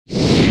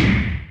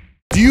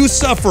Do you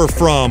suffer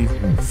from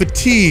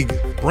fatigue,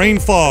 brain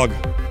fog,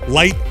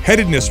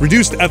 lightheadedness,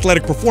 reduced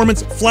athletic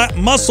performance, flat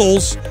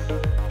muscles,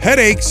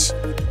 headaches?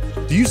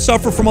 Do you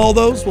suffer from all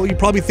those? Well, you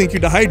probably think you're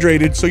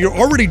dehydrated, so you're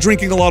already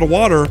drinking a lot of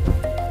water.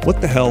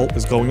 What the hell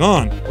is going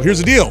on? Well, here's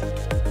the deal.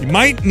 You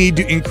might need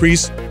to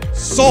increase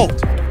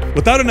salt.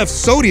 Without enough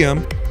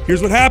sodium,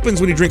 here's what happens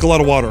when you drink a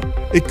lot of water.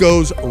 It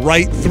goes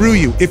right through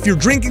you. If you're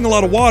drinking a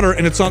lot of water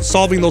and it's not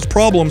solving those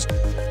problems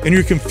and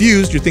you're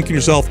confused, you're thinking to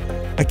yourself,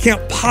 I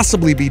can't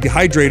possibly be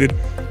dehydrated.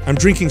 I'm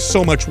drinking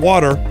so much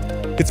water.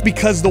 It's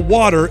because the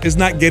water is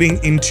not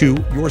getting into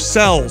your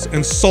cells,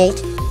 and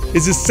salt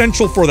is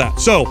essential for that.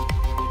 So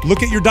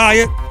look at your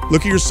diet,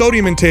 look at your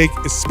sodium intake,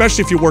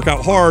 especially if you work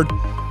out hard.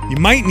 You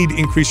might need to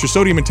increase your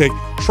sodium intake.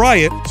 Try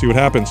it, see what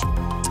happens.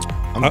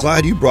 I'm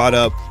glad you brought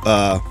up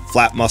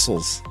flat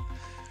muscles.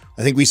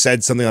 I think we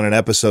said something on an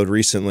episode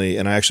recently,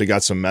 and I actually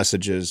got some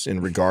messages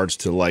in regards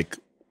to like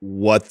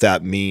what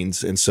that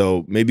means. And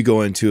so maybe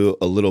go into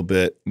a little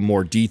bit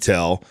more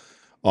detail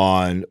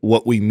on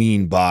what we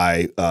mean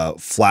by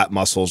flat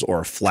muscles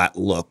or a flat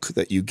look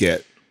that you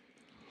get.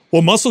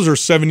 Well, muscles are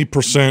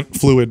 70%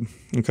 fluid,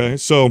 okay?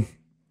 So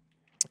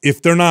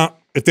if they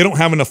don't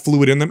have enough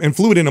fluid in them, and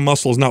fluid in a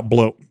muscle is not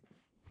bloat.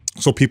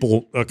 So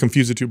people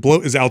confuse the two.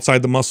 Bloat is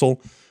outside the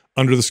muscle,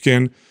 under the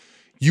skin.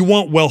 You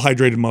want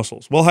well-hydrated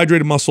muscles.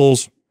 Well-hydrated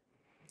muscles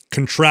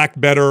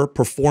contract better,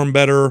 perform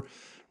better,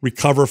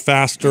 recover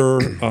faster.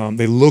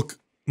 They look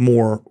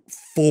more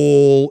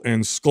full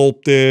and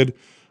sculpted.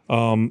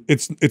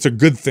 It's a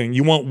good thing.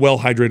 You want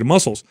well-hydrated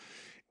muscles.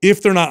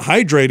 If they're not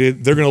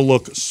hydrated, they're going to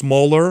look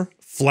smaller,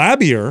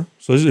 flabbier.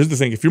 So here's the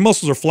thing. If your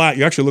muscles are flat,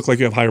 you actually look like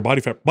you have higher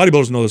body fat.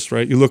 Bodybuilders know this,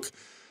 right? You look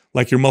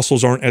like your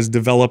muscles aren't as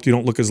developed. You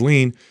don't look as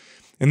lean.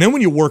 And then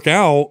when you work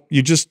out,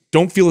 you just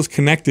don't feel as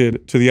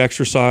connected to the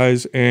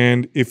exercise.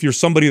 And if you're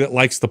somebody that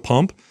likes the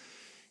pump,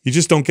 you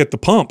just don't get the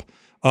pump.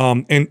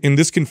 And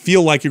this can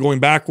feel like you're going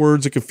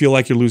backwards. It can feel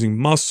like you're losing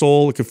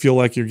muscle. It can feel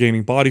like you're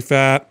gaining body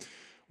fat.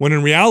 When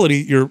in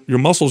reality, your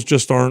muscles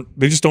just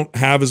don't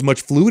have as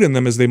much fluid in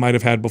them as they might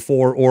have had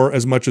before, or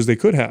as much as they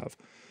could have.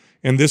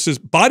 And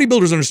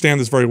bodybuilders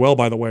understand this very well,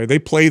 by the way. They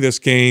play this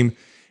game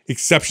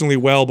exceptionally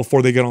well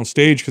before they get on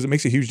stage because it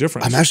makes a huge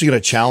difference. I'm actually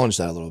going to challenge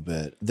that a little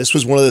bit. This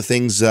was one of the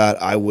things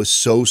that I was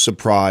so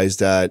surprised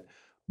that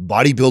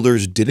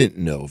bodybuilders didn't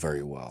know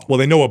very well. Well,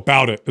 they know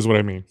about it is what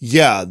I mean.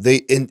 Yeah,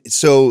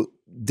 so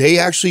they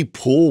actually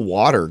pull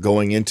water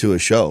going into a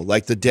show.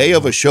 Like the day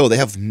of a show, they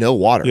have no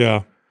water.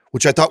 Yeah.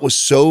 Which I thought was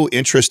so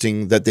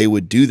interesting that they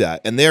would do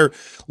that. And they're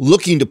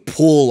looking to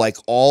pull like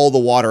all the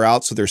water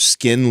out so their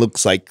skin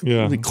looks like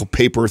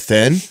paper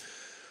thin.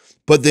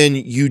 But then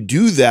you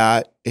do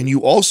that and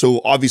you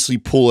also obviously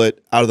pull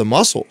it out of the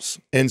muscles.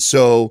 And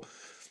so,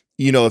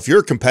 you know, if you're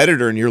a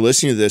competitor and you're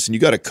listening to this and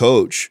you got a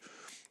coach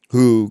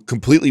who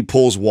completely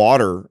pulls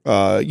water,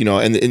 you know,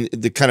 and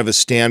the kind of a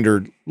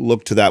standard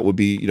look to that would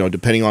be, you know,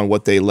 depending on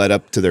what they led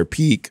up to their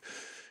peak,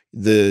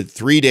 the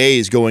 3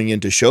 days going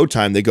into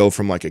showtime, they go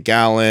from like a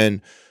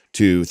gallon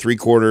to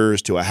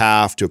 3/4 to a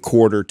half to a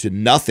quarter to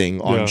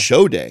nothing on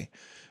show day.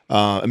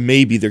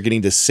 Maybe they're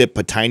getting to sip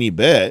a tiny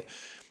bit.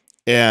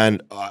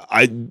 And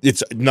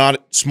it's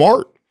not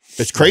smart.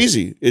 It's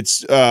crazy.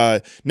 It's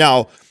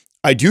now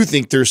I do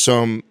think there's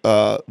some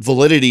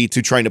validity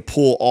to trying to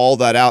pull all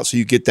that out so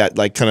you get that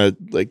like kind of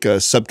like a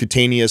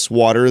subcutaneous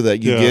water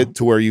that you get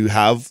to where you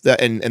have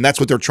that, and that's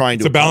what they're trying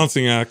to. It's a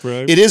balancing act,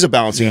 right? It is a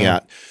balancing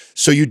act.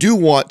 So you do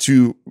want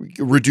to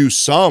reduce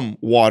some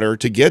water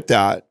to get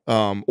that,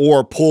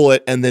 or pull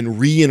it and then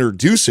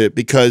reintroduce it,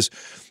 because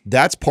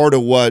that's part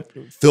of what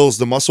fills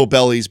the muscle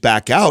bellies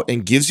back out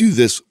and gives you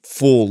this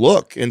full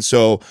look. And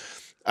so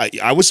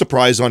I was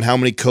surprised on how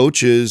many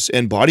coaches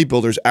and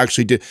bodybuilders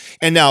actually did.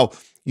 And now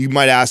you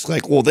might ask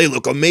like, well, they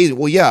look amazing.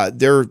 Well, yeah,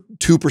 they're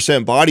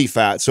 2% body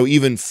fat. So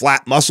even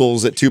flat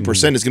muscles at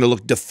 2% is going to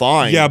look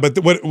defined. Yeah, but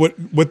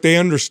what they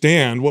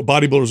understand, what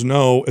bodybuilders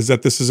know, is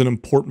that this is an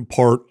important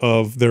part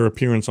of their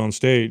appearance on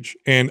stage.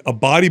 And a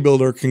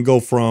bodybuilder can go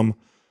from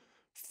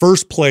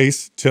first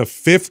place to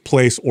 5th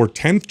place or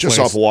 10th place. Just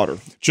off of water.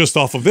 Just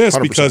off of this,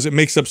 100%. Because it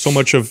makes up so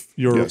much of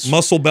your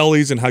muscle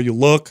bellies and how you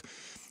look.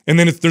 And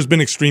then there's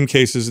been extreme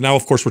cases. Now,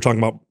 of course, we're talking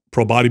about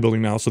pro bodybuilding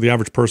now, so the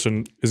average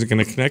person isn't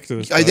going to connect to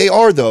this. They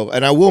are, though,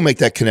 and I will make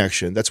that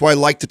connection. That's why I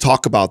like to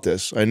talk about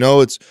this. I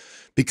know it's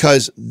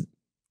because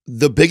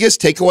the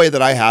biggest takeaway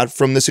that I had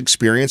from this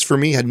experience for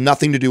me had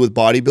nothing to do with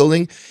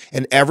bodybuilding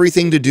and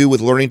everything to do with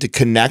learning to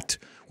connect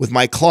with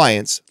my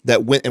clients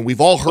that went, and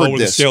we've all heard when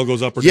this. The scale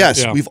goes up or down.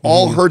 Yes, we've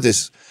all heard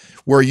this,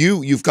 where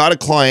you've got a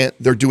client,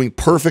 they're doing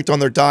perfect on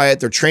their diet,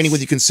 they're training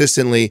with you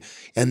consistently,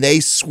 and they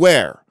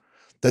swear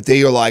that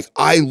they are like,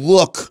 I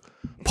look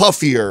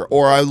puffier,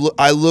 or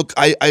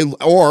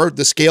or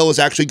the scale has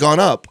actually gone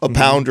up a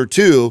pound or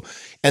two,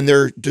 and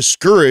they're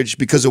discouraged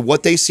because of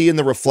what they see in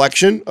the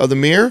reflection of the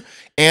mirror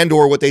and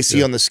or what they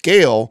see on the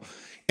scale.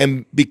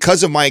 And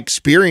because of my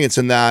experience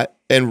in that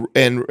and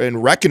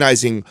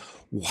recognizing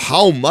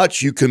how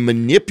much you can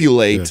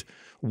manipulate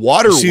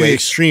water you see the weight.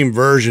 extreme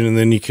version, and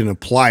then you can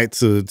apply it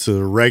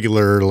to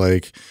regular,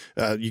 like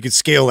you can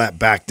scale that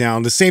back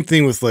down. The same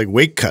thing with like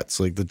weight cuts,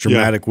 like the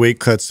dramatic weight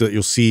cuts that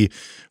you'll see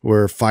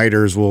where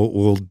fighters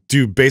will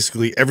do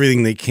basically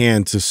everything they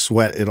can to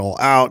sweat it all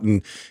out.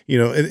 And, you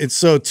know, and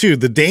so too,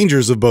 the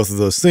dangers of both of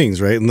those things,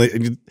 right?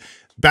 And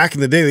back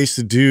in the day, they used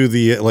to do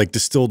the like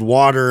distilled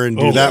water and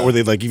do that where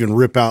they like even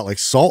rip out like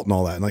salt and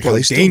all that. And like how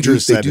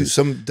dangerous that is.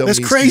 That's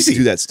crazy.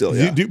 Do that still,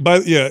 yeah.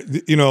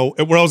 You know,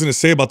 what I was going to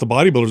say about the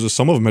bodybuilders is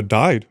some of them had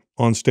died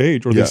on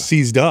stage or they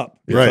seized up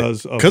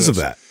because of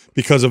that.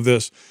 Because of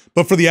this.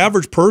 But for the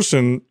average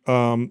person,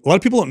 a lot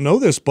of people don't know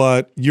this,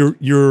 but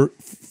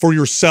for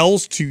your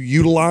cells to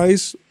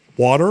utilize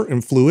water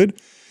and fluid,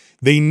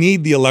 they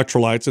need the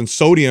electrolytes, and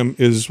sodium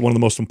is one of the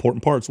most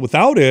important parts.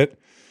 Without it,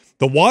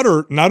 the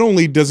water not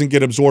only doesn't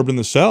get absorbed in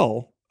the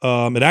cell,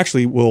 it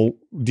actually will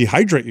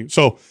dehydrate you.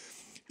 So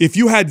if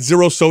you had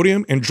 0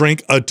 sodium and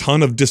drank a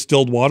ton of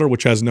distilled water,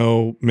 which has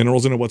no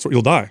minerals in it whatsoever,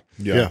 you'll die.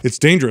 Yeah. It's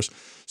dangerous.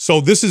 So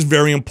this is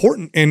very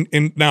important.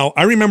 And now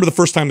I remember the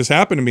first time this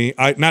happened to me,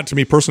 not to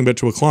me personally, but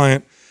to a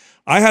client.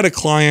 I had a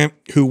client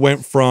who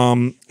went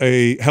from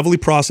a heavily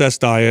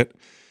processed diet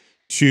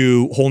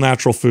to whole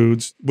natural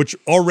foods, which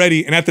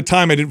already, and at the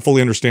time I didn't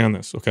fully understand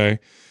this, okay?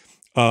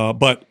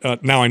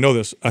 But now I know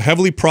this. A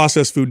heavily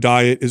processed food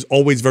diet is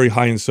always very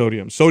high in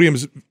sodium. Sodium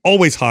is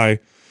always high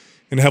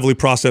in heavily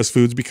processed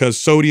foods because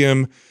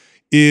sodium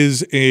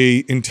is a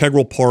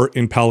integral part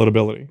in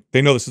palatability.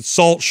 They know this. It's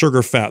salt,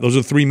 sugar, fat. Those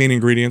are the 3 main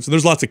ingredients. And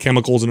there's lots of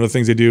chemicals and other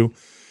things they do.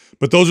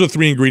 But those are the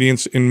 3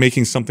 ingredients in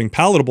making something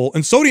palatable.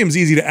 And sodium is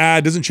easy to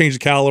add, doesn't change the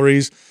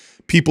calories.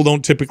 People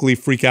don't typically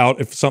freak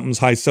out if something's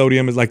high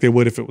sodium like they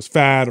would if it was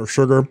fat or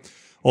sugar,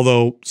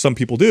 although some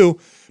people do.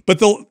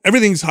 But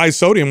everything's high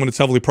sodium when it's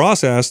heavily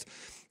processed.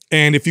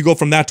 And if you go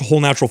from that to whole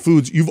natural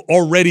foods, you've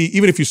already,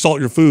 even if you salt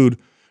your food,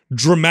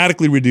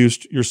 dramatically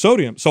reduced your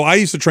sodium. So I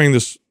used to train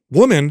this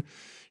woman.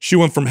 She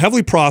went from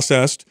heavily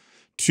processed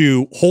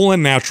to whole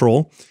and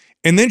natural.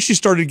 And then she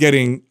started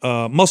getting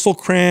muscle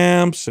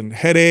cramps and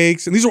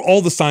headaches. And these are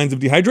all the signs of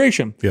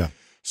dehydration. Yeah.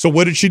 So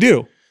what did she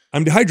do?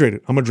 I'm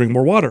dehydrated. I'm going to drink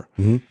more water.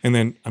 And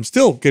then I'm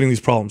still getting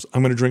these problems.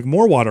 I'm going to drink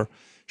more water.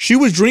 She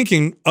was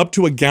drinking up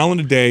to 1 gallon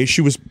a day.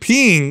 She was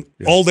peeing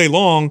all day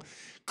long.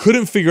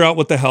 Couldn't figure out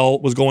what the hell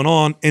was going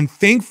on. And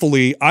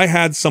thankfully, I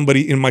had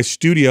somebody in my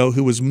studio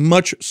who was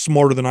much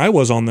smarter than I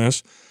was on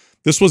this.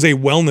 This was a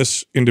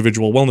wellness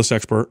individual, wellness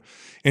expert.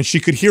 And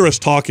she could hear us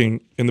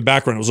talking in the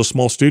background. It was a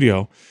small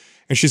studio.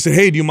 And she said,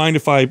 hey, do you mind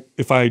if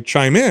I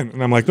chime in?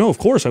 And I'm like, no, of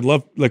course. I'd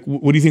love, like,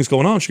 what do you think is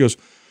going on? She goes,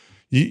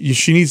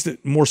 she needs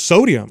more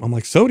sodium. I'm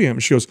like, sodium?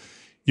 And she goes,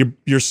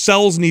 your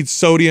cells need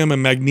sodium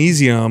and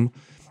magnesium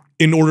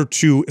in order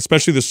to,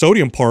 especially the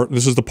sodium part,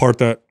 this is the part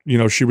that, you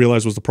know, she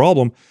realized was the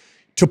problem,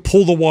 to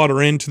pull the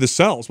water into the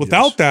cells.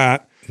 Without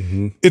that,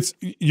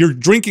 you're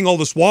drinking all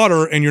this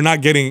water and you're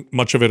not getting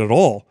much of it at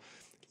all.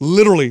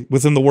 Literally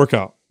within the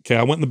workout. Okay,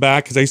 I went in the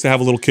back because I used to have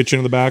a little kitchen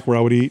in the back where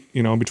I would eat,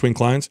 you know, in between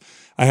clients.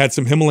 I had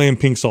some Himalayan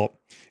pink salt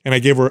and I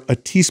gave her a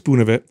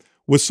teaspoon of it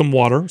with some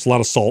water. It's a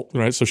lot of salt,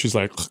 right? So she's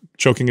like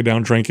choking it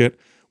down, drank it.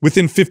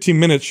 Within 15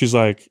 minutes, she's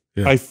like,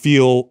 I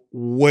feel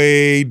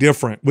way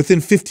different. Within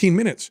 15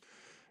 minutes.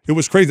 It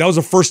was crazy. That was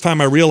the first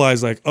time I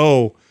realized, like,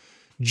 oh,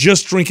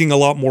 just drinking a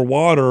lot more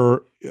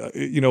water,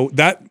 you know,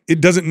 that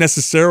it doesn't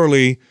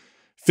necessarily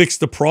fix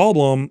the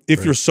problem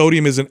if your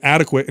sodium isn't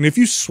adequate. And if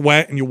you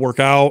sweat and you work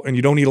out and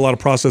you don't eat a lot of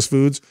processed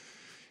foods,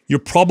 you're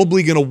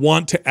probably going to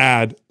want to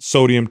add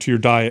sodium to your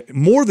diet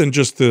more than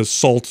just the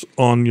salt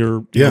on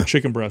your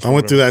chicken breast. I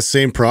went through that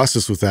same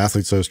process with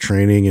athletes I was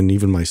training and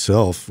even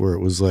myself, where it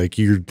was like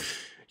you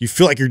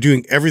feel like you're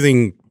doing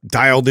everything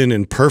dialed in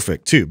and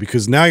perfect too,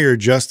 because now you're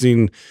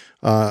adjusting.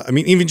 I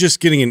mean, even just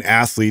getting an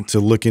athlete to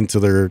look into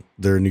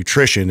their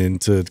nutrition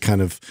and to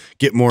kind of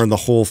get more in the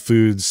whole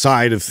food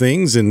side of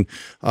things. And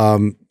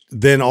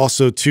then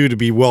also too, to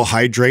be well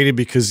hydrated,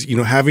 because, you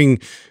know, having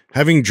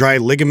dry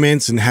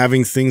ligaments and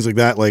having things like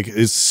that, like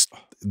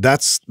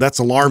that's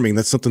alarming.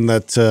 That's something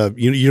that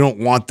you don't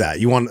want that.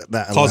 You want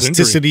that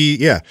elasticity.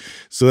 Injury. Yeah.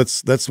 So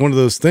that's one of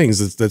those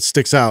things that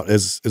sticks out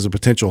as a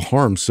potential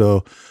harm.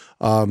 So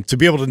to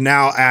be able to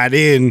now add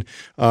in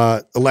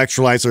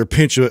electrolytes or a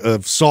pinch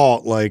of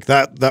salt, like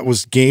that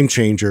was game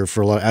changer for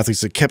a lot of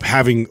athletes that kept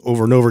having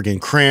over and over again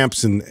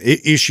cramps and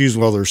issues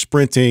while they're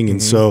sprinting.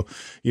 And so,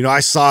 you know, I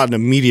saw an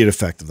immediate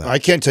effect of that. I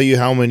can't tell you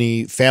how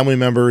many family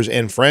members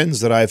and friends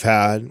that I've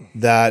had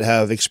that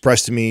have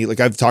expressed to me, like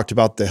I've talked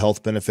about the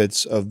health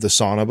benefits of the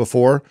sauna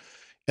before,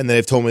 and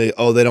they've told me,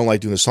 oh, they don't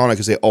like doing the sauna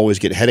because they always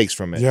get headaches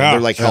from it. Yeah, they're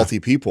like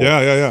healthy people.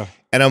 Yeah.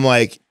 And I'm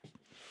like,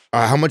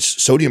 how much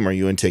sodium are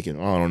you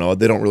intaking? I don't know.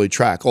 They don't really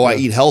track. Oh, I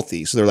eat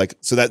healthy. So they're like,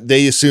 so that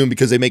they assume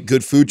because they make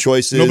good food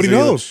choices. Nobody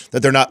knows.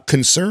 That they're not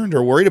concerned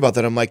or worried about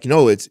that. I'm like,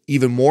 no, it's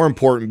even more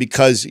important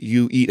because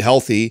you eat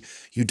healthy.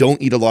 You don't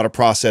eat a lot of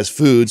processed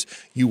foods.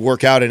 You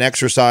work out and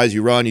exercise,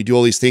 you run, you do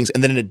all these things.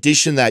 And then in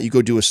addition to that, you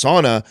go do a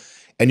sauna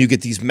and you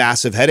get these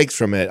massive headaches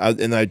from it.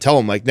 And I tell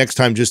them, like, next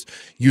time just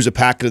use a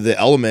packet of the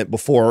Element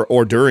before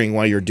or during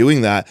while you're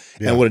doing that,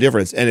 and what a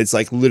difference. And it's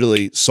like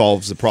literally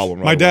solves the problem.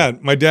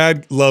 Right my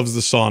dad loves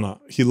the sauna.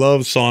 He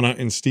loves sauna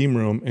and steam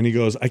room, and he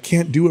goes, I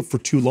can't do it for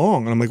too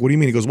long. And I'm like, what do you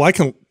mean? He goes, well, I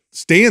can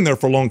stay in there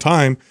for a long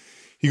time.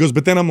 He goes,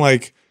 but then I'm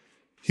like,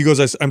 he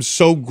goes, I'm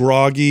so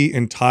groggy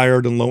and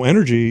tired and low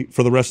energy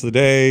for the rest of the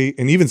day,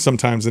 and even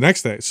sometimes the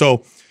next day.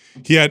 So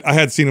I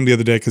had seen him the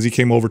other day because he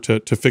came over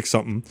to fix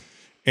something,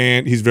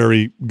 and he's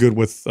very good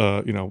with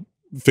you know,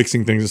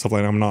 fixing things and stuff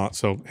like that. I'm not.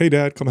 So, hey,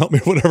 Dad, come help me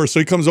or whatever. So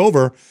he comes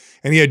over,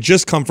 and he had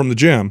just come from the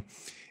gym,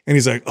 and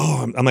he's like,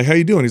 oh, I'm like, how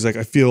you doing? He's like,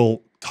 I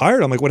feel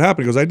tired. I'm like, what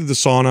happened? He goes, I did the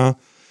sauna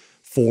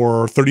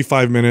for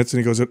 35 minutes, and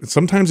he goes,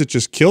 sometimes it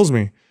just kills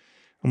me.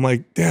 I'm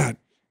like, Dad,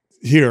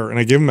 here. And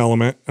I gave him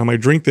Element. I'm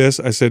like, drink this.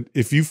 I said,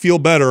 if you feel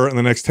better in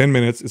the next 10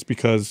 minutes, it's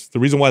because the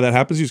reason why that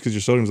happens to you is because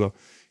your sodium's low.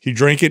 He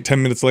drank it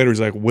 10 minutes later. He's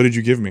like, what did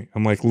you give me?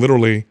 I'm like,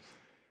 literally,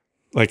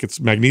 like, it's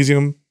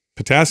magnesium,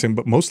 potassium,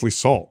 but mostly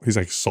salt. He's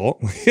like,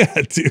 salt?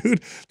 Yeah,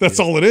 dude, that's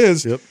all it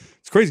is. Yep.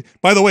 It's crazy.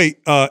 By the way,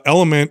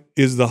 Element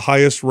is the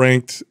highest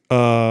ranked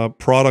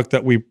product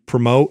that we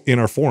promote in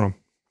our forum.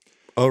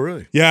 Oh,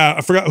 really? Yeah,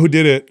 I forgot who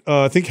did it.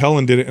 I think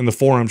Helen did it in the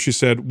forum. She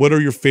said, what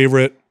are your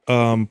favorite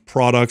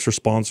products or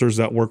sponsors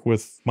that work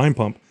with Mind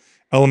Pump?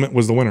 Element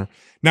was the winner.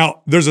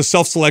 Now, there's a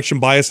self-selection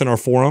bias in our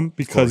forum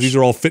because these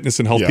are all fitness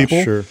and health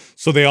people. Sure.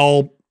 So they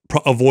all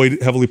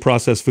avoid heavily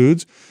processed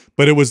foods.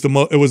 But it was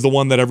the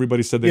one that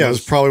everybody said. It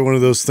was probably one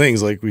of those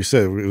things, like we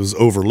said, it was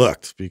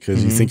overlooked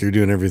because you think you're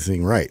doing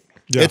everything right.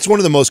 Yeah. It's one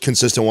of the most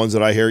consistent ones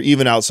that I hear,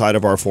 even outside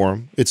of our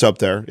forum. It's up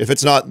there. If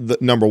it's not the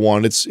number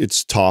one,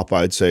 it's top,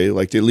 I'd say,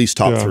 like at least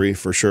top 3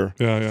 for sure.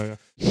 Yeah.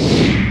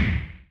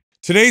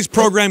 Today's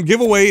program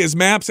giveaway is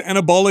MAPS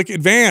Anabolic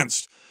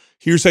Advanced.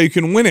 Here's how you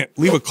can win it.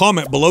 Leave a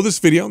comment below this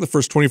video in the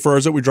first 24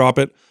 hours that we drop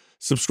it.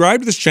 Subscribe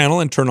to this channel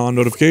and turn on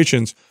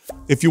notifications.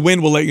 If you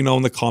win, we'll let you know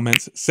in the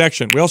comments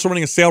section. We're also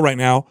running a sale right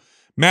now.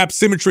 MAPS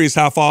Symmetry is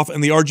half off,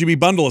 and the RGB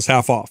bundle is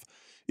half off.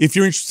 If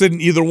you're interested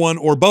in either one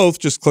or both,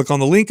 just click on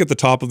the link at the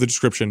top of the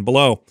description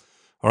below.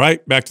 All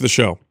right, back to the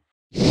show.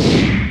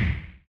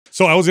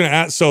 So I was going to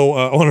ask,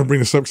 I want to bring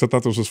this up because I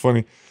thought this was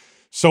funny.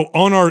 So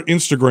on our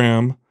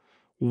Instagram,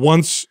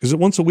 is it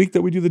once a week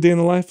that we do the day in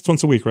the life? It's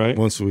once a week, right?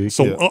 Once a week.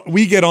 So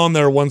we get on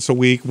there once a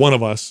week, one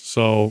of us.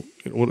 So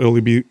it'll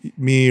only be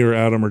me or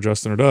Adam or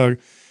Justin or Doug.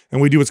 And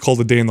we do what's called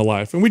a day in the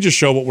life. And we just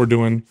show what we're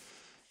doing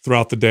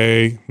throughout the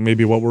day,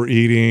 maybe what we're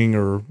eating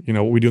or, you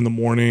know, what we do in the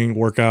morning,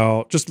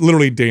 workout, just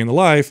literally day in the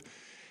life.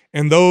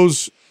 And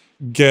those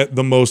get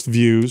the most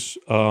views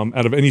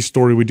out of any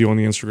story we do on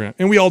the Instagram.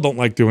 And we all don't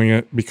like doing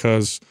it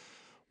because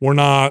we're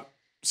not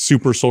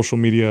super social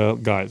media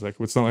guys. Like,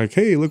 it's not like,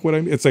 hey, look what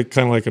it's like,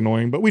 kind of like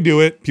annoying, but we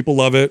do it. People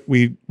love it.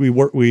 We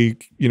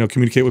you know,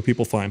 communicate with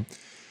people fine.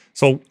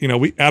 So, you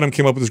know, Adam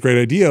came up with this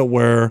great idea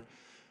where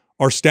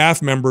our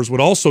staff members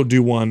would also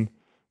do one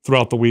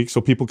throughout the week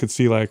so people could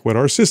see like what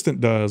our assistant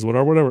does, what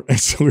our whatever. And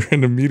so we were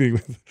in a meeting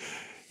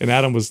and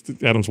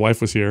Adam's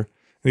wife was here.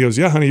 And he goes,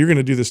 yeah, honey, you're going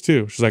to do this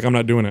too. She's like, I'm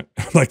not doing it.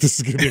 I'm like, this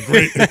is going to be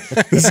great.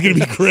 This is going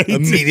to be great.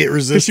 Immediate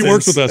resistance. She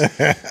works with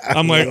us.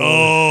 I'm like,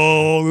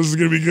 oh, this is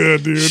going to be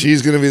good, dude.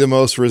 She's going to be the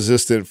most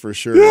resistant for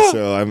sure. Yeah.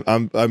 So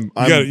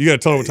you got to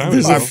tell her what time it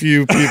is. There's a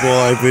few people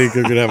I think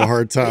are going to have a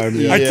hard time.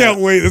 Yeah. I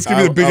can't wait. This is going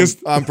to be the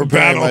biggest I'm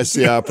preparing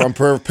myself. I'm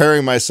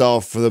preparing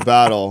myself for the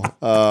battle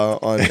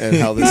and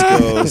how this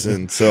goes.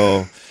 And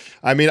so,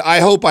 I mean, I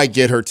hope I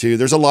get her too.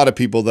 There's a lot of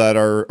people that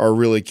are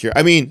really curious.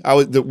 I mean,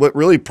 what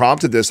really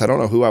prompted this, I don't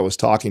know who I was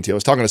talking to. I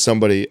was talking to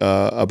somebody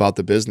about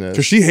the business.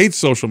 Because she hates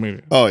social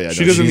media. Oh yeah,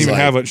 she doesn't even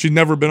have it. She's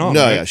never been on.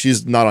 No, right? yeah,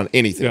 she's not on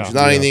anything. Yeah, she's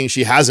not on anything.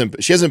 She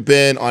hasn't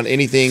been on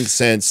anything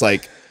since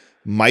like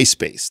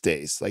MySpace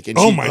days. Like, and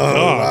oh my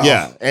god,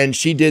 yeah. And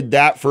she did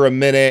that for a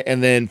minute,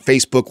 and then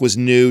Facebook was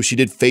new. She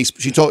did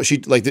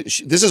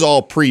Facebook. This is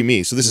all pre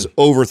me, so this is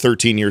over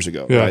 13 years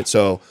ago, right?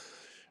 So.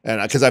 And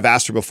because I've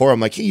asked her before, I'm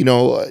like, hey, you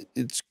know,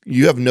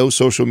 you have no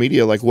social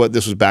media. Like what?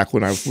 This was back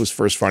when I was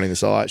first finding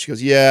this all out. She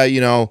goes, yeah,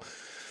 you know,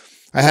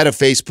 I had a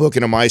Facebook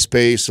and a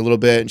MySpace a little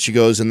bit. And she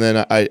goes, and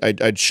then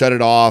I'd shut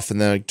it off and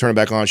then I'd turn it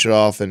back on, shut it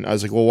off. And I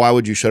was like, well, why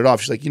would you shut it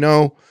off? She's like, you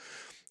know,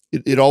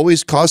 it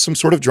always caused some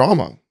sort of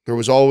drama. There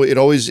was always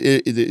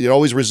it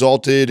always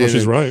resulted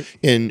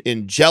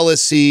in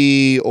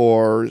jealousy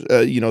or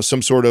you know,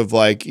 some sort of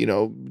like, you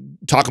know,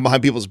 talking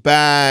behind people's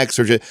backs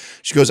or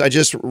she goes, I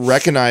just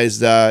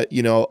recognized that,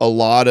 you know, a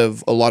lot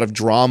of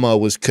drama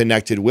was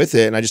connected with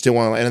it, and I just didn't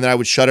want to, and then I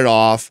would shut it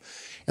off,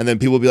 and then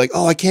people would be like,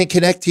 oh, I can't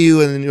connect to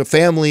you and your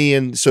family,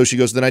 and so she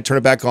goes, then I turn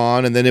it back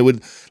on, and then it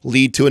would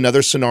lead to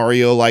another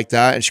scenario like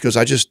that, and she goes,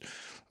 I just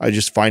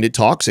find it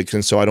toxic,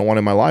 and so I don't want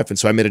it in my life. And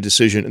so I made a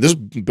decision. And this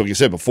is, like you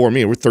said, before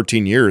me. We're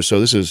 13 years, so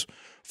this is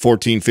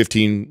 14,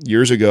 15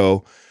 years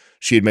ago.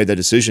 She had made that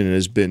decision and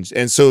has been.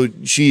 And so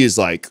she is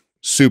like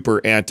super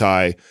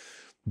anti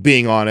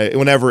being on it.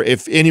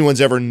 If anyone's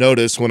ever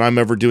noticed when I'm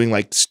ever doing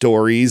like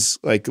stories,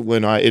 like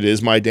when it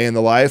is my day in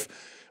the life,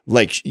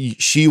 like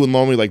she would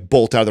normally like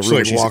bolt out of the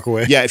room. Like walk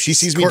away. Yeah, if she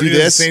sees me do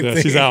this,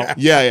 she's out.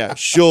 Yeah,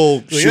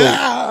 she'll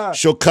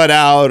cut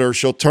out or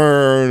she'll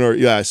turn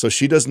or so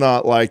she does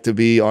not like to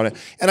be on it,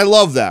 and I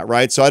love that,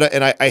 right? So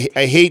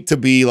I hate to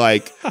be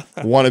like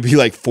want to be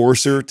like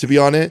force her to be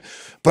on it,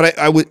 but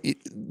I would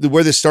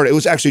where this started. It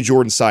was actually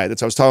Jordan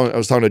Syatt. I was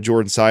talking to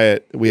Jordan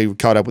Syatt. We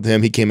caught up with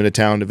him. He came into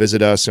town to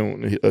visit us,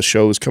 and a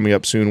show is coming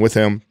up soon with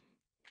him,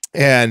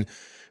 and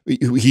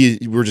we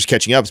were just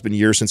catching up. It's been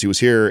years since he was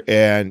here,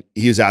 and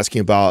he was asking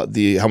about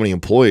how many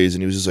employees,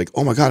 and he was just like,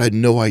 "Oh my God, I had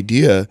no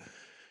idea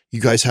you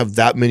guys have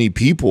that many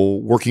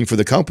people working for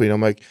the company." And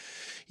I'm like,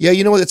 "Yeah,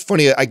 you know what? It's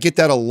funny. I get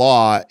that a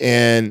lot,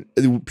 and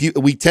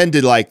we tend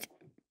to like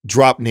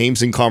drop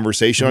names in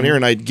conversation on here,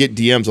 and I get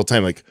DMs all the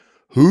time like,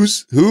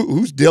 who's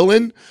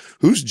Dylan?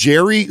 Who's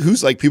Jerry?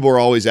 Who's like people are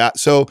always at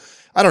so."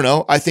 I don't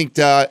know. I think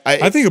I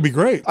think it'd be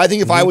great. I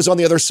think if I was on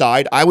the other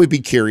side, I would be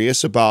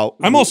curious about.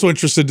 I'm also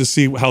interested to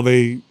see what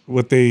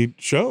they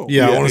show.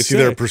 Yeah, I want to see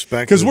their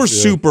perspective because we're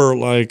super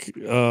like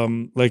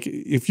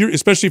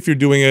especially if you're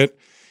doing it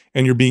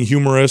and you're being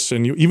humorous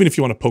and even if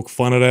you want to poke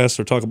fun at us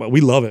or talk about,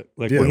 we love it.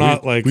 Like we're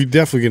not like we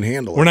definitely can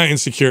handle it. We're not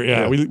insecure.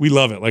 Yeah, we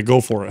love it. Like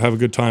go for it, have a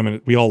good time,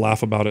 and we all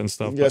laugh about it and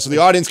stuff. Yeah, so the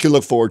audience can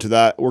look forward to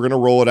that. We're gonna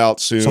roll it out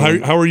soon. So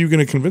how are you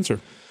gonna convince her?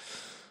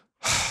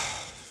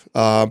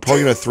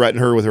 Probably gonna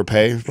threaten her with her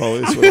pay. Probably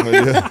that's what I'm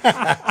gonna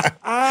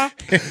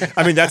do.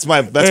 I mean, that's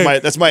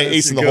my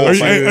ace in the hole.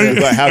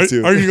 I have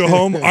to. Are you go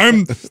home?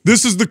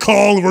 This is the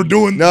call. We're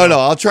doing. No.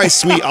 I'll try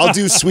sweet. I'll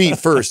do sweet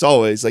first.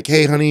 Always like,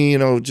 hey, honey,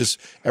 just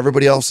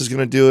everybody else is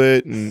gonna do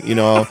it, and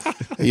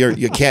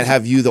you can't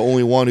have you the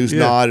only one who's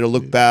not. It'll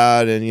look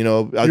bad, and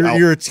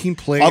you're a team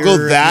player. I'll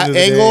go that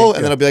angle,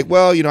 and then I'll be like,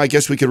 well, I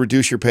guess we could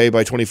reduce your pay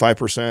by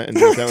 25%, and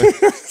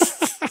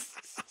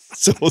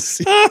so we'll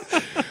see.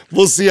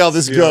 We'll see how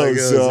this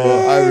goes.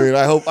 So I mean,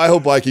 I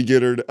hope I can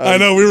get her. I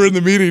know we were in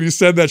the meeting. You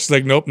said that she's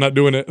like, nope, not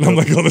doing it. And I'm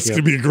like, oh, this is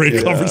gonna be a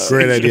great conversation.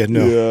 Great idea.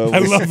 No, I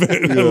love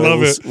it. I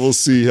love it. We'll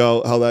see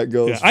how that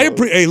goes. Yeah,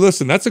 hey,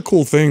 listen, that's a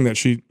cool thing that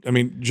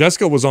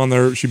Jessica was on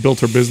there. She built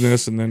her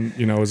business, and then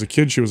as a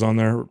kid she was on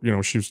there.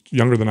 She was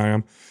younger than I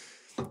am,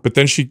 but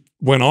then she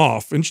went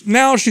off, and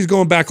now she's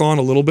going back on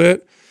a little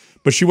bit,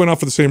 but she went off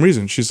for the same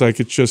reason. She's like,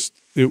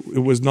 it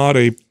was not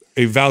a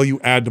value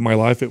add to my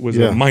life. It was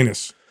a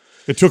minus.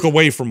 It took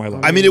away from my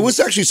life. I mean, it was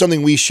actually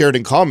something we shared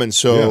in common.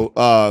 So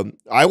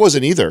I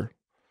wasn't either.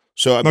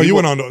 So you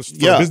went on to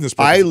business.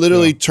 I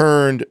literally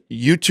turned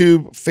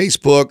YouTube,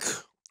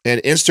 Facebook,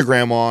 and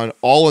Instagram on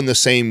all in the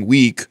same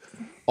week,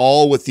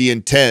 all with the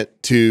intent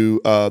to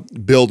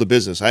build a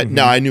business.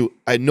 Now I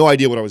had no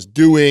idea what I was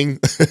doing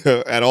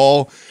at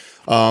all,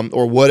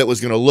 or what it was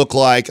going to look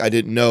like. I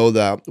didn't know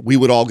that we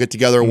would all get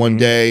together one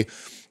day.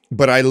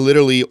 But I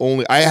literally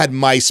I had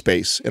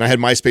MySpace, and I had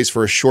MySpace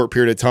for a short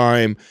period of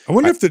time. I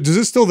wonder if is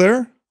it still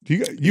there?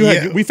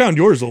 We found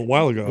yours a little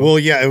while ago. Well,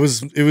 yeah, it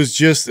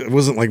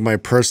wasn't like my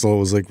personal, it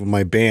was like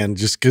my band,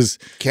 just because.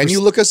 Can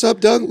you look us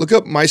up, Doug? Look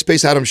up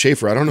MySpace Adam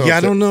Schafer. I don't know. Yeah,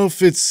 I don't know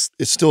if it's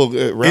still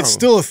around. It's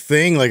still a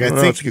thing. Like I think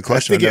that's a good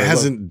question. I think it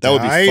hasn't. That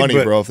would be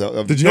funny, bro.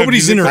 Did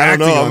nobody's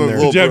interacting on there.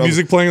 Did you have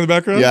music playing in the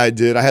background? Yeah, I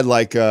did. I had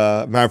like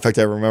matter of fact,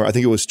 I remember. I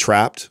think it was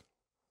Trapped.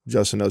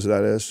 Justin knows who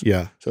that is.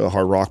 Yeah. So a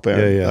hard rock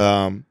band.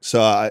 Yeah. So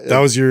that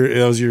was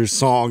your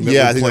song. That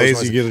I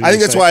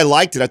think that's why I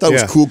liked it. I thought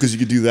it was cool because you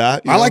could do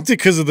that. I liked it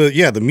because of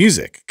the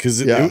music, because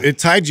it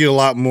tied you a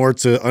lot more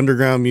to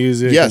underground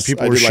music. Yes, and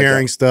people were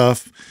sharing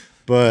stuff.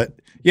 But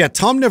yeah,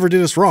 Tom never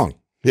did us wrong.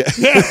 Yeah,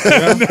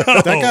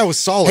 that guy was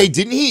solid. Hey,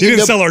 didn't he? He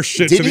didn't sell our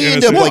shit. Didn't he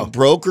end up like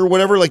broke or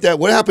whatever like that?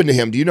 What happened to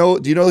him? Do you know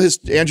his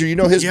Andrew? You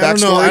know his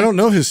backstory? I don't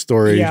know his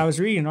story. Yeah, I was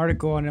reading an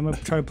article and I'm gonna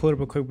try to pull it up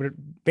real quick. But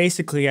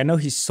basically, I know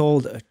he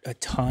sold a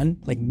ton,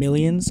 like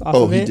millions off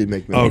of it. Oh, he did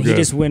make millions. He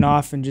just went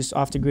off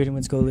the grid and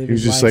went to go live. He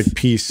was just life. like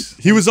peace.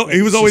 He was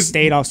always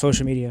stayed off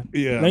social media.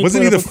 Yeah,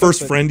 wasn't he the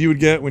first friend you would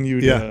get when you?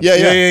 Yeah.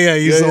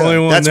 He's the only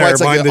one. That's there why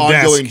it's like an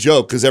ongoing desk.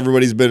 joke, because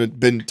everybody's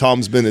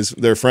Tom's been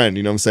their friend.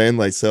 You know what I'm saying?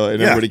 Like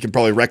and everybody can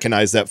probably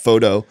recognize that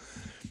photo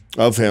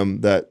of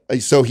him.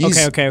 So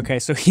he's okay.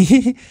 So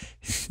he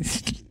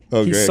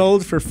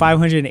sold for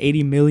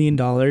 $580 million.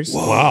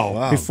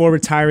 Wow. Before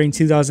retiring in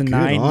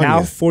 2009.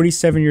 Now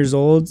 47 years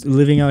old,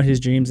 living out his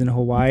dreams in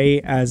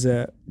Hawaii as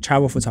a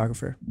travel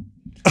photographer.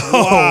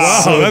 Oh,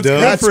 wow. So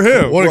that's good for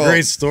him. What a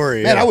great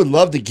story. Man, I would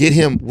love to get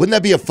him. Wouldn't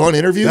that be a fun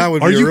interview? That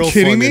would be Are a you real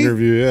kidding fun me?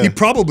 interview. Yeah. He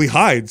probably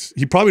hides.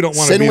 He probably don't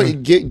want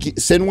to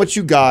send what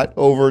you got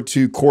over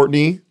to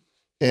Courtney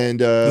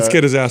and let's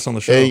get his ass on the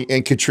show.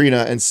 And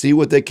Katrina and see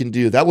what they can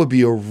do. That would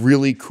be a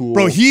really cool.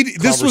 Bro,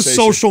 this was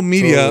social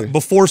media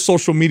before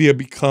social media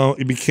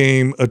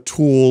became a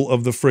tool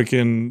of the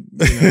freaking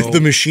the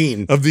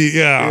machine of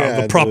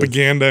the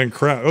propaganda and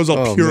crap. It was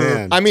all pure.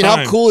 Man. I mean,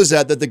 how cool is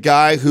that the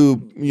guy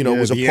who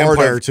was a part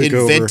of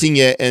inventing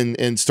it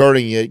and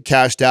starting it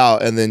cashed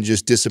out and then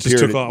just disappeared.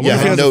 Just took off. He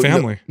has a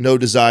family. No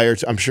desire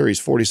to, I'm sure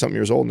he's 40-something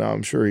years old now.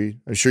 I'm sure he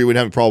wouldn't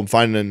have a problem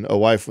finding a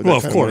wife with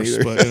that kind of money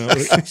either.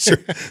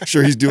 But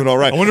sure he's doing all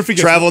right. I wonder if he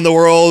gets traveling the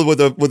world with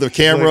a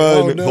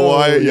camera in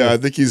Hawaii. Yeah. Yeah, I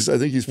think he's.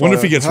 Wonder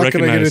if he gets How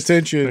recognized. can I get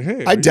attention? Like,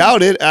 hey, I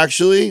doubt it.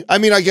 Actually, I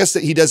mean, I guess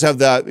that he does have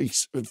that.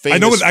 Famous, I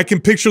know. I can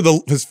picture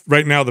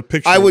right now the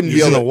picture. I wouldn't be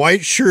He's able in to. a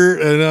white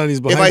shirt and he's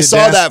behind If I the saw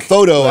desk. that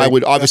photo, I Like,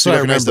 would obviously that's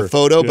what I recognize the remember.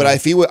 photo. But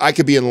Yeah. I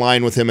could be in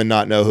line with him and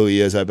not know who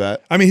he is. I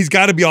bet. I mean, he's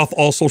got to be off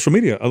all social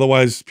media,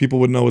 otherwise people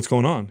would know what's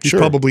going on. He's Sure.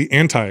 probably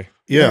anti.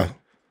 Yeah.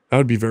 That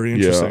would be very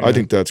interesting. Yeah, I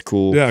think that's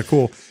cool. Yeah,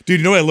 cool, dude.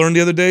 You know what I learned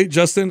the other day,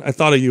 Justin? I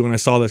thought of you when I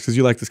saw this because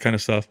you like this kind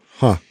of stuff.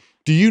 Huh.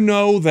 Do you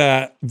know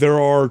that there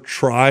are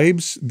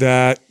tribes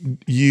that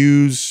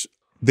use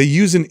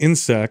an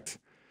insect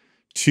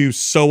to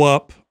sew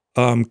up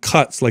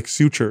cuts like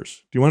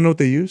sutures? Do you want to know what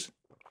they use?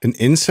 An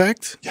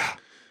insect? Yeah.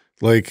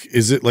 Like,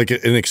 is it like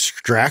an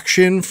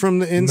extraction from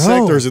the insect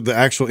No. or is it the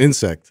actual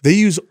insect? They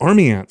use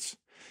army ants.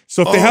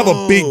 So if they have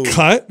a big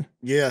cut,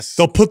 Yes.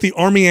 they'll put the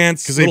army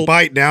ants Because they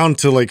bite down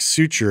to like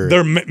suture.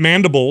 their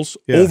mandibles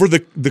over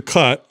the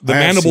cut. The I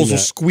have mandibles seen will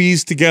that.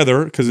 squeeze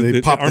together because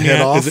They pop the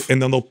head off. and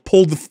then they'll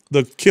pull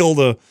kill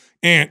the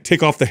ant,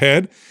 take off the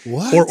head,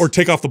 What? or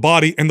take off the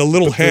body, and the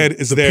little head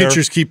is the there.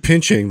 pinchers keep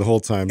pinching the whole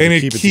time to And it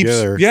keep keeps, it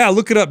together. yeah.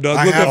 Look it up, Doug.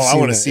 I Look have up I seen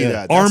want to that, see yeah.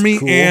 that. That's army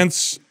cool.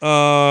 ants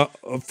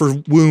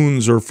for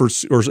wounds or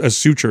as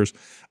sutures.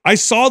 I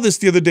saw this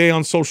the other day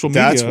on social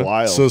media. That's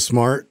wild. So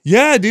smart.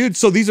 Yeah, dude.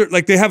 So these are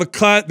like they have a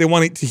cut. They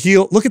want it to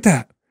heal. Look at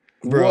that.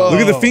 Bro. Look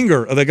at the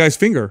finger of that guy's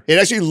finger. It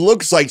actually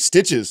looks like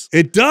stitches.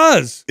 It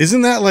does.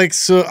 Isn't that like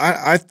so?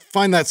 I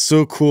find that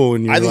so cool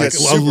when you're I think like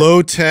that's a super-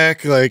 low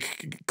tech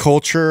like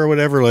culture or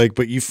whatever, like,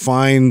 but you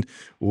find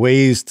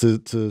ways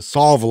to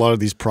solve a lot of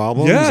these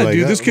problems. Yeah, like,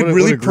 dude, this could what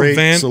really a great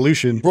prevent-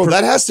 solution. Bro,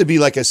 that has to be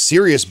like a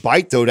serious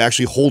bite though to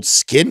actually hold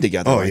skin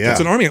together. Oh, right yeah. there.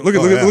 It's an army ant. Look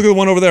at Oh, yeah. look at the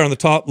one over there on the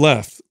top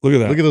left. Look at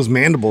that. Look at those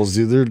mandibles,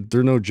 dude.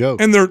 They're no joke.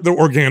 And they're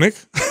organic.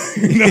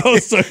 So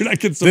you're not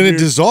getting some then it weird-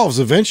 dissolves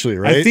eventually,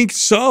 right? I think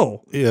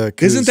so. Yeah,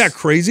 'cause- Isn't that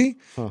crazy?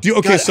 Do you,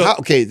 okay, God, so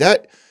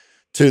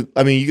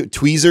you get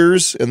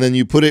tweezers and then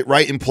you put it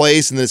right in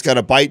place and then it's got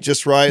to bite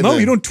just right. and no, then-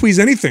 you don't tweeze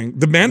anything.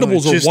 The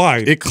mandibles It are just-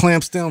 wide. It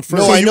clamps down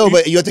first. No, I know,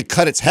 but you have to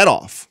cut its head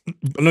off.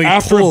 No, you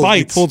After it pull,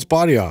 bites, you pull its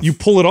body off. You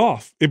pull it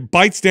off. It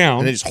bites down,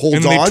 And it just holds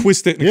and then on? They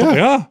twist it. And Yeah.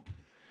 yeah.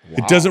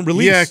 It doesn't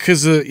release. Yeah,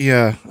 because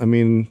I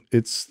mean,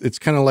 it's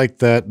kind of like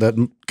that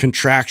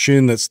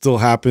contraction that still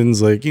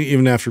happens, like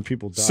even after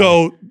people die.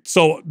 So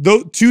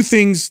those two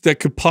things that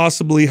could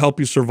possibly help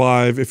you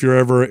survive if you're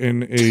ever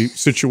in a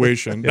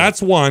situation.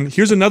 That's one.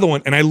 Here's another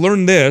one, and I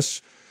learned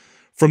this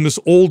from this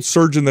old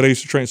surgeon that I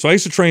used to train. So I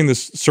used to train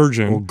this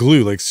surgeon. well,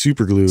 glue, like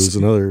super glue, is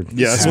another.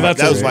 Yeah, So so that's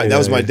that was what-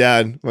 my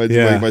dad, my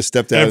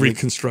stepdad. Every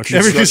construction.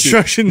 Every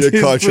construction Yeah,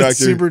 dude puts contractor.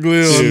 super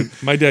glue on. Dude,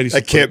 my dad used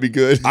to That can't be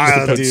good.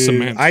 Ah, put dude,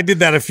 cement. I did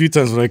that a few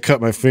times when I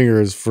cut my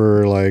fingers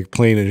for like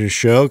playing at his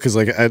show because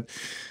like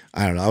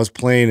I don't know, I was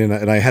playing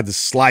and I had this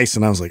slice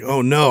and I was like,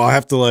 oh no, I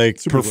have to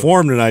like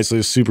perform tonight, so I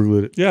just super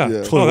glued it. Yeah.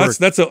 Yeah. Oh,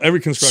 that's every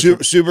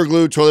construction. Super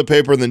glue, toilet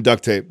paper, and then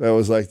duct tape. That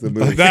was like the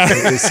movie.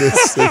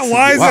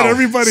 Why is that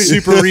everybody?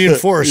 Super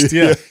reinforced?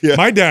 Yeah. Yeah.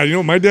 My dad, you know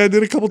what my dad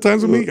did a couple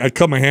times with me? I'd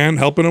cut my hand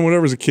helping him,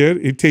 whatever, as a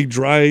kid. He'd take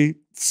dry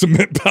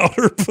cement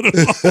powder, put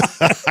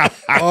it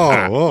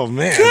on. Oh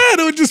man. God,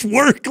 it would just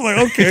work.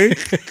 Like, okay.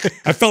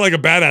 I felt like a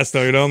badass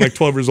though, you know? I'm like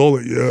 12 years old.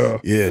 Like,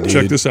 Yeah, dude.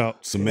 check this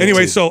out. Cemented.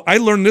 Anyway, so I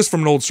learned this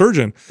from an old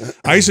surgeon.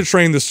 I used to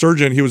train this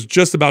surgeon. He was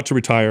just about to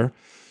retire.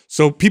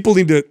 So people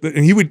need to,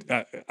 and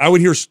I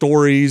would hear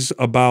stories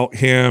about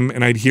him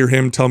and I'd hear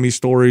him tell me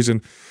stories.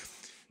 And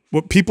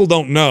what people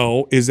don't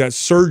know is that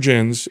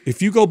surgeons,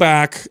 if you go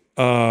back,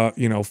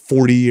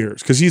 40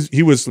 years, because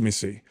he was, let me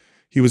see,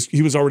 he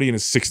was already in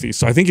his 60s.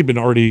 So I think he'd been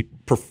already,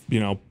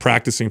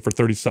 practicing for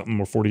 30 something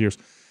or 40 years.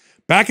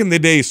 Back in the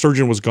day,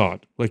 surgeon was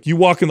God. Like you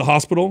walk in the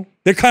hospital,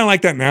 they're kind of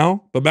like that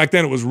now, but back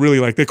then it was really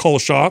like they call the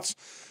shots.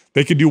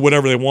 They could do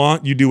whatever they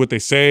want. You do what they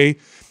say.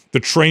 The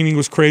training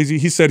was crazy.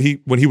 He said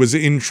when he was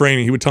in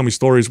training, he would tell me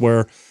stories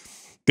where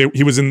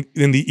he was in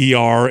the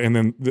ER and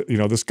then,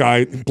 this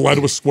guy, blood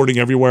was squirting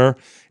everywhere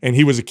and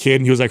he was a kid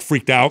and he was like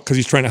freaked out because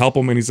he's trying to help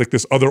him. And he's like,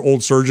 this other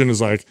old surgeon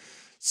is like,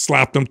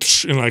 slapped him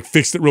and like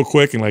fixed it real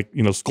quick and like,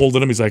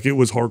 scolded him. He's like, it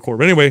was hardcore.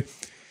 But anyway,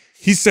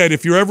 he said,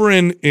 if you're ever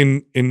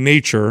in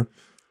nature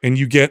and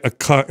you get a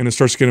cut and it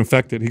starts to get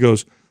infected, he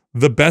goes,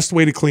 the best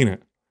way to clean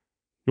it.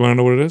 You want to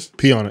know what it is?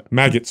 Pee on it.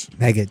 Maggots.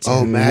 Maggots.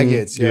 Oh,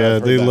 maggots. Yeah, I've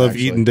heard they that, love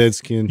actually. eating dead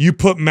skin. You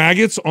put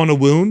maggots on a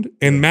wound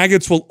and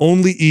maggots will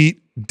only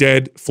eat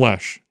dead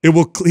flesh.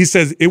 He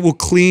says it will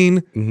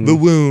clean the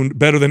wound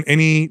better than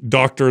any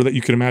doctor that you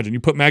can imagine. You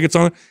put maggots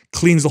on it,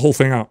 cleans the whole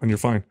thing out and you're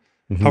fine.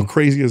 How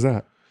crazy is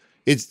that?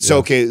 It's so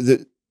okay.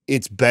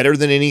 It's better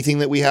than anything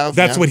that we have.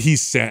 That's now? what he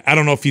said. I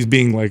don't know if he's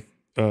being like,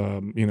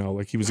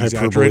 like he was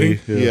exaggerating.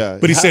 Hyperbole, Yeah.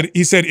 But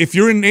he said if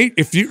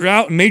you're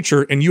out in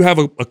nature and you have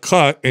a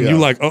cut and you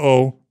like,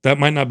 that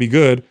might not be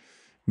good.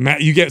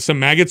 You get some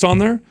maggots on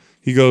there.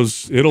 He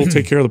goes, it'll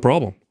take care of the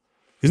problem.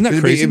 Isn't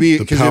that crazy?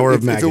 The power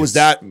of if it was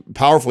maggots. that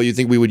powerful, you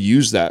think we would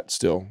use that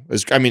still?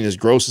 As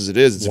gross as it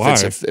is. Why?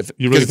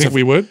 You really think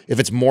we would? If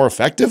it's more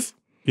effective?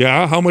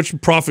 Yeah, how much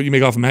profit you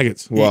make off of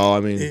maggots? Well,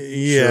 I mean,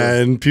 yeah,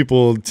 and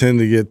people tend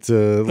to get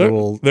a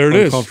little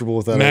uncomfortable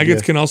with that.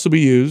 Maggots can also be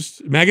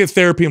used. Maggot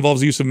therapy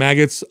involves the use of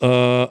maggots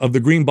of the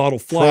green bottle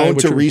fly. Prone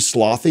to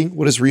re-slothing?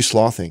 What is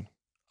re-slothing?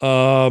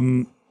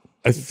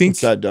 I think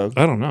What's that, Doug?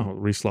 I don't know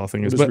what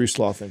re-slothing is. What is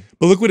re-slothing?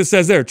 But look what it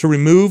says there: to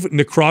remove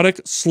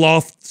necrotic,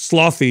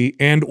 slothy,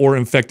 and or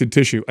infected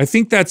tissue. I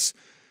think that's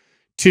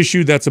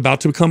tissue that's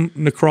about to become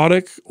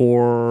necrotic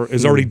or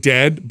is already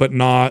dead, but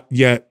not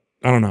yet.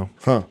 I don't know.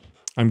 Huh.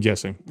 I'm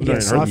guessing. Yeah,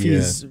 slothy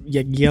is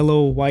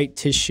yellow white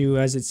tissue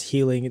as it's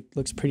healing. It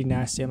looks pretty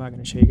nasty. I'm not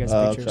going to show you guys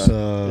pictures.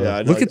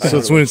 Yeah, look at that. So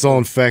it's when it's all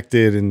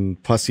infected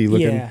and pussy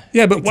looking.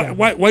 Yeah, but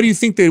exactly. why do you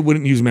think they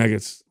wouldn't use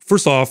maggots?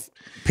 First off,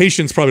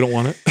 patients probably don't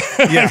want it.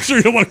 Yeah. I'm sure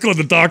you don't want to go to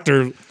the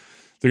doctor. They're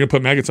going to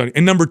put maggots on you.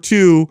 And number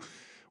two,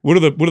 what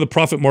are the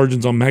profit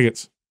margins on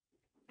maggots?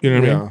 You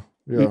know what I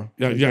mean?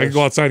 Yeah. I can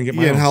go outside and get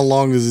my own. And how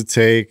long does it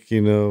take?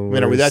 You know, I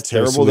mean, are we that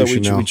terrible that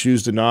we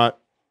choose to not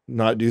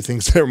do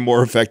things that are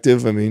more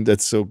effective? I mean,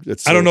 that's so.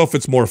 I don't know if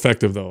it's more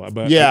effective though.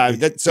 But yeah,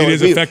 it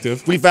is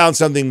effective. We found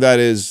something that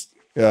is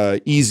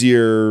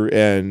easier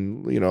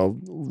and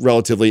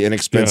relatively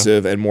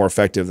inexpensive and more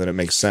effective, then it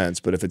makes sense.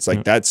 But if it's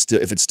like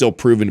if it's still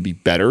proven to be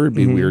better, it'd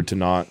be weird to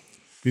not.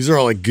 These are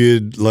all like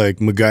good, like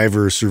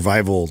MacGyver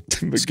survival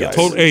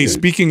skills. Hey,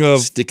 speaking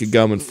of stick of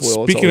gum and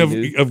foil. Speaking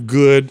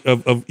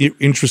of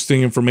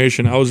interesting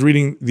information, I was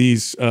reading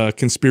these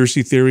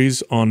conspiracy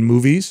theories on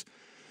movies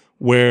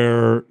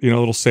where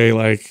it'll say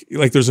like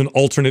there's an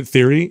alternate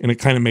theory and it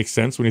kind of makes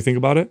sense when you think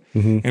about it.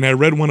 And I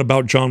read one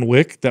about John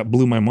Wick that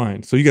blew my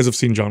mind. So you guys have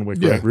seen John Wick,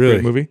 right? Really?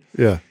 Great movie.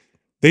 Yeah.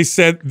 They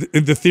said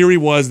the theory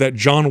was that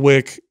John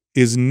Wick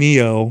is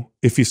Neo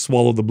if he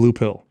swallowed the blue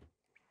pill.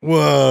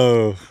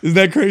 Whoa. Isn't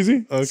that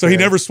crazy? Okay. So he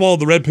never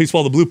swallowed the red pill, he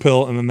swallowed the blue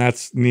pill, and then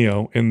that's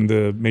Neo in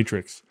the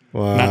Matrix.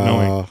 Wow. Not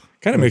knowing.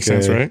 Kind of makes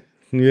sense, right?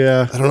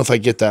 Yeah. I don't know if I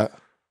get that.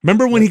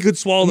 Remember when he could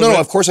swallow the No,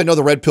 of course I know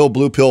the red pill,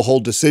 blue pill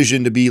whole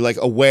decision to be like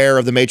aware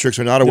of the Matrix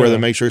or not aware of the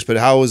Matrix, but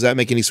how does that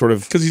make any sort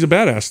of... Because he's a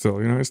badass still,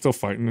 he's still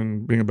fighting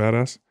and being a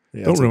badass.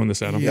 Yeah, don't ruin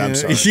this, Adam. Yeah, I'm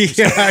sorry.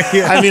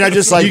 yeah. I mean, I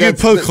just like... You can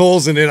poke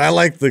holes in it. I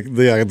like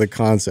the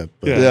concept.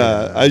 But.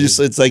 Yeah,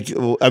 it's like,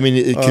 I mean,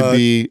 it could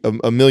be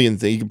a million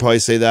things. You could probably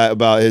say that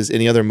about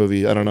any other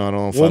movie. I don't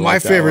know. If my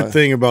favorite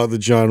thing about the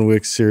John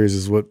Wick series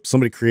is what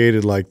somebody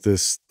created, like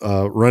this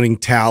running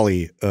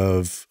tally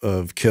of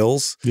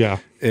kills. Yeah.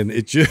 And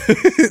it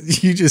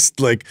just, you just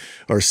like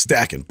are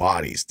stacking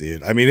bodies,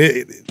 dude. I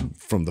mean,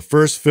 from the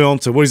first film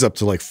to what he's up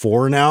to, like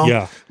 4 now.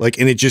 Yeah. Like,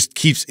 and it just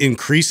keeps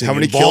increasing. How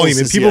many volume, kills?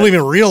 And people don't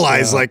even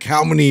realize like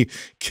how many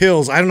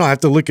kills. I don't know. I have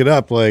to look it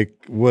up, like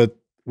what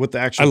the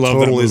actual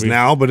total is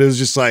now. But it was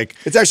just like,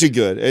 it's actually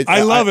good.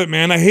 I love it,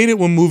 man. I hate it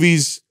when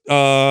movies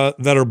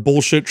that are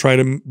bullshit try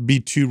to be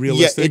too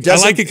realistic. Yeah, I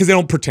like it because they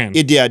don't pretend.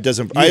 It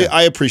doesn't. Yeah.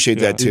 I appreciate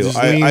that too.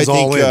 I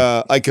think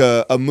like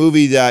a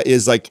movie that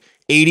is like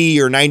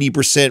 80 or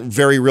 90%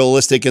 very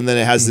realistic, and then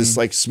it has this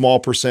like small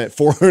percent,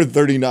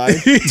 439.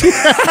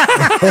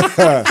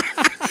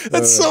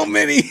 That's so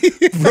many.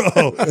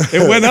 Bro,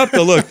 it went up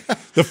though. Look,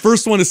 the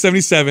first one is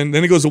 77,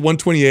 then it goes to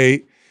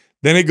 128,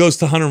 then it goes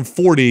to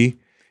 140,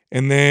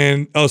 and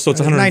then so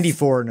it's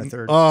 194 in a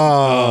third.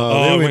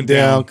 Oh, it went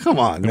down. Come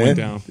on, man. It went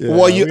down. Yeah,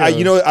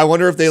 well, I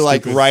wonder if they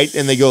like write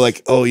and they go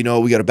like, oh,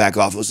 we got to back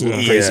off those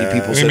little crazy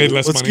people. They made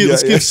less money.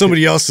 Let's give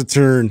somebody else a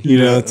turn,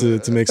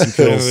 to make some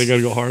kills. They got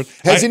to go hard.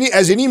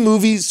 Has any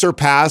movie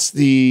surpassed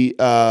the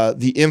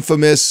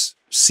infamous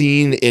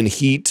scene in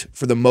Heat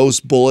for the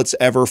most bullets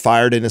ever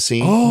fired in a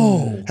scene?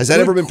 Oh, has that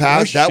ever been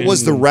passed? That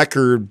was the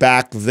record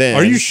back then.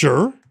 Are you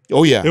sure?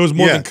 Oh yeah, it was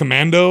more than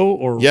Commando,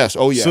 or yes.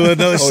 Oh yeah. So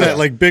another set,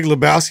 like Big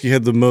Lebowski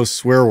had the most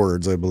swear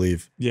words, I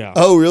believe. Yeah.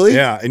 Oh really?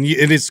 Yeah, and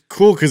it's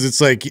cool because it's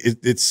like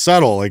it's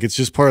subtle, like it's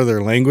just part of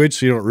their language,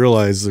 so you don't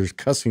realize there's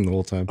cussing the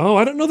whole time. Oh,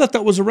 I didn't know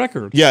that was a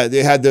record. Yeah,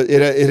 it had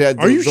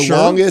the sure?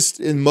 longest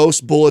and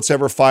most bullets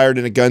ever fired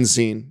in a gun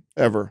scene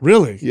ever.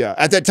 Really? Yeah.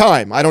 At that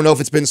time, I don't know if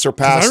it's been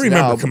surpassed. I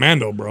remember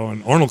Commando, bro,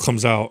 and Arnold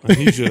comes out and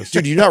he's just.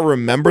 Dude, do you not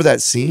remember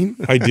that scene?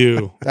 I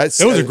do.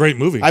 It was a great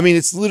movie. I mean,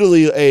 it's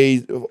literally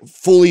a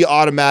fully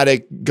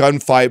automatic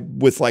gunfight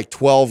with like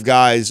 12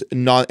 guys,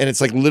 and it's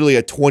like literally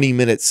a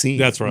 20-minute scene.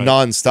 That's right.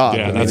 Nonstop.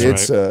 Yeah,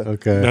 that's right.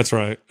 Okay. That's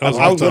right.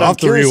 What I'm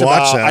curious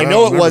about, I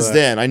know it was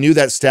then. I knew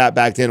that stat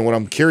back then. What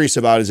I'm curious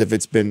about is if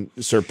it's been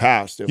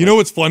surpassed. You know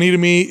what's funny to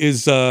me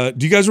is, do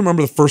you guys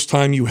remember the first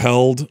time you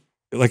held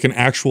like an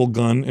actual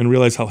gun and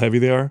realize how heavy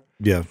they are?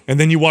 Yeah. And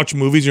then you watch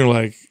movies and you're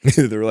like,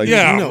 they're like,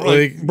 yeah,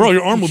 like, bro,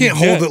 your arm will can't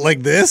hold it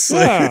like this.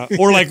 Yeah.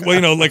 Or like,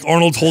 like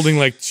Arnold's holding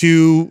like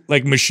 2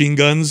 like machine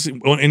guns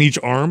in each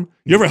arm.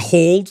 You ever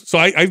hold? So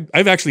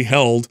I've actually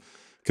held,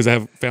 because I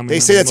have family.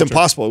 They say that's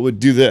impossible. It would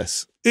do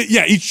this.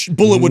 Each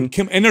bullet would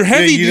come, and they're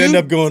heavy. You'd end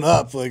up going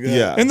up like that.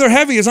 Yeah. And they're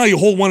heavy. It's not you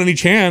hold one in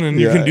each hand and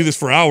you can do this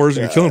for hours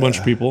and you're killing a bunch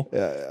of people.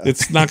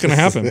 It's not going to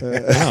happen.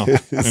 No.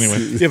 Anyway.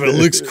 Yeah, but it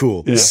looks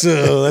cool. Yeah.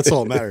 So that's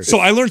all that matters. So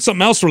I learned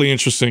something else really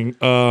interesting.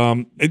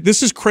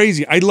 This is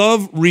crazy. I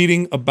love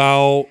reading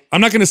about, I'm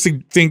not going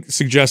to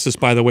suggest this,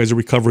 by the way, as a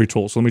recovery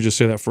tool. So let me just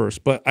say that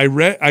first. But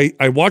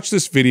I watched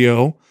this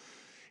video,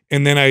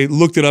 and then I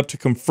looked it up to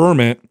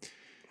confirm it.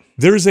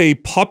 There's a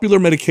popular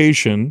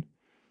medication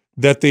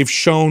that they've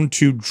shown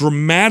to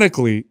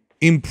dramatically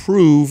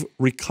improve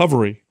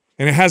recovery.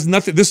 And it has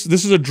nothing, this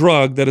is a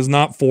drug that is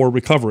not for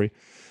recovery.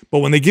 But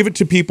when they give it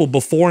to people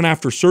before and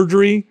after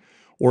surgery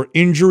or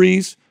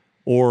injuries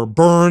or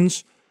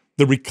burns,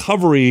 the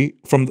recovery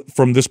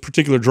from this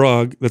particular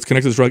drug that's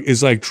connected to this drug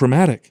is like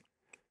dramatic.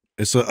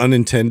 It's an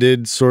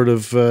unintended sort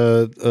of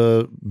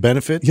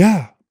benefit?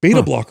 Yeah,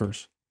 beta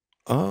blockers.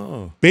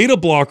 Oh. Beta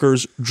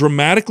blockers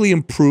dramatically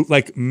improve,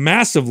 like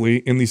massively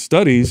in these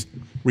studies,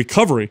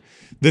 recovery.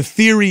 The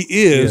theory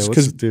is,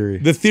 because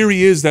the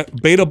theory is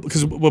that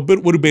because what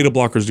do beta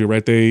blockers do,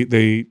 right?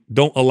 They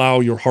don't allow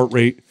your heart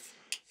rate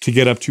to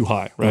get up too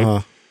high,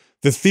 right?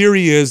 The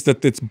theory is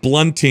that it's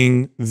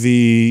blunting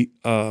the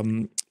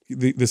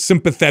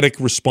sympathetic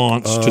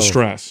response to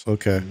stress.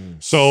 Okay.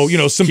 So, you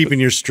know, keeping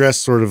your stress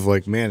sort of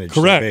like managed.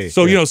 Correct.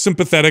 So, you know,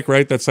 sympathetic,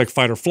 right? That's like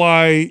fight or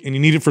fly, and you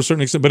need it for a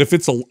certain extent. But if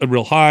it's a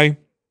real high,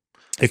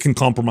 it can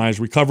compromise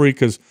recovery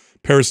because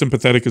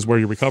parasympathetic is where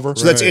you recover.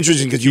 So that's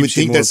interesting because you would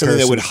think that something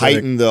that would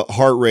heighten the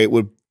heart rate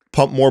would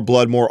pump more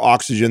blood, more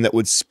oxygen that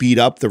would speed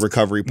up the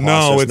recovery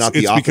process. No, it's not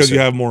the opposite. because you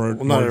have more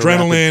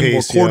adrenaline,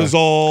 pace, more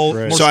cortisol.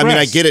 More so stress. I mean,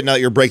 I get it now that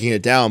you're breaking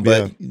it down,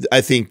 but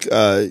I think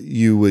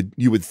you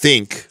would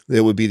think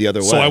it would be the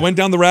other way. So I went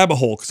down the rabbit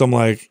hole because I'm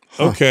like,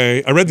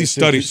 okay, I read these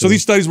studies. So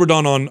these studies were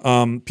done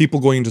on people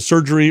going into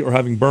surgery or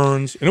having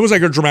burns, and it was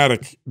like a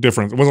dramatic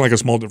difference. It wasn't like a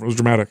small difference. It was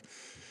dramatic.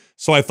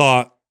 So I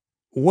thought,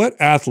 what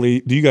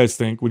athlete do you guys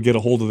think would get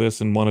a hold of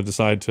this and want to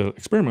decide to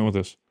experiment with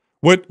this?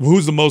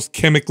 Who's the most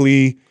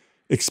chemically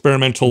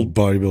experimental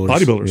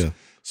bodybuilders? Yeah.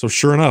 So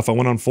sure enough, I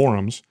went on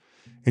forums,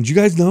 and you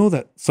guys know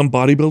that some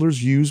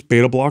bodybuilders use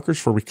beta blockers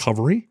for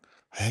recovery?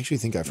 I actually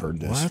think I've heard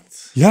this.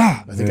 What?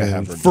 Yeah. I think I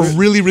have heard for this.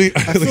 really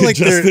I feel like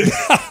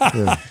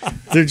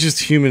they're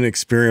just human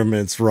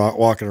experiments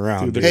walking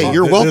around. Dude, hey,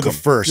 you're welcome. They're the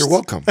first. You're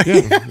welcome.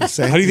 Yeah.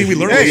 How do you think we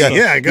learn?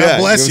 Yeah, God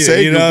bless you.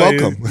 You're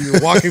welcome. You're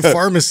a walking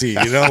pharmacy.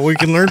 You know, we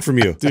can learn from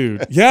you,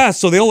 dude. Yeah,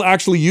 so they'll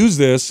actually use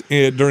this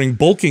during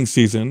bulking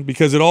season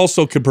because it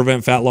also could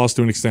prevent fat loss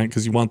to an extent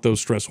because you want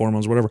those stress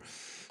hormones, whatever.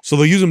 So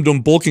they'll use them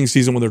during bulking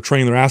season when they're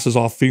training their asses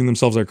off, feeding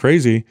themselves like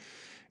crazy.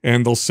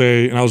 And they'll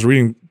say, and I was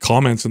reading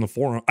comments in the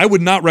forum, I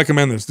would not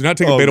recommend this. Do not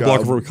take a beta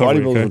blocker for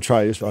recovery. Bodybuilders will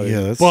try this.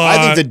 Yeah,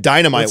 I think the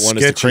dynamite one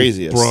is the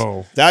craziest.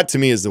 Bro. That to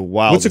me is the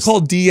wildest. What's it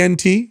called?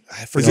 DNT?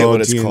 I forget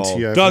what it's called.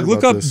 Doug,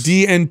 look up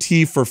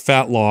DNT for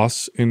fat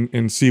loss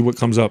and see what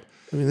comes up.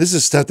 I mean, this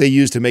is stuff they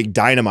use to make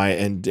dynamite,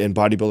 and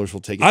bodybuilders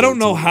will take it. I don't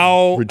know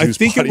how. I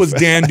think it was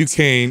Dan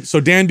Duquesne. So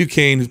Dan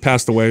Duquesne has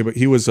passed away, but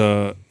he was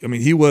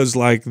he was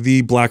like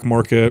the black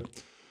market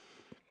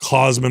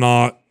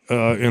cosmonaut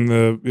in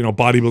the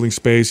bodybuilding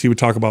space. He would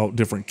talk about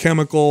different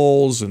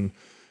chemicals and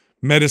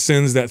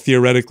medicines that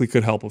theoretically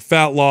could help with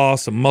fat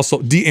loss and muscle.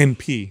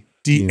 DNP.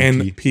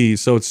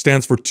 So it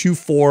stands for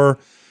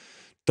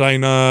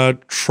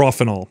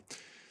 2,4-dinotrophenol.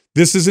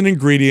 This is an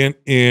ingredient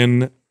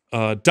in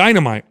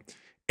dynamite.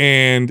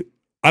 And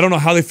I don't know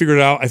how they figured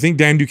it out. I think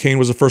Dan Duquesne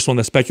was the first one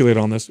that speculated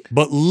on this.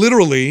 But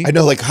literally, I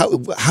know. Like,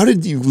 how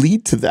did you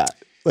lead to that?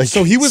 Like,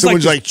 so he was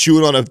someone's like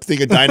chewing on a thing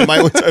of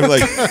dynamite one time.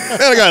 Like,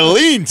 man, I got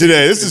lean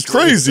today. This is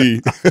crazy.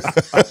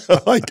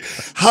 Like,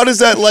 how does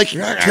that like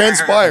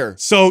transpire?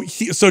 So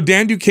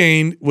Dan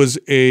Duquesne was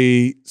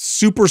a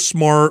super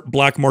smart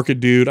black market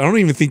dude. I don't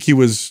even think he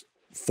was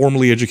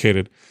formally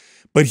educated.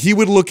 But he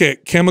would look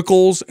at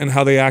chemicals and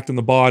how they act in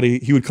the body.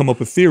 He would come up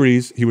with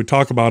theories. He would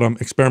talk about them,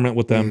 experiment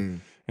with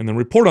them, and then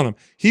report on them.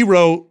 He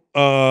wrote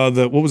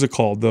what was it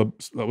called?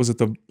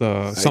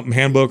 Something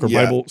handbook or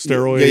Bible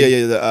steroid?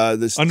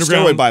 The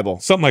steroid Bible.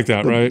 Something like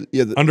that, right?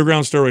 Yeah.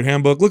 Underground steroid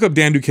handbook. Look up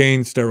Dan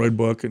Duquesne's steroid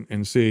book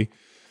and see.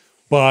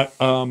 But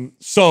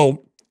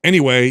so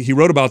anyway, he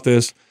wrote about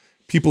this.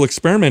 People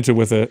experimented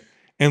with it.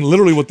 And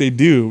literally what they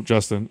do,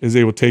 Justin, is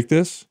they would take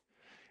this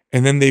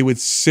and then they would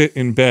sit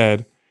in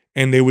bed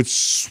and they would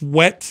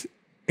sweat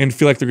and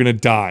feel like they're going to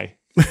die.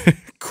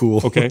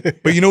 Cool. Okay.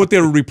 But you know what they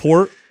would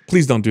report?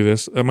 Please don't do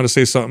this. I'm going to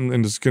say something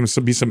and it's going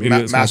to be some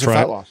idiot that's going to try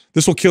fat it. Loss.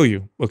 This will kill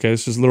you. Okay.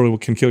 This is literally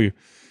what can kill you.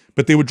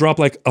 But they would drop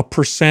like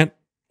 1%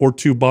 or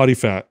 2% body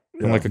fat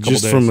in like a couple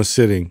days. Just from a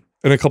sitting.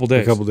 In a couple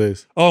days. A couple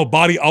days. Oh,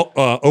 body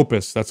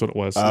opus. That's what it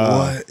was.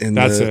 What?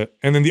 That's it.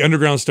 And then the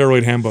underground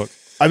steroid handbook.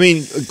 I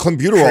mean,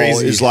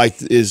 clenbuterol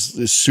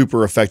is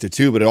super effective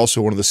too, but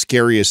also one of the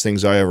scariest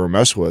things I ever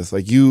mess with.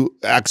 Like you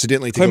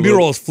accidentally take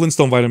clenbuterol is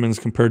Flintstone vitamins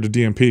compared to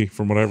DMP,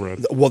 from what I've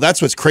read. Well,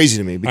 that's what's crazy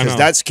to me because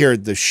that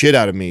scared the shit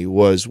out of me.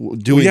 Was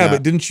doing that.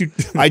 But didn't you?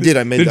 I did.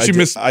 I mean, I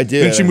did.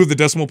 Didn't you move the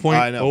decimal point?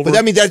 I know. Over? But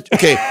I mean, that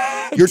okay.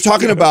 You're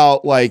talking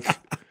about like.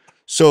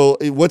 So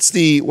what's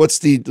the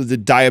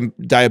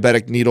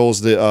diabetic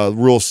needles, the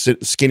real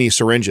skinny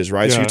syringes,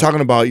 right? Yeah. So you're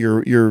talking about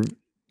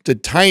the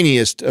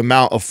tiniest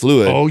amount of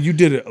fluid. Oh, you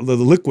did it, the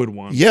liquid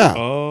one. Yeah.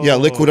 Oh. Yeah,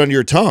 liquid under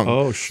your tongue.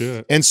 Oh,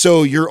 shit. And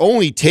so you're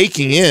only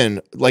taking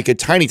in like a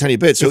tiny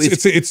bit. So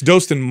it's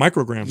dosed in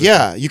micrograms.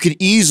 Yeah, you could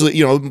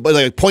easily,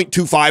 like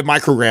 0.25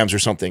 micrograms or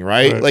something,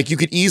 right? Like you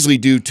could easily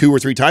do 2 or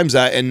 3 times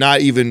that and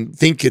not even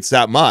think it's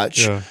that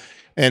much. Yeah.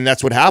 And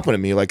that's what happened to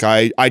me. Like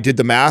I did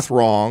the math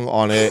wrong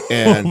on it,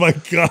 and oh my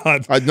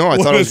God, I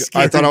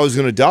thought I was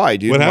going to die,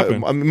 dude. What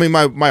happened? I mean,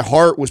 my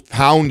heart was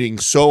pounding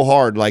so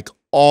hard, like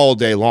all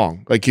day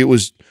long. Like it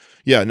was,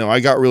 yeah, no,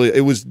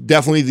 it was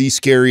definitely the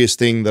scariest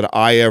thing that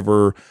I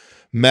ever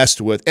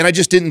messed with. And I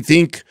just didn't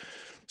think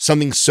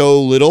something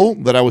so little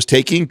that I was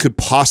taking could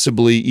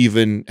possibly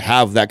even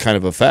have that kind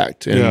of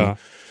effect. And, yeah.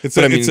 It's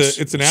an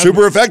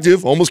super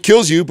effective, almost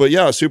kills you, but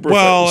yeah, super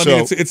effective. I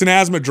mean, it's an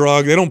asthma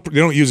drug. They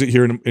don't use it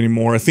here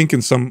anymore. I think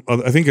in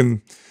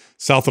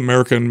South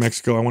America and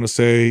Mexico, I want to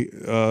say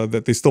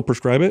that they still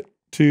prescribe it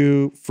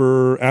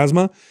for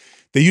asthma.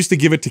 They used to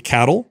give it to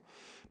cattle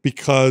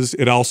because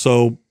it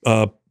also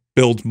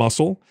builds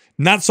muscle.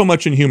 Not so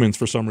much in humans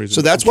for some reason.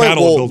 So that's why,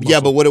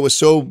 but what it was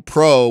so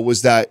pro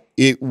was that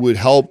it would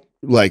help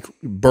like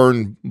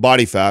burn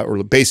body fat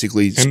or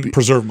basically and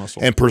preserve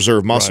muscle.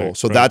 Right,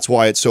 so that's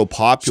why it's so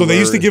popular. So they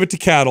used to give it to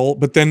cattle,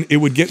 but then it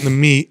would get in the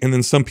meat, and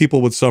then some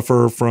people would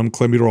suffer from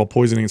clenbuterol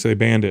poisoning, so they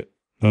banned it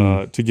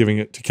to giving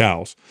it to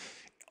cows.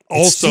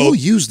 Also, it's still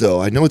used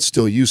though. I know it's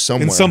still used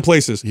somewhere. In some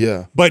places.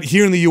 Yeah. But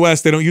here in the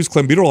US, they don't use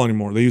clenbuterol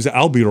anymore. They use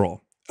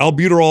albuterol.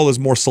 Albuterol is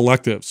more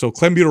selective. So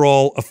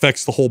clenbuterol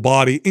affects the whole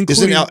body,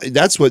 including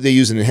that's what they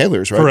use in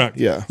inhalers, right? Correct.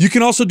 Yeah. You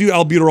can also do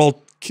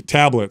albuterol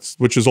tablets,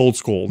 which is old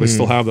school. They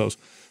still have those.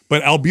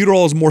 But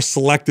albuterol is more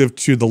selective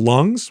to the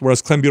lungs,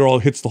 whereas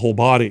clenbuterol hits the whole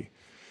body.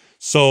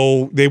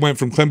 So they went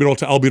from clenbuterol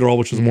to albuterol,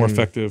 which is more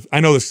effective. I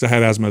know this because I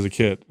had asthma as a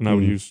kid, and I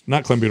would use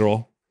not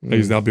clenbuterol. I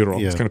used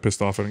albuterol. I was kind of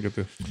pissed off I didn't get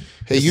the.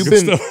 Hey,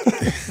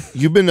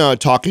 you've been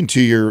talking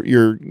to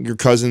your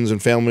cousins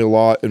and family a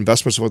lot,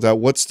 investments with that.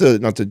 What's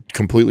not to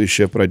completely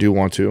shift, but I do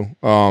want to,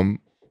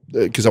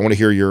 because I want to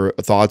hear your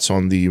thoughts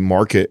on the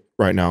market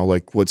right now,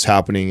 like what's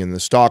happening in the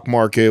stock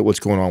market, what's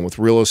going on with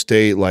real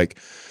estate, like.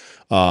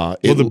 Well,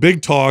 the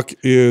big talk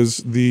is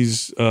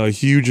these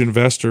huge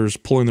investors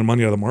pulling their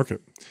money out of the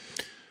market.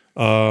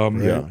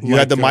 You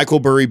had the Michael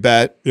Burry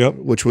bet,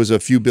 which was a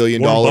few $1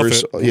 billion.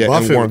 Yeah,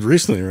 Buffett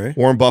recently, right?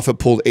 Warren Buffett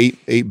pulled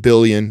 $8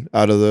 billion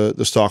out of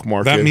the stock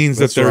market. That means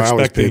that they're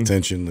expecting. Pay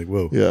attention, like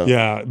whoa.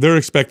 Yeah, they're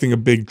expecting a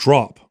big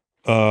drop,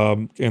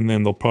 and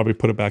then they'll probably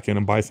put it back in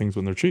and buy things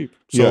when they're cheap.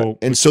 So,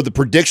 and so the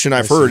prediction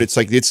I've heard, it's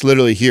like it's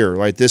literally here,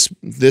 right?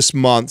 This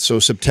month, so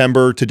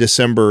September to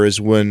December is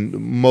when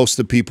most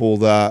of the people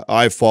that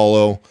I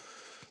follow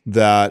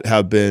that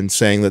have been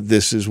saying that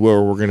this is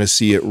where we're going to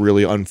see it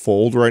really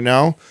unfold right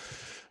now.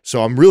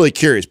 So I'm really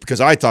curious because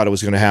I thought it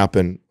was going to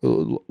happen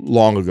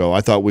long ago.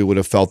 I thought we would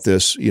have felt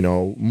this,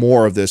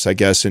 more of this, I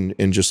guess,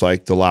 in just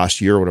like the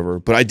last year or whatever.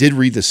 But I did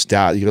read the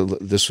stat.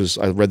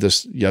 I read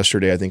this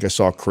yesterday. I think I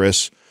saw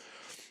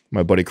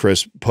my buddy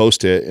Chris,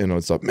 post it, and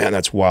it's like, man,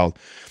 that's wild.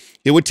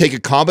 It would take a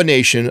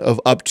combination of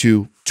up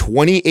to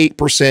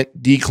 28%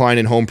 decline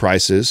in home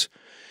prices,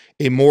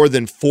 a more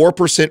than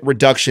 4%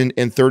 reduction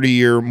in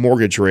 30-year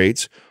mortgage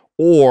rates,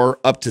 or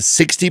up to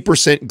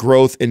 60%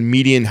 growth in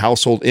median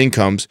household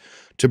incomes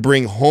to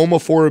bring home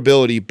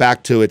affordability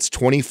back to its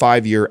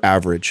 25-year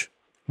average.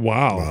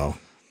 Wow.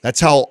 That's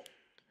how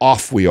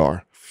off we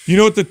are. You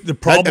know what the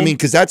problem?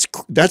 Because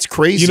that's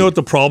crazy. You know what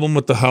the problem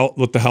with the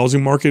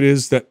housing market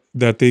is that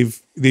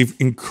they've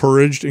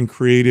encouraged and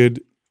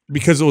created,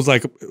 because it was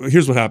like,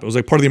 here's what happened. It was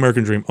like part of the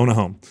American dream: own a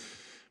home.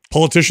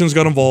 Politicians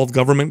got involved,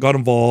 government got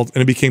involved,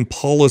 and it became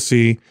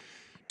policy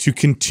to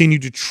continue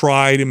to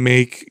try to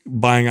make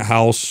buying a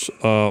house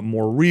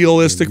more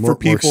realistic for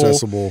people, more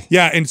accessible.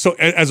 Yeah, and so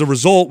as a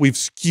result, we've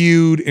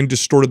skewed and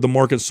distorted the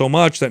market so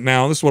much that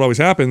now this is what always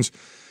happens: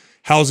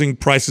 housing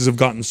prices have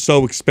gotten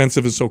so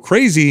expensive and so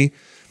crazy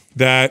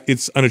that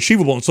it's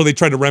unachievable. And so they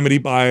try to remedy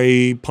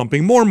by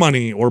pumping more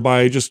money or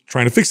by just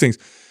trying to fix things.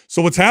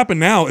 So what's happened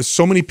now is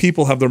so many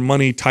people have their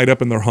money tied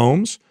up in their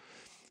homes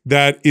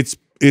that it's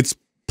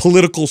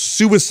political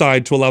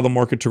suicide to allow the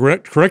market to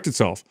correct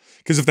itself.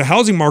 Because if the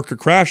housing market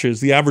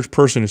crashes, the average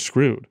person is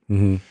screwed.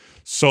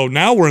 So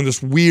now we're in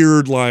this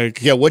weird,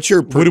 like, what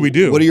do we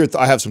do?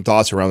 I have some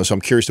thoughts around this. So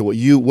I'm curious to what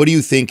do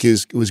you think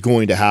was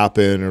going to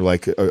happen, or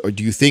like, or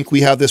do you think we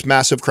have this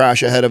massive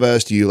crash ahead of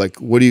us? Do you like,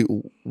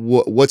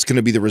 what's going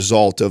to be the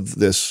result of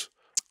this?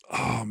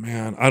 Oh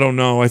man, I don't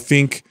know. I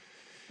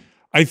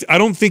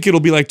don't think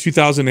it'll be like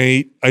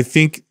 2008. I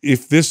think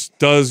if this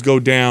does go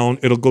down,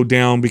 it'll go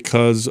down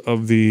because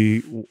of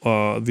the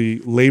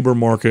labor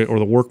market or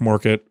the work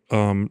market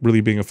really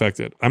being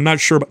affected. I'm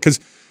not sure, because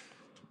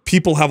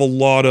people have a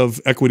lot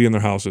of equity in their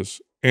houses,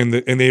 and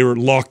they were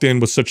locked in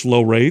with such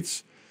low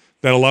rates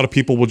that a lot of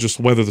people will just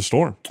weather the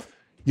storm.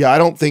 Yeah, I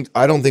don't think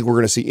we're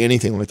going to see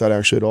anything like that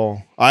actually at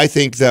all. I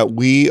think that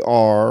we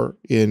are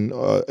in,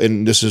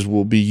 and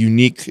will be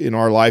unique in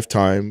our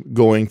lifetime,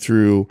 going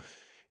through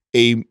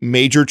a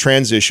major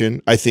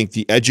transition. I think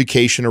the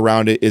education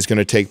around it is going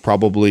to take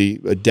probably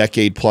a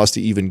decade plus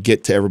to even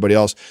get to everybody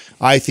else.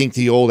 I think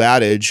the old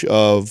adage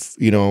of,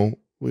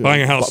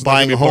 Buying a house,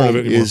 buying a home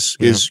is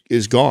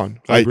gone.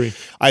 I agree.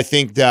 I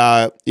think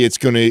that it's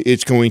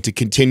going to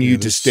continue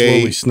to stay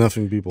slowly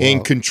snuffing people in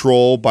out.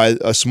 control by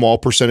a small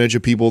percentage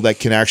of people that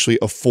can actually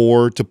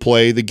afford to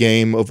play the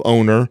game of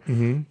owner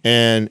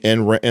and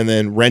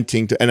then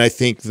renting. And I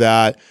think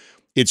that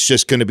it's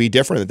just going to be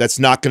different. That's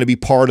not going to be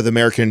part of the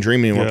American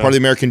dream anymore. Part of the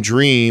American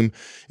dream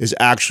is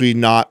actually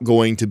not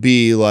going to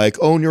be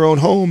like own your own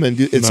home. And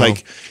it's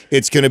like,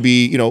 it's going to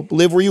be, you know,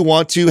 live where you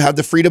want to, have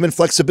the freedom and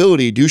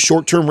flexibility, do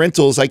short-term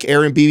rentals like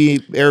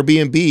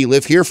Airbnb,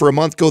 live here for a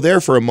month, go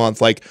there for a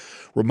month. Like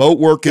remote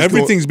work is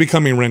everything's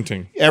becoming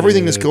renting.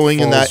 Everything is going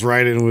in that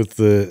right in with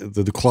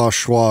the Klaus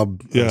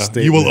Schwab.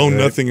 You will own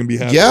nothing and be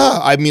happy. Yeah,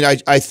 I mean,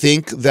 I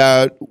think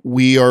that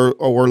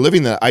we're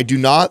living that. I do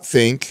not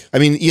think. I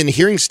mean, in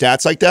hearing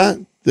stats like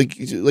that, like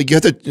you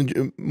have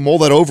to mull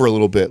that over a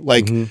little bit.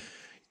 Like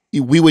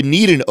we would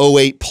need an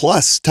 08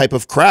 plus type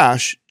of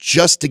crash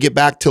just to get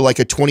back to like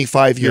a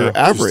 25-year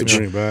average,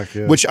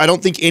 which I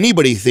don't think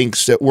anybody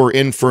thinks that we're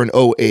in for an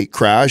 08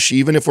 crash,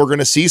 even if we're going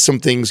to see some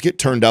things get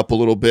turned up a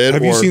little bit.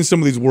 Have you seen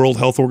some of these World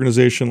Health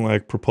Organization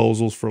like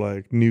proposals for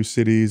like new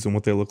cities and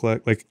what they look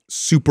like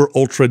super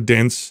ultra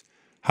dense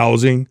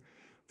housing,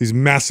 these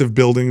massive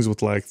buildings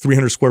with like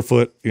 300 square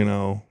foot, you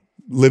know,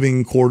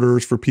 living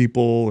quarters for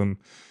people. And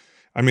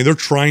I mean, they're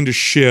trying to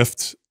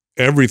shift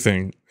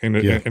everything. And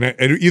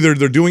either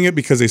they're doing it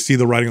because they see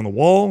the writing on the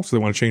wall, so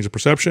they want to change the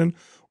perception,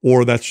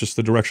 or that's just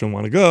the direction they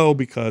want to go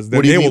because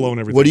then they will own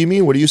everything. What do you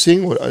mean? What are you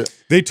seeing?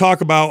 They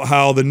talk about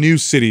how the new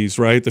cities,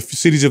 right, the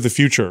cities of the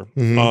future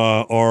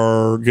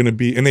are going to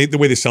be, and the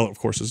way they sell it, of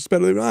course, is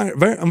better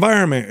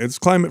environment, it's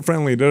climate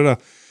friendly, but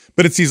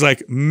it's these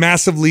like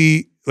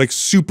massively like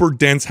super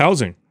dense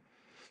housing.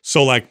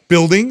 So like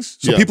buildings,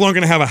 so people aren't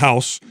going to have a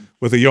house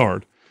with a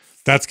yard.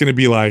 That's going to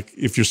be like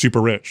if you're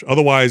super rich.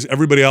 Otherwise,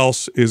 everybody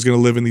else is going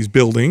to live in these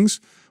buildings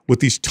with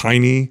these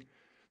tiny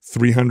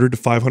 300 to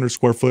 500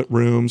 square foot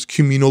rooms,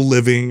 communal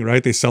living,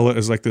 right? They sell it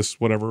as like this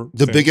whatever.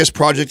 The biggest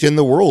project in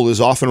the world is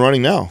off and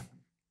running now.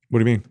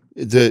 What do you mean?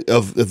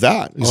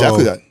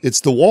 That. It's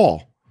the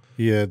wall.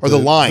 Yeah. Or the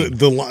line.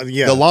 The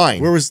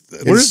line. Where is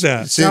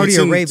that? Saudi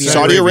Arabia.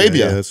 Saudi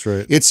Arabia. Yeah, that's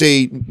right. It's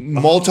a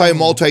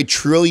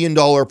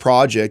multi-trillion-dollar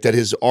project that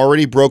has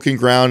already broken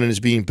ground and is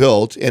being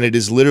built. And it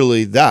is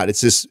literally that.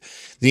 It's this,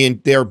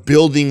 they're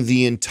building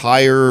the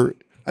entire,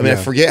 I mean, I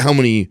forget how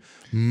many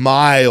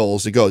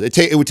miles it goes.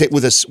 It would take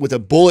with a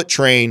bullet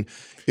train,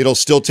 it'll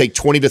still take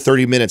 20 to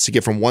 30 minutes to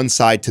get from one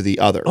side to the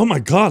other. Oh my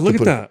God, look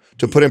at that.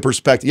 To put in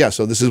perspective. Yeah,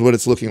 so this is what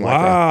it's looking like.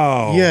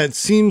 Wow. Yeah, it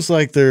seems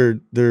like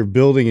they're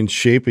building and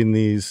shaping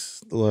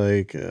these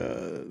like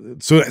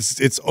so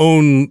it's its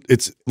own,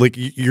 it's like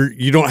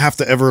you don't have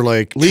to ever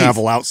like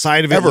travel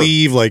outside of it,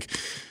 leave like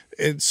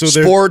so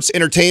sports,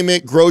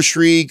 entertainment,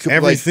 grocery,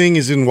 everything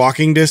is in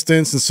walking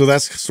distance, and so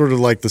that's sort of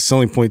like the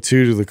selling point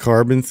too to the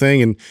carbon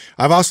thing. And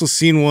I've also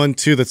seen one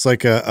too that's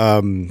like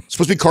a it's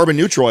supposed to be carbon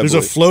neutral. There's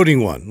a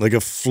floating one, like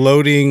a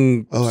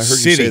floating I heard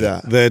city you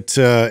say that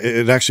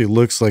it actually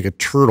looks like a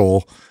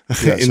turtle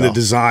in the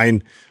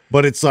design.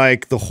 But it's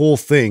like the whole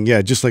thing,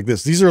 just like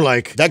this. These are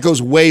like that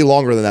goes way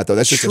longer than that, though.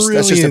 That's just a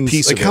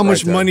piece of it. Like how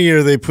much money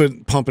are they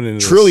pumping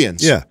into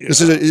trillions? This? Yeah,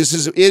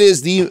 it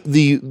is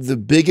the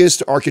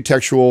biggest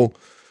architectural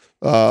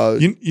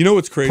you know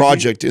what's crazy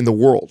project in the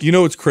world. You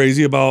know what's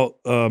crazy about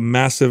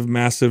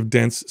massive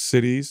dense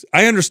cities?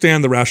 I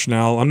understand the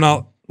rationale. I'm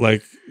not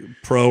like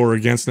pro or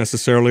against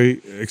necessarily,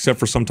 except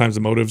for sometimes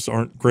the motives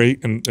aren't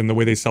great and the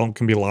way they sell them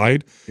can be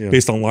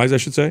based on lies, I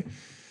should say.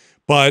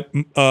 But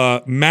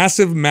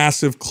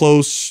massive,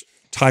 close,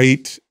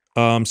 tight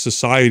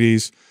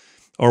societies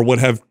are what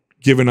have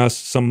given us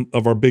some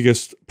of our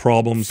biggest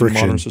problems in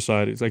modern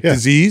societies. Like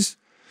disease.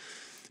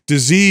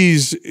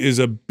 Disease is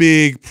a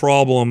big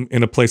problem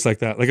in a place like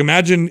that. Like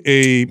imagine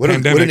a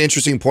pandemic. What an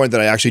interesting point that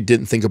I actually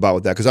didn't think about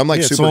with that, because I'm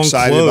like super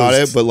excited about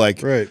it, but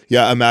like,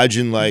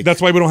 imagine like.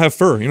 That's why we don't have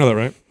fur. You know that,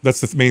 right? That's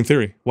the main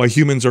theory. Why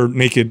humans are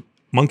naked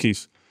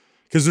monkeys.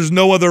 Because there's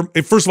no other.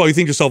 First of all, you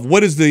think to yourself,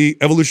 what is the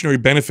evolutionary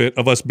benefit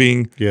of us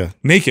being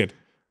naked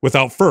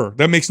without fur?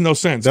 That makes no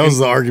sense. That was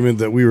the argument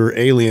that we were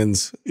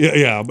aliens.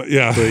 But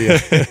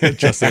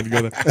just had to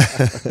go there.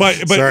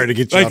 But sorry to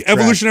get you like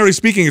evolutionary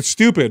speaking, it's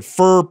stupid.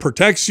 Fur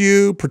protects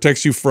you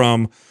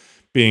from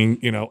being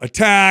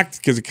attacked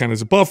because it kind of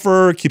is a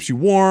buffer, keeps you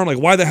warm. Like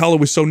why the hell are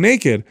we so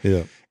naked?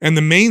 Yeah. And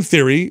the main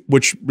theory,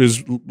 which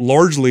is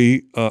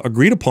largely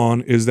agreed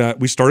upon, is that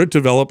we started to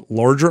develop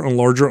larger and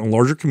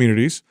larger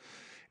communities.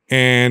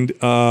 And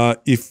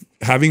if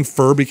having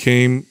fur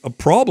became a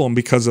problem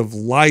because of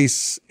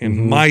lice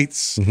and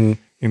mites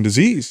and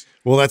disease.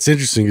 Well, that's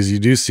interesting because you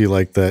do see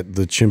like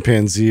the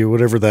chimpanzee or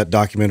whatever that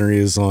documentary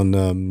is on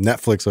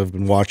Netflix. I've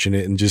been watching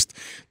it, and just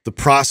the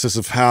process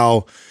of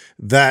how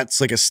that's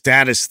like a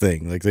status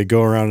thing. Like they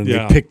go around and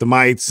they pick the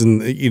mites,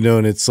 and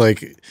and it's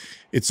like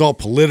it's all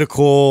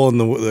political and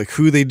like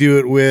who they do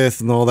it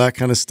with and all that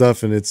kind of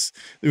stuff. And it's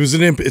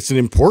an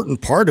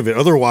important part of it.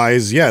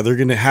 Otherwise, they're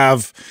going to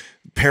have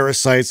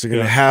parasites. They're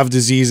going to have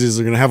diseases.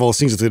 They're going to have all those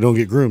things if they don't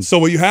get groomed. So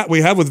what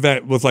we have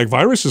with like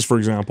viruses, for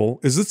example,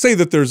 is let's say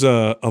that there's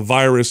a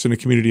virus in a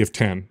community of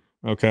 10.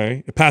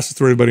 Okay, it passes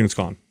through everybody and it's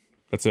gone.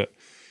 That's it.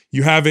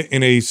 You have it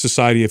in a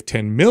society of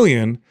 10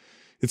 million.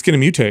 It's going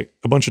to mutate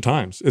a bunch of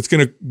times. It's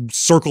going to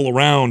circle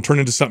around, turn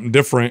into something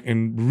different,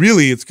 and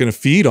really, it's going to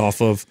feed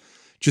off of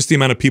just the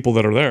amount of people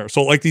that are there.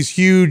 So like these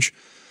huge.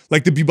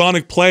 Like the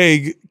bubonic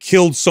plague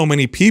killed so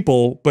many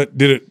people, but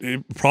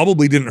it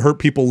probably didn't hurt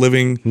people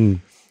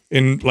living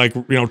in like,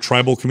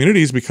 tribal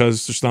communities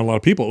because there's not a lot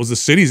of people. It was the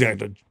cities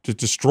that had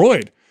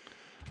destroyed.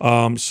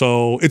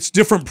 So it's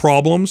different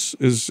problems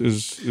is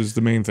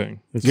the main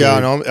thing.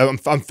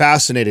 I'm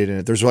fascinated in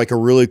it. There's like a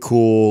really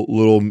cool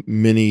little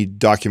mini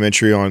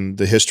documentary on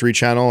the History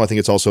Channel. I think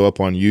it's also up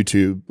on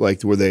YouTube,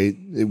 like where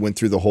it went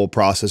through the whole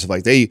process of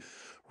like they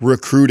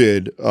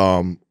recruited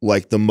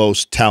like the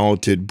most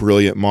talented,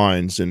 brilliant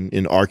minds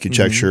in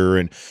architecture,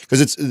 and because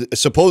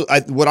it's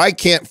what I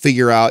can't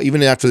figure out,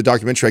 even after the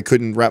documentary, I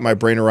couldn't wrap my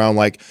brain around,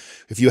 like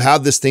if you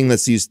have this thing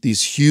that's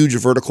these huge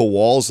vertical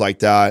walls like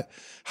that,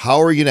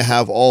 how are you going to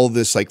have all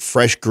this like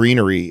fresh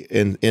greenery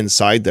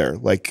inside there?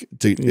 Like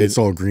it's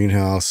all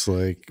greenhouse,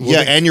 like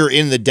and you're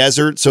in the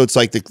desert, so it's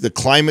like the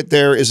climate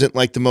there isn't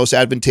like the most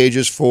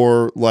advantageous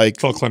for like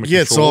it's all climate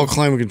control. It's all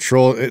climate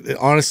control.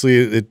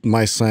 Honestly,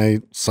 my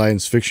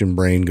science fiction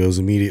brain goes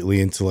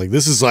immediately into like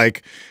this is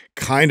like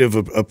kind of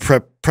a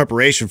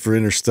preparation for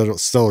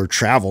interstellar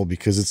travel,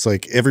 because it's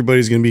like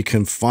everybody's going to be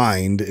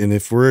confined, and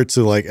if we're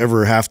to like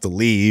ever have to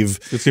leave,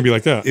 it's gonna be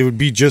like that. It would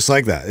be just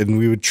like that, and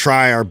we would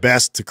try our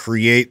best to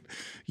create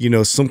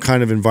some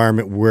kind of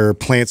environment where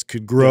plants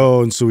could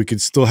grow, and so we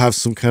could still have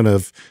some kind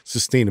of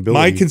sustainability.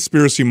 My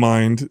conspiracy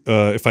mind,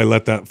 if I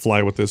let that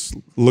fly with this,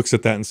 looks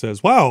at that and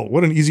says, wow,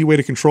 what an easy way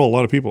to control a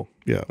lot of people.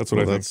 Yeah, that's what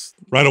I think.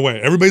 Right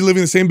away. Everybody living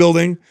in the same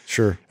building.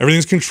 Sure.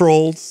 Everything's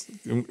controlled.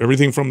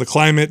 Everything from the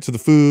climate to the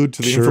food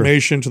to the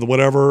information to the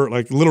whatever.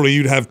 Like literally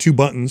you'd have 2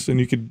 buttons and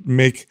you could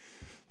make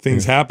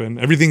things happen.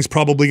 Everything's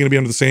probably going to be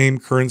under the same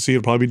currency.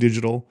 It'll probably be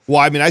digital. Well,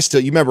 I mean, you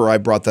remember I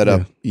brought that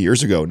up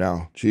years ago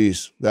now.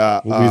 Jeez.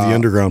 That we'll be the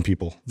underground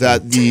people.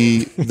 That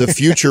the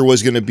future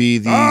was going to be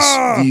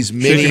these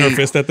mini, shaking our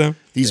fist at them.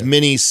 These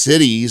mini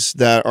cities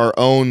that are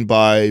owned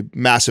by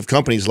massive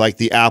companies like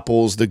the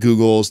Apples, the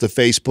Googles, the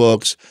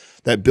Facebooks,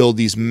 that build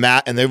these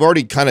and they've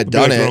already kind of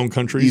done their own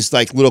countries. These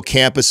like little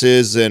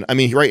campuses. And I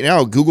mean, right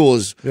now Google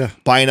is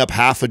buying up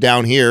half of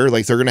down here.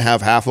 Like they're going to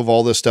have half of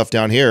all this stuff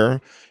down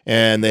here.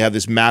 And they have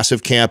this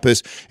massive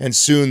campus, and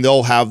soon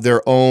they'll have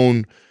their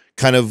own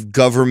kind of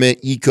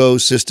government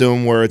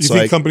ecosystem where it's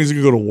think companies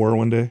could go to war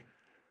one day?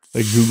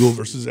 Like Google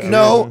versus Apple.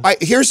 No, I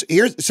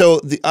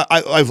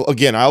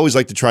always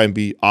like to try and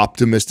be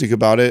optimistic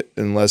about it,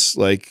 unless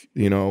like,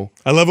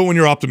 I love it when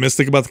you're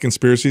optimistic about the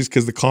conspiracies,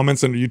 because the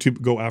comments under YouTube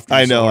go after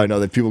you. I know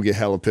that people get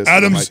hella pissed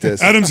like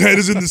this. Adam's head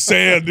is in the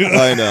sand.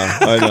 I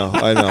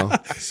know.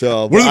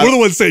 So we're the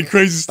ones saying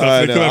crazy stuff.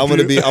 I know. I'm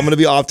gonna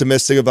be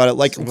optimistic about it.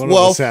 Like,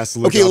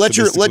 okay,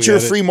 let your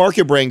free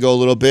market brain go a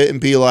little bit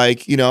and be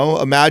like,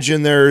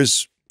 imagine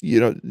there's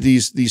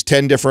these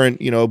 10 different,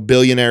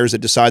 billionaires that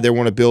decide they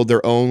want to build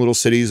their own little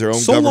cities, their own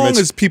governments. So long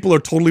as people are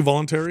totally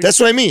voluntary.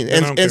 That's what I mean.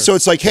 And so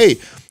it's like, hey,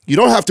 you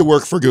don't have to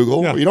work for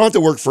Google. You don't have to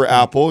work for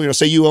Apple.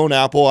 Say you own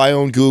Apple, I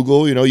own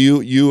Google,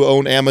 you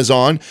own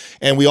Amazon,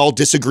 and we all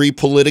disagree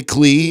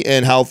politically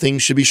and how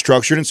things should be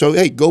structured. And so,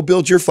 hey, go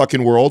build your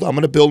fucking world. I'm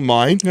going to build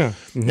mine. Yeah.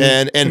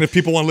 And if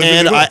people want to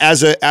live and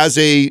as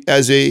a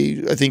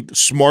I think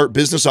smart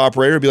business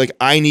operator, be like,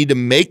 I need to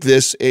make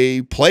this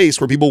a place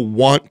where people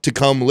want to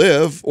come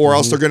live, or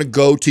else they're going to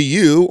go to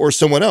you or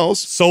someone else.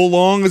 So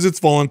long as it's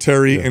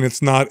voluntary and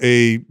it's not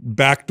a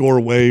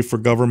backdoor way for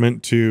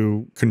government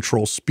to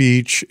control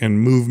speech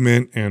and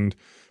movement and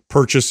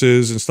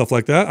purchases and stuff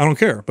like that, I don't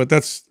care. But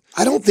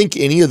I don't think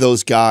any of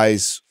those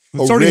guys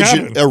I'm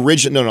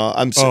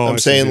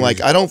saying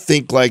like, I don't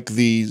think like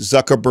the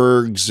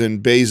Zuckerbergs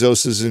and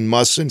Bezoses and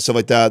Musks and stuff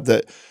like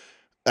that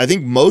I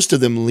think most of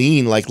them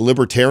lean like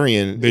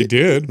libertarian. They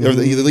did. Or at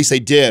least they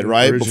did,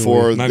 right?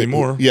 Before. Not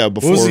anymore. Yeah,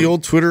 before. What was the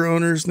old Twitter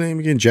owner's name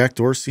again? Jack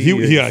Dorsey?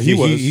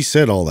 He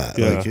said all that.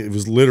 Yeah. Like, it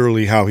was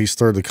literally how he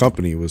started the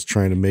company, was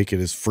trying to make it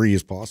as free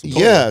as possible.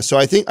 Yeah, so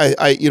I think,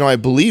 I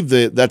believe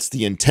that that's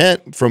the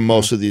intent from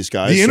most of these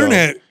guys. The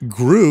internet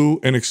grew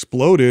and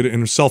exploded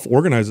and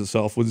self-organized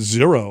itself with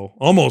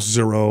almost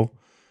zero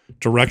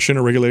direction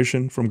or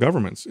regulation from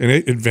governments. And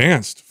it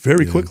advanced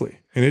very quickly.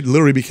 And it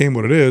literally became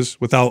what it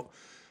is without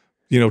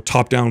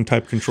top-down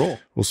type control.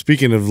 Well,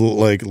 speaking of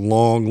like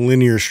long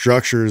linear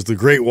structures, the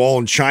Great Wall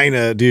in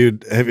China,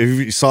 dude, have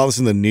you saw this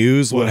in the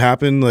news? What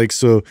happened? Like,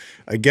 so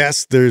I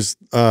guess there's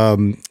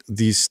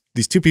these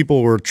 2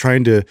 people were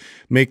trying to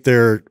make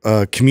their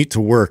commute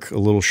to work a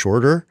little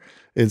shorter,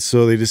 And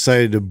so they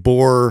decided to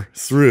bore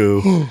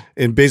through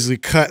and basically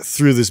cut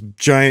through this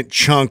giant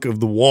chunk of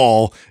the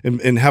wall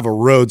and have a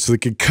road so they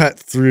could cut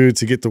through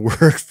to get to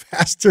work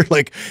faster.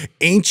 Like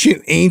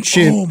ancient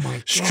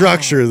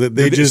structure that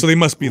they just so they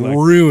must be like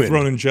ruined.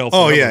 Thrown in jail.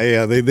 Oh forever.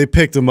 yeah. They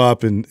picked them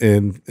up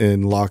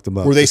and locked them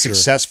up. Were they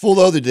successful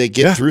though? Did they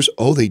get through?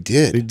 Oh, they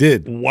did. They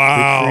did.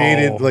 Wow.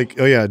 They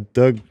created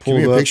Doug pulled Give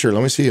me a up. picture.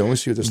 Let me see what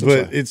this looks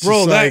But like. it's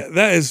Bro, just like,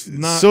 that is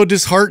not so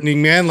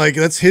disheartening, man. Like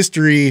that's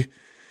history.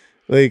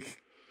 Like.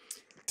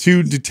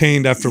 too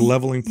detained after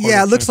leveling.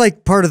 Yeah, it looks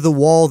like part of the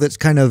wall that's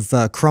kind of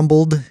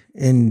crumbled,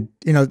 and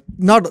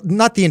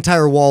not the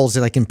entire wall's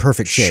like in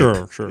perfect shape.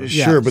 Sure.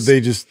 Yeah. But they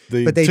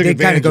did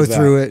kind of go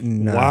through it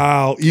and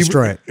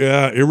destroy it.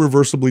 Yeah,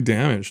 irreversibly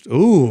damaged.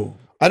 Ooh.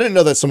 I didn't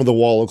know that some of the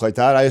wall looked like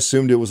that. I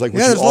assumed it was like what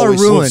There's you a lot of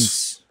always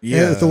ruins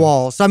with the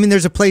wall. So I mean,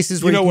 there's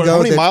places where you can go.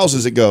 How many miles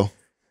does it go?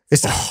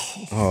 It's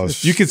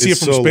You can see it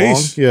from so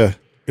space. long. Yeah.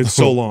 It's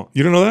so long.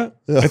 You don't know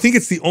that? I think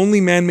it's the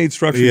only man-made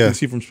structure you can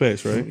see from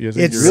space, right?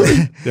 It's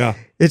Really? Yeah.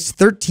 It's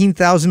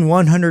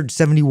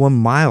 13,171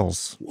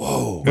 miles.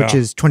 Whoa. Which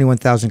is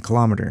 21,000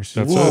 kilometers.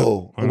 That's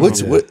Whoa.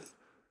 it. What?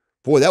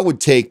 Boy, that would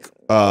take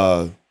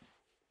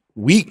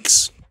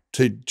weeks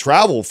to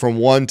travel from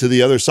one to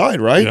the other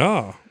side, right?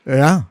 Yeah.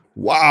 Yeah.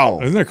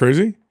 Wow. Isn't that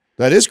crazy?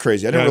 That is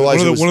crazy. I didn't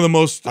realize one of the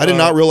most. I did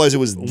not realize it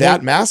was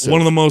that massive.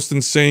 One of the most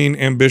insane,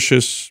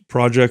 ambitious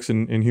projects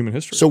in human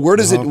history. So where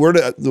does it?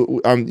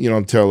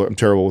 I'm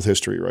terrible with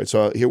history, right?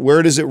 So here,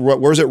 where does it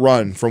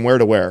run from where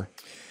to where?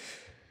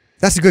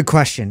 That's a good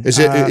question. Is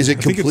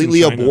it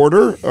completely a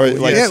border? Or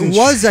like, it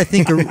was, I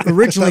think,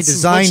 originally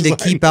designed to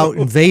keep out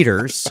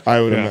invaders. I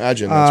would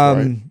imagine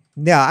that's right.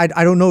 Yeah,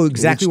 I don't know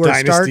exactly where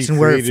it starts and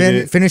where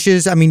it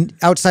finishes. I mean,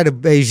 outside of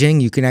Beijing,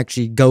 you can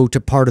actually go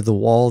to part of the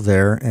wall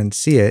there and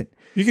see it.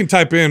 You can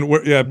type in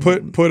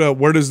put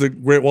where does the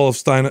Great Wall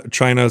of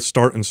China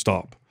start and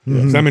stop?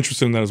 Mm-hmm. I'm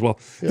interested in that as well.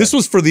 Yeah. This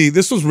was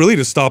really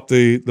to stop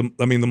the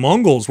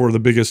Mongols were the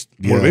biggest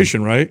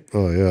motivation, right?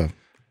 Oh yeah.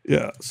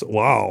 Yeah. So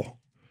wow.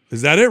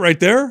 Is that it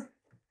right there?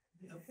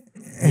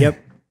 Yep.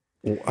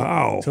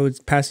 Wow. So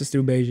it passes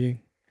through Beijing.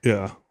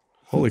 Yeah.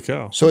 Holy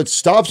cow. So it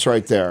stops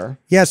right there.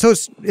 Yeah, so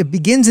it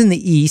begins in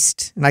the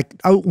east, and I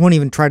won't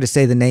even try to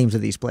say the names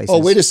of these places. Oh,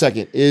 wait a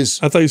second. I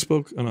thought you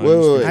spoke. Oh,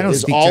 no, wait. I don't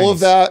Is speak all Chinese. of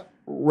that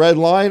red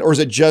line, or is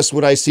it just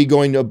what I see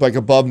going to, like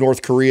above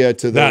North Korea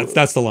to the?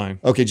 That's the line.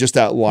 Okay, just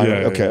that line.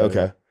 Yeah,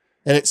 okay.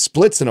 And it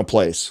splits in a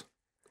place.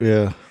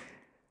 Yeah.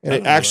 And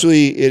it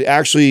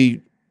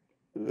actually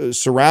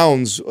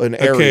surrounds an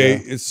area.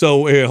 Okay,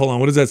 so hey, hold on.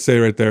 What does that say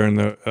right there? In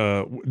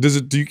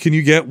the can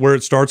you get where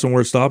it starts and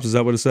where it stops? Is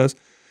that what it says?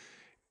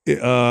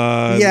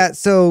 Yeah.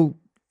 So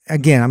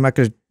again, I'm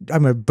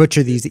gonna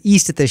butcher these.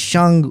 East at the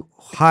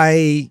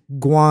Shanghai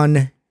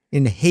Guan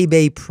in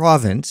Hebei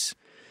province,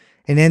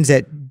 and ends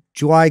at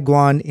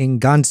Zhuaiguan in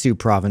Gansu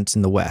province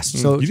in the west.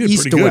 So you did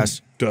east pretty to good,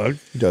 west. Doug.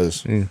 He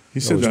does. Yeah. He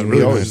said that He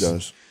really always nice.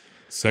 does.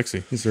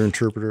 Sexy. He's their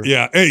interpreter.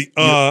 Yeah. Hey,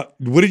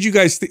 what did you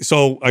guys think?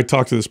 So I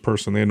talked to this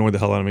person. They annoyed the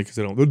hell out of me because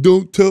they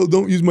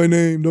don't use my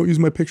name. Don't use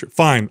my picture.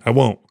 Fine. I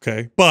won't.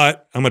 Okay.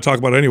 But I'm going to talk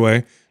about it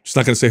anyway. Just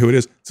not going to say who it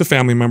is. It's a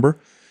family member.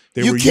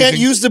 You can't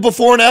use the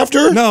before and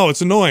after? No, it's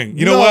annoying.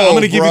 You know what? I'm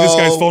going to give you this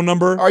guy's phone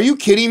number. Are you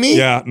kidding me?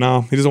 Yeah,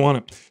 no, he doesn't want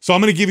it. So I'm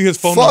going to give you his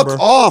phone Fuck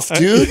number. off,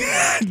 dude.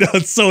 No,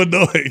 it's so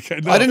annoying.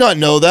 I did not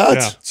know that.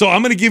 Yeah. So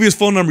I'm going to give you his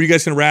phone number. You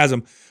guys can razz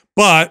him.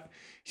 But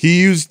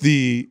he used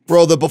the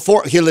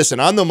before. Here, listen.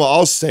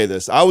 I'll say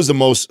this. I was the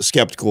most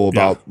skeptical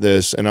about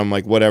this, and I'm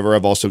like, whatever.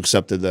 I've also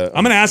accepted that.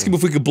 I'm going to ask him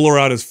if we could blur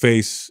out his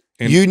face.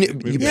 And do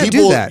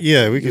that.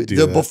 Yeah, we could do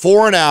the that.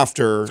 before and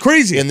after. It's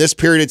crazy in this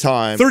period of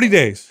time. 30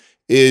 days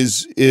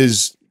is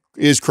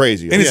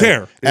crazy. And his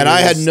hair. And I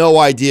had no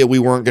idea we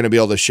weren't going to be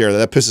able to share that.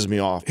 That pisses me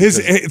off. His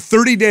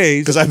 30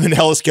 days. Because I've been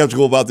hella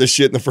skeptical about this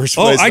shit in the first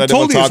place. I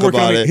told you it's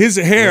working on it. His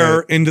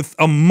hair in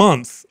a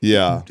month.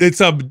 Yeah. It's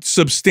a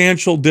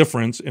substantial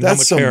difference in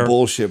That's how much hair. some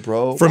bullshit,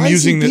 bro. From Why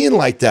using is he being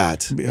like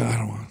that? Yeah, I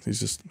don't want. He's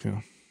just,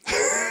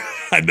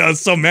 I know, I'm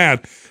so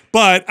mad.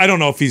 But I don't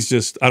know if he's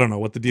just, I don't know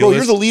what the deal is. Bro,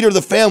 you're the leader of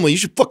the family. You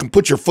should fucking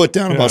put your foot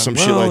down about some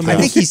shit like that. I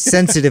think he's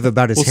sensitive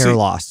about his hair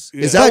loss.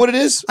 Is that what it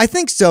is? I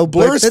think so.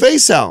 Blur his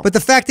face out. But the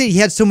fact that he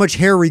had so much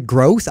hair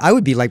regrowth, I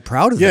would be like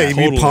proud of that.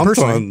 Yeah, you'd be pumped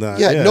on that.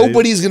 Yeah,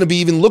 nobody's going to be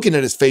even looking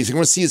at his face. You're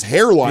going to see his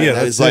hairline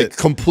that is like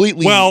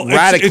completely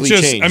radically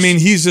changed. I mean,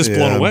 he's just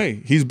blown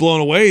away. He's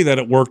blown away that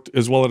it worked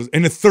as well as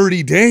in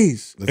 30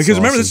 days. Because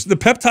remember, the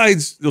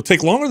peptides, it'll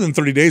take longer than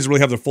 30 days to really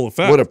have their full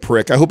effect. What a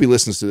prick. I hope he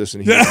listens to this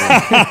and hears me.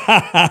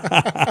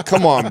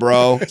 Come on,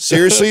 bro.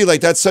 Seriously, like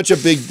that's such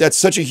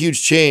a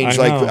huge change.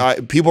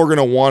 Like people are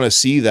gonna want to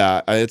see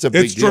that. It's a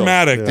big deal. It's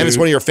dramatic, and it's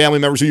one of your family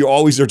members who you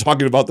always are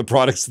talking about the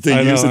products that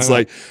they use. It's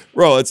like,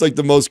 bro, it's like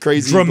the most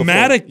crazy,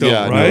 dramatic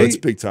though, right? No, it's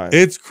big time.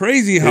 It's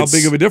crazy how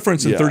big of a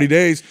difference in 30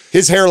 days.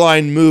 His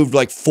hairline moved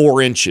like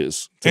 4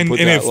 inches. And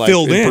it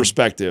filled in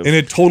perspective, and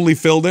it totally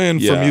filled in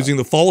from using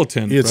the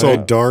follow-tin. It's all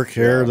dark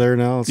hair there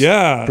now.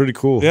 It's pretty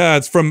cool. Yeah,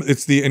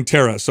 it's the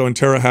Entera. So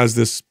Entera has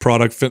this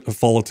product,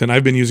 follow-tin.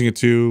 I've been using it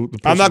too.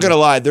 I'm not gonna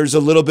lie. There's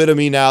a little bit of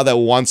me now that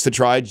wants to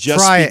try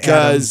just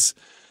because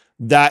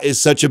that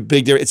is such a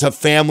big difference. It's a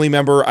family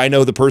member. I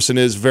know the person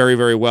is very,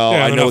 very well.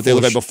 I know what they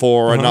look like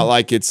before. And not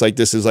like it's like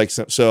this is like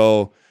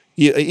so.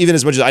 Even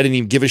as much as I didn't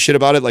even give a shit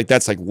about it, like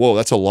that's like whoa,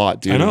 that's a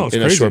lot, dude. I know,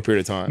 in a short period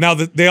of time. Now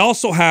they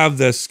also have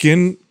the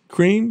skin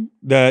cream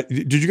that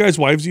did you guys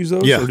wives use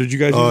those? Yeah. Or did you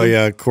guys? Oh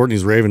yeah,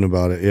 Courtney's raving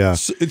about it. Yeah.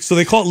 So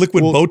they call it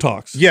liquid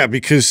Botox. Yeah,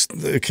 because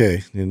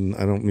and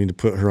I don't mean to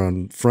put her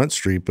on Front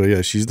Street, but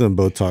yeah, she's done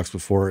Botox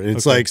before. And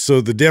it's like so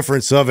the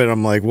difference of it.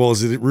 I'm like, well,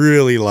 is it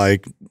really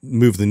like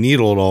move the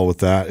needle at all with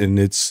that? And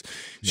it's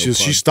she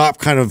stopped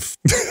kind of.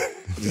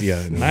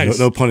 Yeah, nice.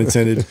 No pun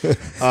intended.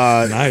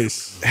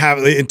 Nice.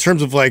 In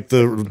terms of like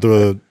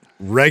the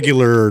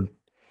regular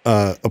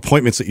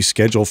appointments that you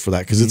schedule for that,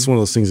 because it's one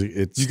of those things.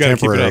 It's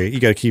temporary. You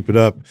got to keep it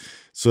up.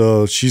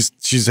 So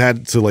she's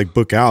had to like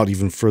book out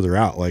even further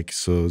out. like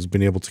so has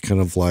been able to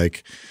kind of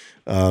like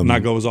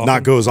not go as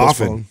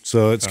often.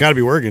 So it's got to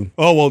be working.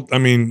 Oh well, I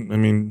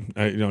mean,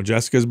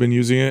 Jessica's been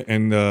using it,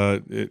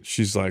 and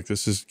she's like,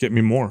 "This is get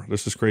me more.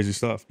 This is crazy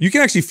stuff." You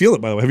can actually feel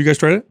it, by the way. Have you guys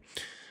tried it?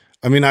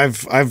 I mean,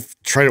 I've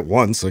tried it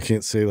once. I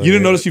can't say that. You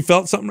didn't notice you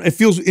felt something? It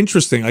feels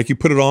interesting. Like you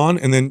put it on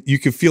and then you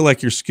can feel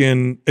like your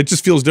skin, it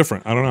just feels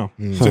different. I don't know.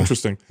 It's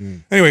interesting.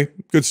 Anyway,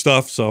 good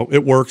stuff. So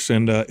it works.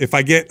 And if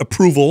I get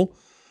approval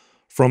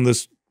from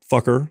this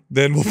fucker,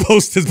 then we'll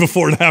post his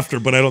before and after,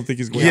 but I don't think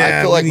he's going to.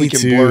 I feel like we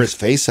can blur his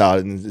face out.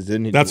 And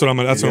then that's what I'm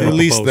going to at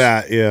least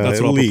that. Yeah, that's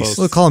at what least.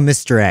 We'll call him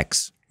Mr.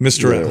 X.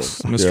 Mr.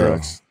 X. Mr.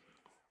 X.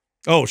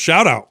 Oh,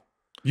 shout out.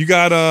 You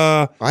got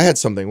I had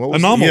something. What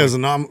was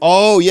Anomaly?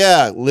 Oh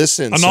yeah,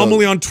 listen.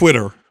 Anomaly on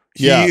Twitter.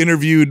 He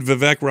interviewed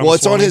Vivek Ramaswamy. Well,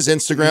 it's on his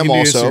Instagram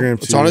also.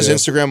 It's on his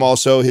Instagram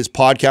also. His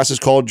podcast is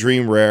called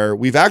Dream Rare.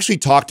 We've actually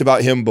talked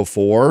about him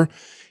before.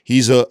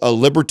 He's a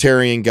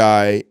libertarian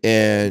guy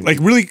and like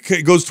really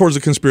goes towards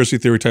the conspiracy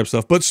theory type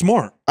stuff, but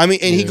smart. I mean,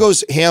 and he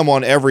goes ham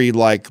on every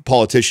like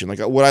politician. Like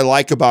what I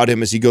like about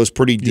him is he goes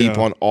pretty deep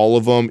on all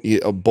of them,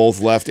 both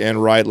left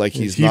and right. Like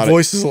he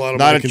voices a lot of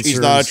my concerns. He's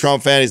not a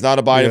Trump fan. He's not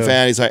a Biden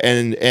fan. He's like,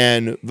 and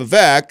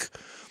Vivek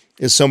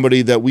is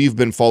somebody that we've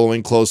been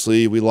following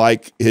closely. We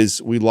like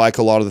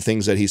a lot of the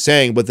things that he's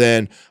saying, but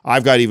then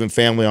I've got even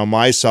family on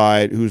my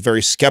side who's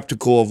very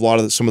skeptical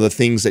of some of the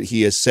things that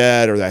he has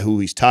said or who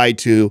he's tied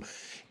to.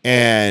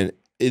 And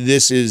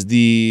this is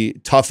the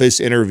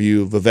toughest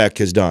interview Vivek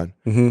has done.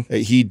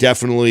 He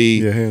definitely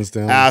hands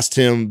down. Asked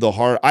him the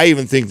hard. I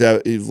even think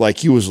that like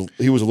he was a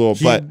little,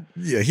 but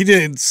he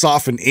didn't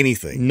soften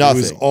anything. Nothing.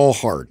 It was all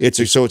hard. It's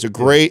a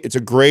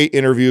great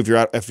interview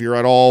if you're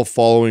at all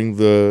following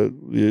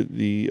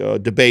the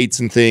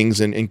debates and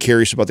things and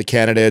curious about the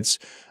candidates.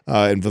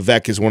 And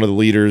Vivek is one of the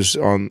leaders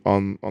on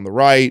the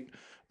right.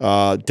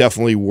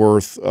 Definitely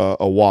worth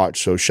a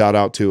watch. So shout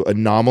out to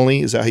Anomaly.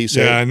 Is that how you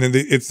say it? Yeah, and then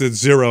it's the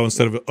 0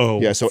 instead of O.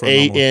 Yeah, so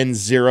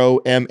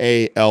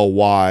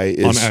AN0MALY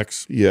is on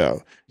X. Yeah.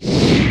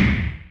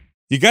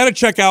 You got to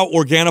check out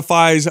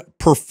Organifi's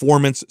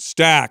Performance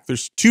Stack.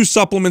 There's 2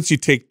 supplements you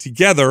take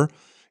together.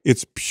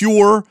 It's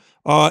Pure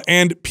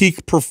and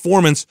Peak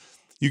Performance.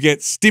 You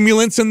get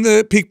stimulants in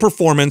the Peak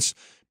Performance.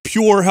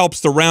 Pure helps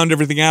to round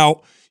everything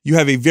out. You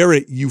have a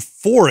very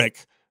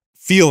euphoric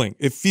feeling.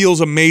 It feels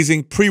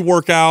amazing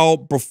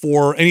pre-workout,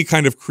 before any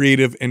kind of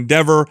creative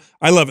endeavor.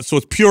 I love it. So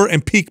it's Pure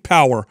and Peak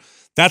Power.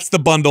 That's the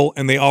bundle,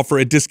 and they offer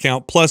a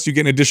discount. Plus, you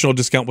get an additional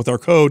discount with our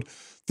code.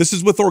 This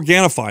is with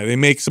Organifi. They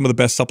make some of the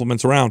best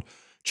supplements around.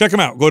 Check them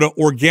out. Go to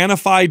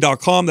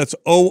Organifi.com. That's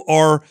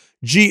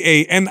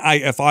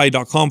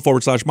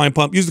ORGANIFI.com/Mind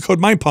Pump. Use the code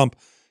Mind Pump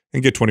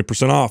and get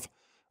 20% off.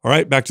 All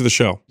right, back to the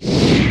show.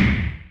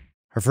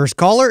 Our first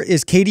caller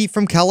is Katie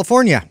from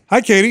California.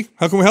 Hi, Katie.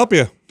 How can we help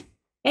you?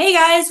 Hey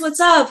guys, what's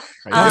up?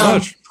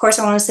 Of course,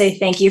 I want to say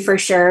thank you for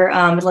sure.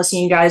 I've been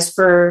listening to you guys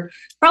for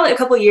probably a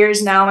couple of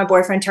years now. My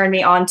boyfriend turned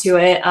me on to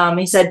it.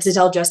 He said to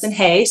tell Justin,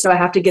 hey, so I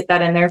have to get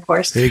that in there, of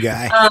course. Hey,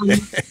 guy.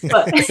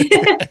 But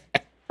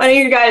I know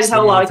you guys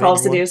have a lot of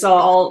calls to do,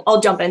 so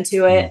I'll jump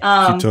into it. Keep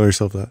telling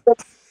yourself that.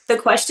 The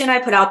question I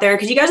put out there,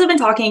 because you guys have been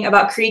talking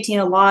about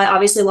creatine a lot.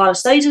 Obviously, a lot of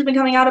studies have been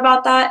coming out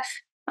about that,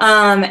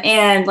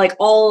 and like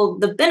all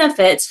the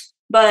benefits.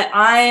 But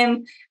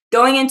I'm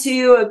going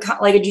into a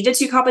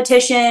jiu-jitsu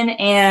competition,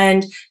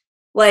 and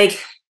like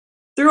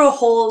through a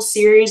whole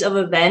series of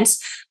events,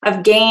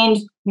 I've gained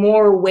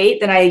more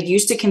weight than I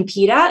used to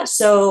compete at.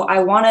 So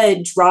I want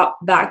to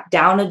drop back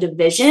down a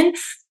division.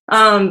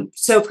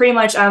 So pretty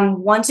much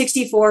I'm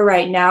 164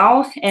 right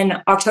now,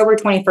 and October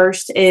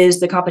 21st is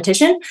the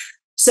competition.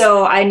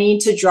 So I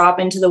need to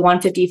drop into the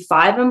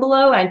 155 and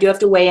below. And I do have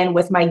to weigh in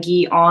with my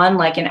gi on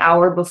like an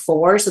hour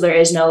before. So there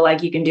is no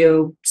like you can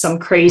do some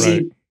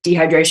crazy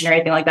dehydration or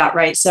anything like that,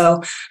 right?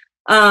 So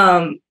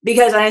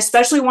because I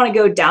especially want to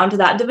go down to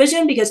that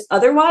division, because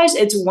otherwise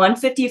it's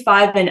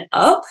 155 and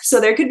up.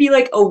 So there could be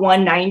like a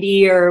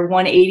 190 or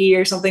 180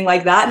 or something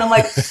like that. And I'm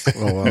like,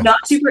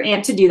 not super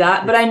amped to do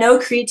that. But I know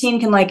creatine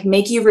can like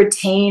make you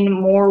retain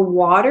more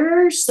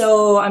water.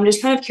 So I'm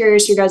just kind of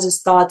curious your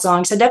guys' thoughts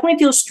on, because I definitely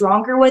feel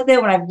stronger with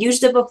it when I've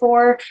used it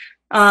before.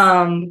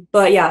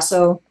 But yeah,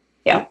 so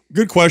yeah.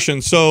 Good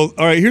question. So,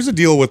 all right, here's the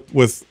deal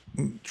with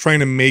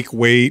trying to make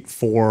weight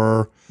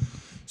for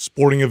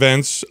sporting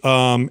events.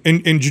 And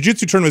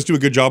jiu-jitsu tournaments do a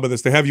good job of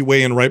this. They have you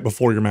weigh in right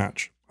before your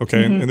match.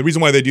 Okay. And the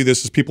reason why they do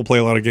this is people play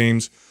a lot of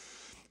games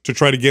to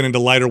try to get into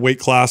lighter weight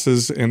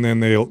classes, and then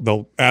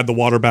they'll add the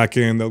water back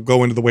in. They'll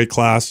go into the weight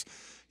class,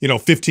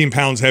 15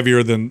 pounds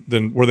heavier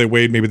than where they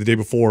weighed maybe the day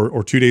before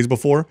or 2 days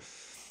before.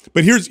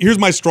 But here's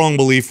my strong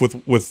belief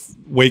with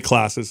weight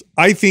classes.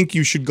 I think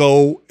you should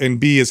go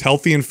and be as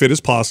healthy and fit as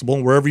possible,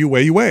 and wherever you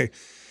weigh, you weigh.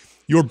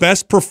 Your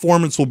best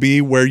performance will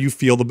be where you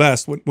feel the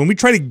best. When we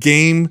try to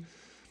game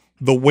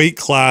the weight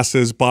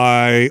classes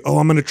by,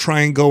 I'm going to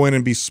try and go in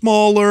and be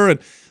smaller. And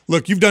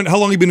look, how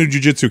long have you been in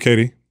jiu-jitsu,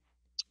 Katie?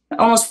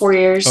 Almost 4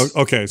 years.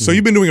 Okay, so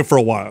you've been doing it for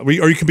a while. Are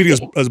you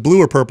competing as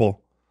blue or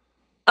purple?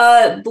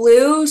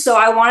 Blue. So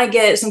I want to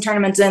get some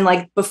tournaments in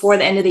like before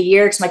the end of the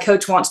year because my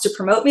coach wants to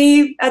promote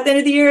me at the end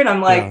of the year, and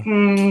I'm like,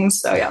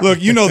 so yeah.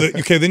 Look, you know that.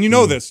 Okay, then you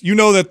know this. You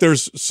know that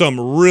there's some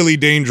really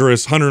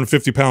dangerous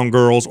 150-pound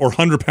girls or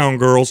 100-pound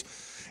girls,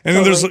 and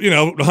then there's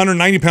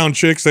 190-pound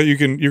chicks that you're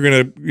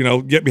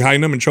gonna get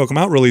behind them and choke them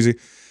out real easy.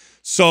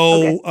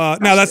 So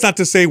now that's not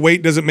to say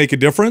weight doesn't make a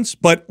difference,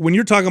 but when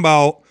you're talking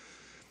about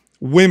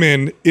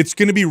women, it's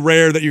going to be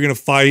rare that you're going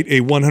to fight a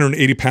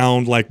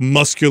 180-pound like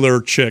muscular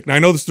chick. Now I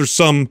know there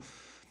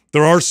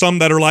are some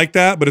that are like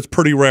that, but it's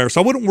pretty rare.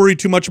 So I wouldn't worry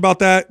too much about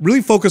that.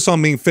 Really focus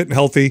on being fit and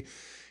healthy.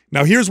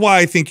 Now here's why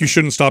I think you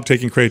shouldn't stop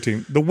taking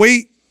creatine. The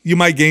weight you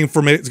might gain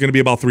from it is going to be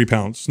about 3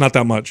 pounds. It's not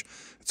that much.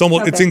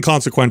 It's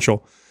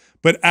inconsequential.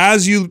 But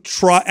as you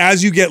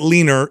get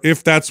leaner,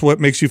 if that's what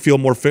makes you feel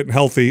more fit and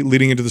healthy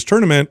leading into this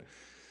tournament,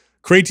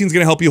 creatine is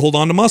going to help you hold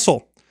on to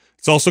muscle.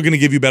 It's also going to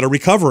give you better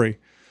recovery.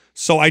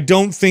 So I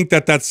don't think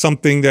that that's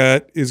something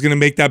that is going to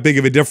make that big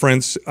of a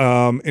difference.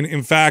 And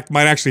in fact,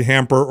 might actually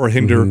hamper or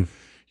hinder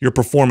your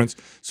performance.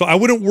 So I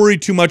wouldn't worry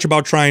too much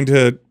about trying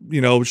to,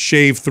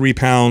 shave 3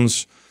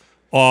 pounds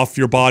off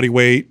your body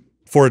weight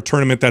for a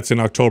tournament that's in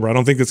October. I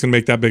don't think that's going to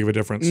make that big of a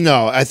difference.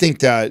 No, I think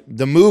that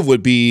the move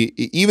would be,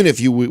 even if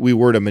we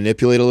were to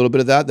manipulate a little bit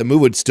of that, the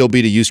move would still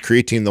be to use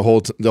creatine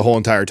the whole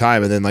entire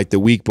time. And then like the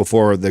week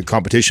before the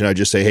competition, I'd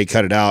just say, hey,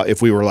 cut it out.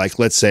 If we were like,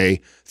 let's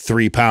say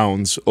 3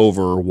 pounds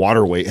over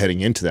water weight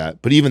heading into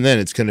that. But even then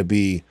it's going to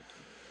be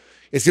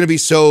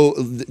so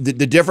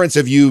the difference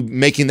of you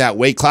making that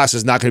weight class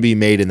is not going to be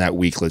made in that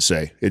week. Let's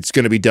say it's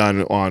going to be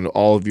done on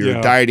all of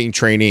your dieting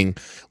training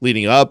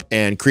leading up,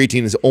 and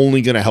creatine is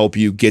only going to help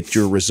you get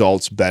your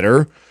results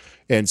better.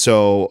 And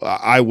so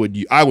I would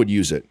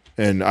use it,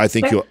 and I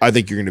think you're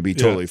going to be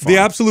totally fine. The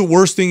absolute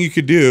worst thing you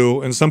could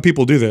do, and some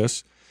people do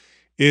this,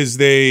 is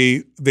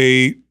the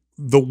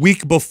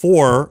week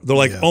before they're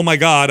like, oh my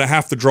God, I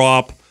have to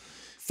drop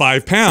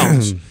 5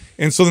 pounds.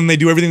 And so then they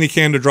do everything they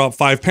can to drop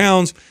 5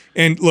 pounds.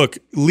 And look,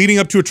 leading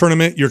up to a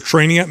tournament, you're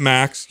training at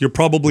max. You're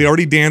probably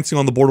already dancing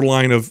on the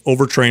borderline of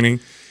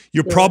overtraining.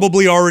 You're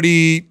probably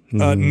already,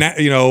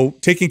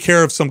 taking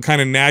care of some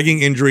kind of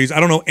nagging injuries. I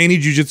don't know any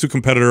jiu-jitsu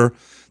competitor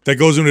that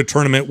goes into a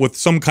tournament with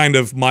some kind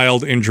of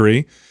mild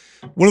injury.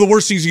 One of the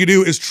worst things you can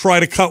do is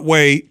try to cut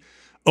weight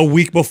a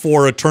week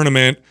before a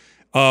tournament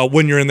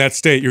when you're in that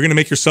state. You're going to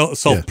make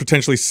yourself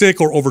potentially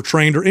sick or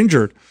overtrained or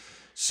injured.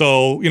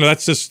 So,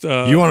 that's just...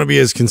 you want to be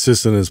as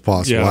consistent as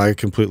possible. I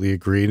completely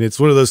agree. And it's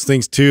one of those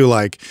things, too,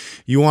 like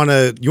you want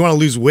to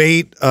lose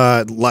weight.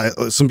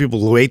 Some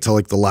people wait till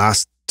like the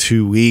last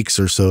 2 weeks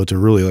or so to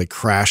really like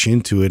crash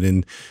into it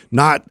and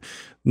not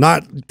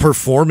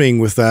performing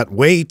with that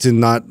weight and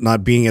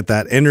not being at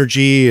that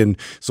energy. And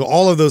so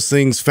all of those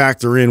things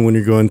factor in when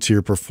you're going to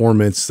your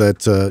performance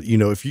that,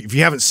 if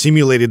you haven't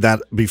simulated that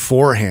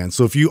beforehand.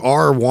 So if you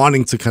are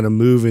wanting to kind of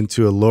move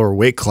into a lower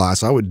weight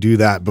class, I would do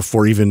that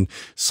before even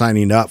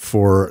signing up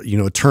for,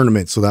 a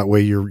tournament. So that way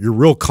you're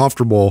real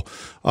comfortable,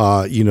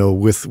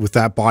 with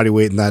that body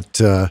weight and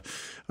that,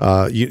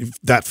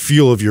 that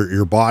feel of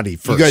your body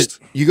first.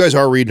 You guys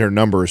are reading her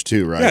numbers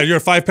too, right? Yeah,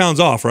 you're 5 pounds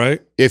off,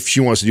 right? If she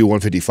wants to do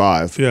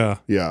 155. Yeah.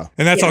 Yeah.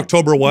 And that's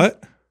October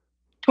what?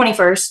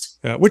 21st.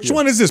 Yeah. Which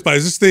one is this by?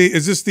 Is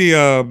this the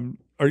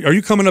are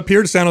you coming up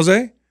here to San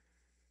Jose?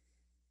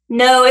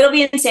 No, it'll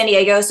be in San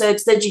Diego. So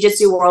it's the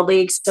Jiu-Jitsu World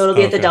League. So it'll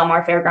be at the Del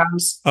Mar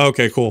Fairgrounds.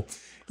 Okay, cool.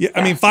 Yeah,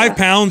 I mean 5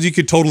 pounds you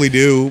could totally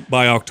do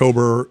by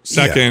October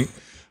 2nd.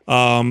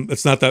 Yeah.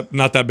 It's not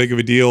that big of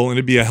a deal, and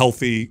it'd be a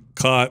healthy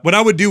cut. What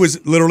I would do is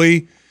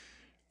literally,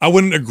 I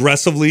wouldn't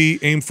aggressively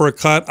aim for a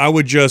cut. I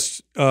would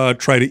just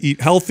try to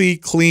eat healthy,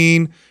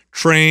 clean,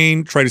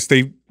 train, try to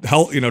stay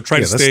healthy.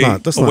 Try to stay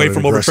away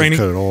from overtraining.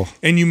 Cut at all.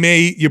 And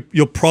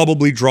you'll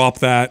probably drop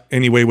that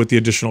anyway with the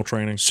additional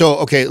training. So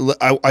okay,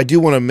 I do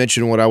want to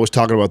mention what I was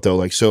talking about though.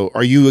 Like, so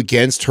are you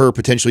against her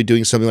potentially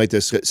doing something like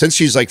this since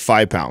she's like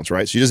 5 pounds,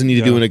 right? So she doesn't need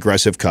to do an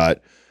aggressive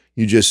cut.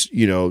 You just,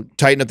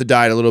 tighten up the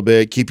diet a little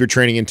bit, keep your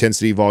training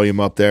intensity volume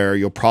up there.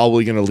 You're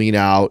probably going to lean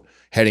out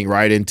heading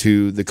right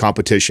into the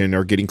competition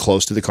or getting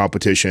close to the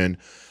competition.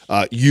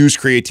 Use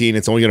creatine.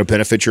 It's only going to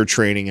benefit your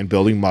training and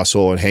building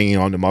muscle and hanging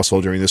on to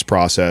muscle during this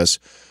process.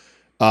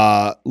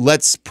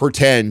 Let's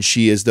pretend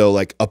she is though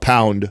like a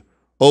pound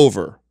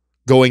over.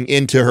 going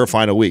into her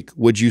final week,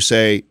 would you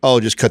say, oh,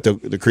 just cut the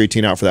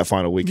creatine out for that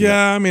final week?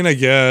 Yeah, I mean, I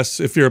guess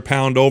if you're a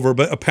pound over,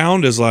 but a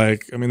pound is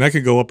like, I mean, that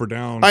could go up or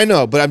down. I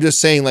know, but I'm just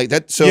saying like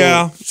that. So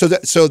yeah.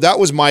 So that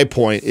was my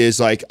point, is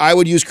like, I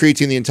would use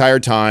creatine the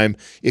entire time.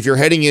 If you're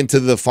heading into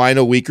the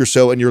final week or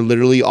so and you're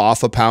literally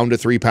off a pound to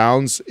 3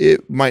 pounds,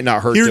 it might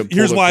not hurt.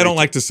 Here's why I don't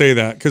like to say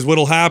that, because what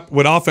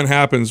often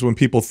happens when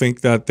people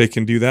think that they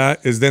can do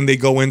that is then they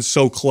go in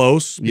so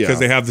close because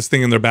they have this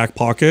thing in their back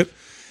pocket.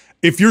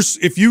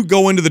 If you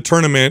go into the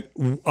tournament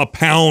a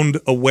pound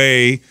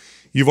away,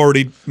 you've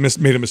already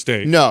made a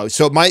mistake. No,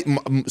 so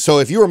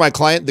if you were my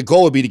client, the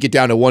goal would be to get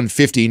down to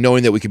 150,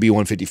 knowing that we could be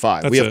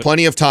 155. We have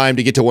plenty of time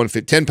to get to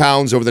 150. 10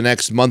 pounds over the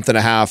next month and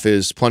a half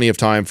is plenty of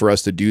time for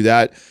us to do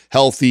that.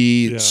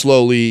 Healthy,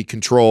 slowly,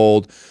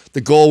 controlled. The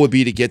goal would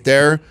be to get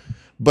there.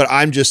 But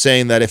I'm just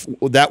saying that if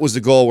that was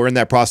the goal, we're in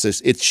that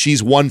process.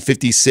 She's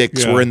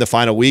 156, we're in the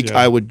final week,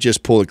 I would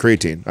just pull the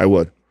creatine. I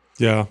would.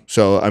 Yeah.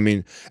 So, I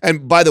mean,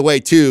 and by the way,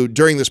 too,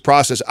 during this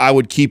process, I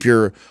would keep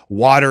your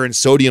water and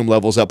sodium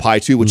levels up high,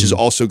 too, which is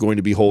also going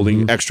to be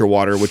holding extra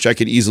water, which I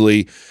could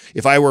easily,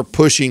 if I were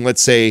pushing,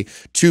 let's say,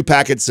 2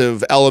 packets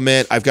of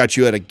Element, I've got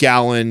you at a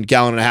gallon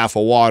and a half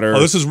of water.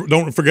 Oh,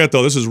 don't forget,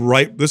 though, this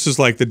is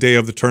like the day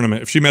of the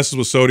tournament. If she messes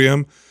with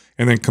sodium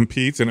and then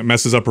competes and it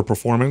messes up her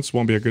performance,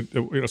 won't be a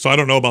good, so I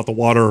don't know about the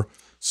water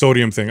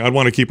sodium thing. I'd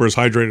want to keep her as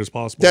hydrated as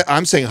possible.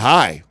 I'm saying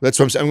high. That's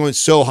what I'm saying. I'm going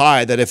so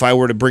high that if I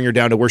were to bring her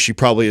down to where she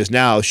probably is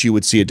now, she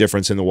would see a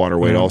difference in the water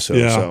weight also.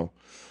 Yeah. So,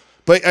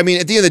 but I mean,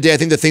 at the end of the day, I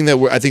think the thing that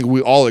I think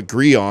we all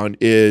agree on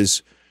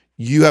is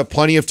you have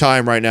plenty of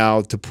time right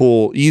now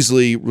to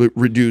easily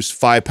reduce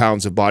 5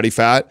 pounds of body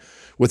fat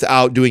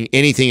without doing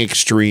anything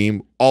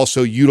extreme,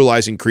 also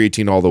utilizing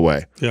creatine all the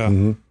way.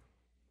 Yeah.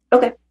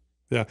 Okay.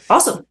 Yeah.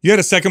 Awesome. You had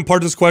a second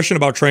part to this question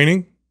about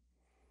training?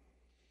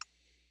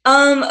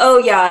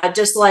 Oh yeah,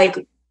 just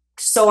like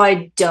so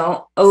I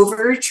don't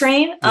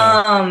overtrain.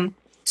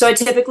 So I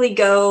typically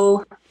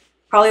go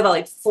probably about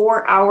like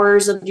 4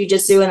 hours of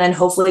jiu-jitsu and then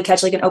hopefully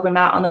catch like an open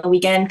mat on the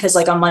weekend, because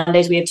like on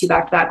Mondays we have 2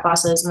 back-to-back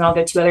classes and then I'll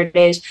go 2 other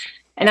days.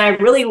 And I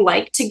really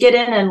like to get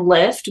in and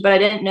lift, but I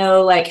didn't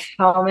know like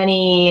how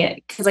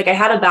many, because like I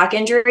had a back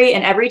injury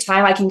and every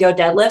time I can go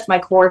deadlift, my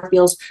core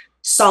feels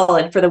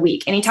solid for the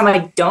week. Anytime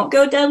I don't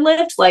go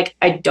deadlift, like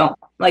I don't,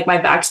 like my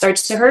back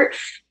starts to hurt.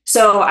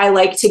 So I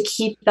like to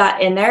keep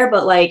that in there,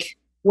 but like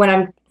when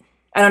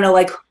I don't know,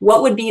 like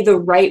what would be the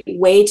right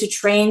way to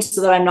train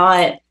so that I'm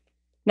not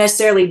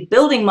necessarily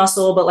building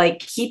muscle, but like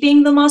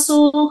keeping the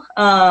muscle,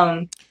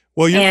 and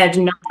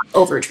not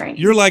overtraining.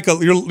 You're like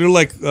about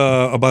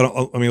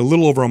a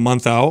little over a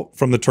month out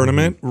from the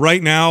tournament.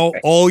 Right now,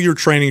 all your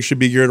training should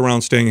be geared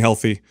around staying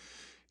healthy.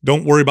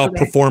 Don't worry about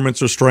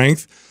performance or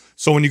strength.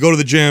 So when you go to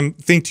the gym,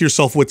 think to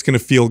yourself what's going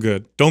to feel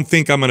good. Don't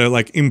think I'm going to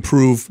like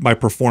improve my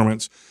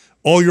performance.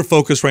 All your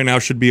focus right now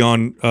should be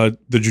on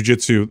the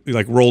jiu-jitsu,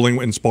 like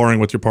rolling and sparring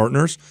with your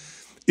partners.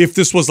 If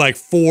this was like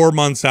 4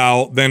 months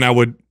out, then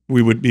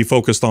we would be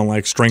focused on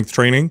like strength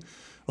training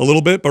a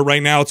little bit. But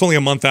right now, it's only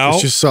a month out.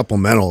 It's just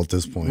supplemental at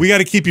this point. We got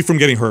to keep you from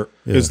getting hurt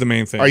is the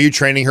main thing. Are you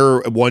training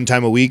her 1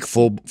 time a week,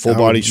 full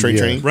body strength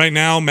training? Right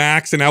now,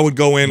 max, and I would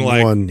go in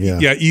like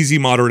easy,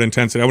 moderate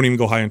intensity. I wouldn't even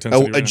go high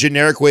intensity. A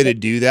generic way to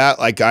do that,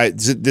 like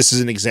this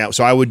is an example.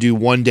 So I would do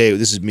 1 day,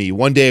 this is me,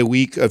 1 day a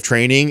week of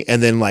training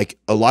and then like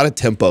a lot of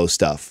tempo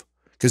stuff,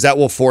 because that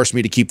will force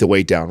me to keep the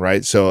weight down,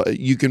 right? So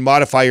you can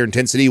modify your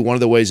intensity. One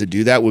of the ways to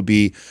do that would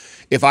be,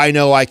 if I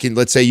know I can,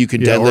 let's say you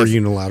can deadlift. Or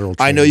unilateral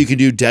training. I know you can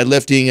do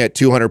deadlifting at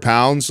 200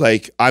 pounds.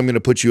 Like I'm going to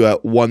put you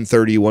at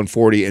 130,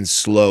 140 and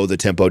slow the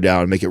tempo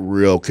down and make it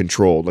real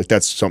controlled. Like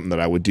that's something that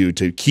I would do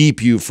to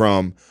keep you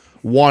from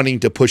wanting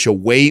to push a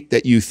weight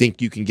that you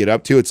think you can get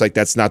up to. It's like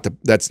that's not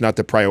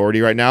the priority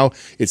right now.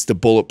 It's to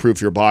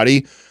bulletproof your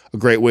body. A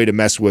great way to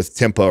mess with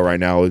tempo right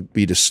now would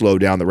be to slow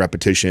down the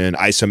repetition,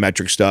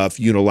 isometric stuff,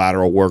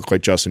 unilateral work,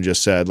 like Justin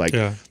just said. Like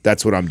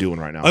that's what I'm doing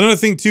right now. Another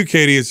thing too,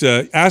 Katie, is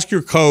ask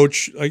your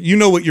coach. You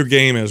know what your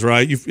game is,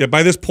 right?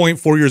 By this point,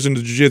 4 years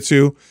into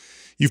jiu-jitsu,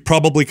 you've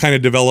probably kind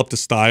of developed a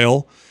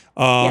style.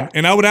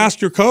 And I would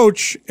ask your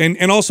coach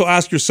and also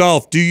ask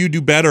yourself, do you do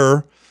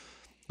better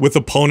with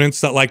opponents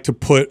that like to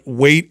put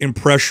weight and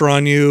pressure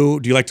on you?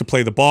 Do you like to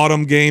play the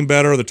bottom game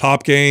better or the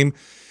top game?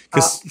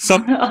 So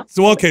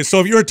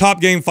if you're a top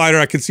game fighter,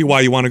 I can see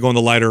why you want to go in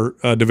the lighter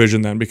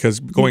division then,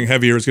 because going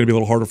heavier is going to be a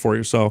little harder for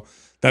you. So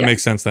that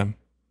makes sense then.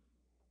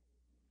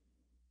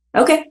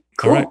 Okay,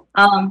 cool. Right.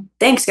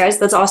 Thanks, guys.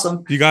 That's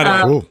awesome. You got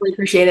it. Cool. Really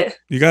appreciate it.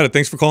 You got it.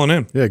 Thanks for calling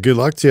in. Yeah, good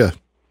luck to you.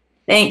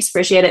 Thanks.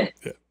 Appreciate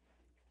it.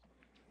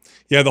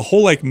 Yeah, the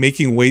whole like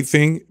making weight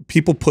thing,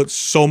 people put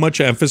so much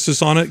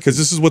emphasis on it because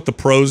this is what the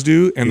pros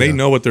do and they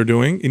know what they're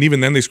doing. And even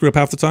then they screw up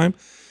half the time.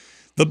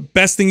 The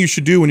best thing you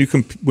should do when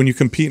you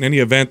compete in any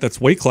event that's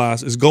weight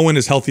class is go in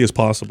as healthy as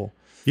possible.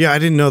 Yeah, I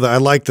didn't know that. I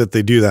like that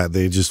they do that.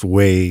 They just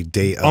weigh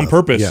day on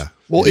purpose. Yeah.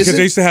 Well, because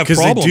they used to have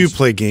problems. Because they do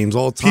play games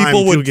all the time.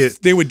 People would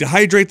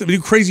dehydrate them,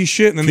 do crazy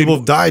shit, and then people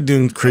have died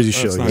doing crazy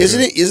shit.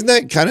 Isn't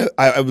that kind of?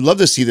 I would love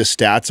to see the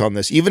stats on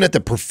this. Even at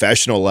the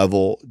professional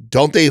level,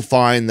 don't they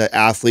find that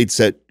athletes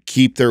that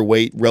keep their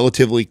weight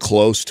relatively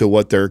close to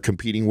what their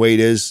competing weight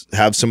is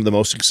have some of the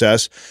most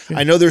success.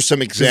 I know there's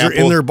some examples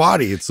in their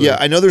body. It's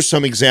I know there's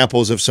some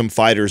examples of some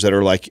fighters that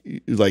are like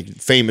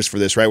famous for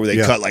this, right? Where they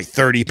cut like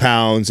 30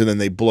 pounds and then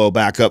they blow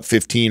back up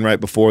 15 right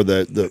before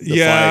the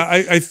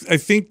fight. I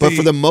think, but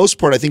for the most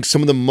part, I think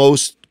some of the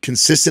most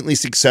consistently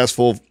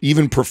successful,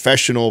 even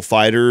professional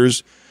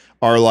fighters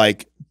are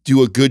like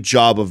do a good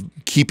job of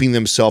keeping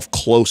themselves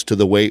close to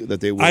the weight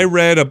that they would. I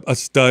read a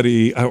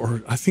study,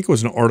 or I think it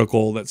was an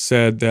article that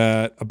said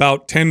that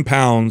about 10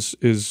 pounds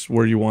is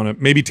where you want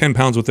to, maybe 10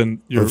 pounds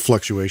within your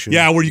fluctuation.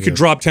 Yeah, where you could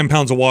drop 10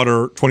 pounds of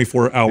water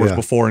 24 hours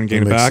before and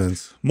gain it back.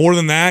 Sense. More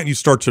than that, you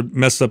start to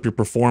mess up your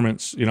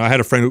performance. You know, I had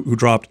a friend who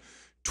dropped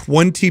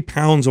 20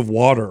 pounds of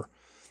water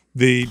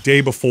the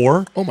day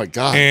before. Oh my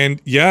God. And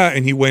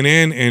he went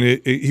in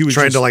and he was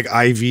trying to like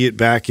IV it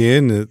back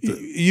in.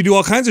 You do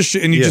all kinds of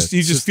shit and you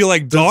just feel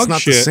like dog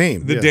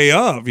shit the day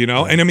of, you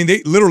know? And I mean,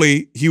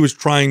 he was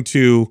trying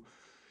to,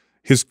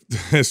 his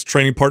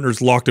training partners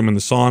locked him in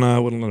the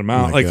sauna, wouldn't let him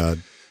out. Oh my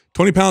God.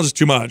 20 pounds is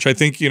too much. I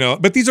think, you know,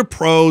 but these are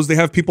pros. They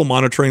have people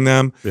monitoring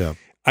them. Yeah.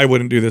 I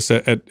wouldn't do this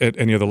at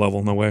any other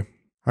level. No way.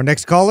 Our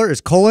next caller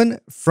is Colin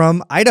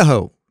from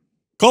Idaho.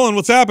 Colin,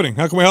 what's happening?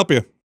 How can we help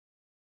you?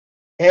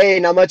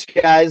 Hey, not much,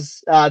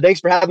 guys. Thanks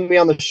for having me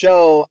on the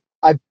show.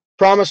 I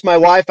promised my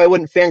wife I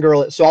wouldn't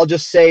fangirl it, so I'll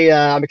just say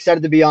I'm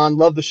excited to be on.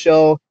 Love the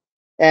show,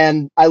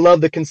 and I love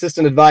the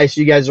consistent advice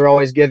you guys are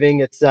always giving.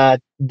 It's done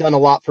a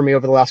lot for me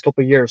over the last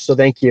couple of years, so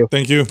thank you.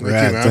 Thank you.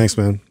 Thanks,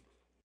 man.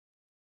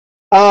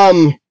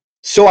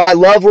 So I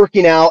love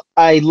working out.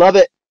 I love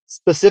it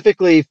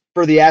specifically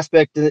for the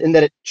aspect in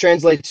that it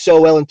translates so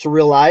well into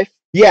real life.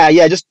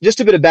 Yeah. Just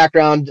a bit of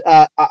background.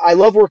 I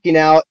love working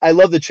out. I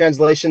love the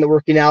translation that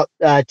working out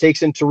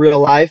takes into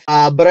real life.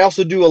 But I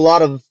also do a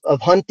lot of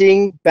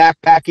hunting,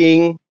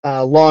 backpacking,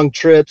 long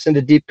trips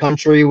into deep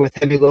country with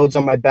heavy loads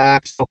on my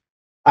back. So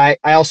I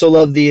also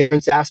love the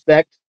endurance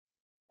aspect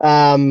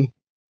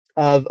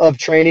of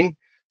training.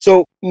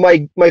 So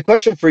my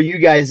question for you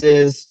guys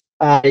is,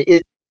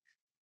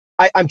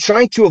 I'm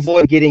trying to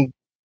avoid getting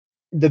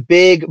the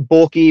big,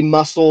 bulky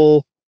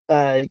muscle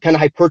kind of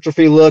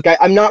hypertrophy look.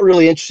 I'm not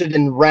really interested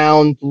in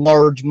round,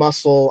 large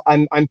muscle.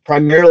 I'm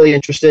primarily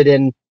interested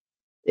in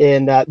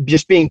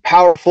just being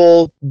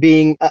powerful,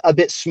 being a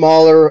bit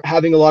smaller,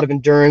 having a lot of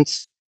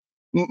endurance.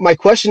 My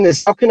question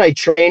is, how can I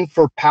train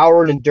for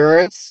power and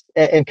endurance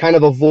and kind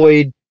of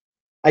avoid,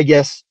 I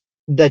guess,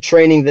 the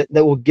training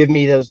that will give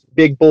me those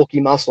big,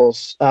 bulky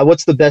muscles?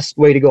 What's the best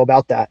way to go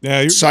about that?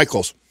 Yeah,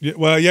 cycles.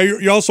 Well,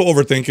 you're also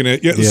overthinking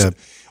it. Yeah.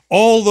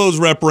 All those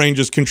rep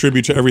ranges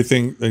contribute to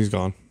everything. He's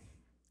gone.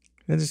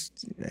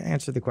 Just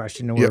answer the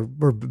question, and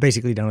we're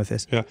basically done with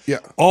this. Yeah.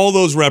 All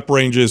those rep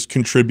ranges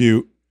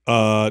contribute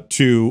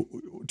to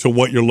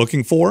what you're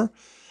looking for,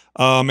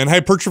 and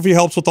hypertrophy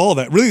helps with all of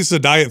that. Really, it's a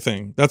diet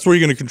thing. That's where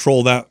you're going to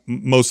control that.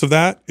 Most of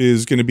that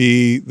is going to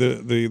be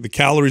the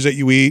calories that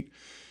you eat,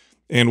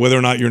 and whether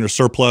or not you're in a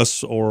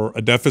surplus or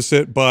a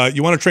deficit. But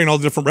you want to train all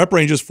the different rep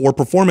ranges for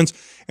performance,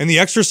 and the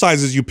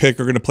exercises you pick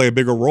are going to play a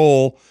bigger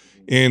role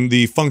in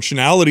the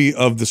functionality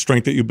of the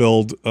strength that you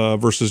build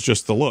versus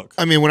just the look.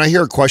 I mean, when I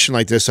hear a question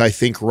like this, I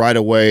think right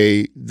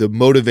away the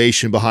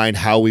motivation behind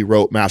how we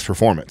wrote Matt's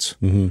Performance.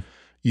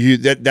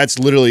 That's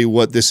literally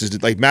what this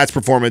is. Like, Matt's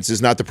Performance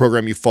is not the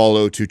program you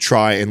follow to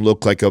try and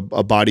look like a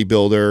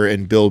bodybuilder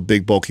and build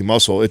big bulky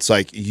muscle. It's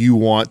like you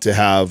want to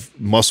have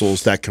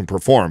muscles that can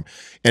perform.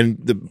 And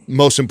the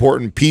most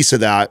important piece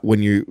of that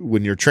when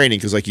you're training,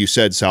 because like you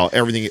said, Sal,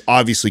 everything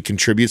obviously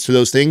contributes to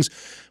those things,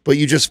 but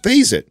you just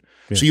phase it.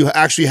 So you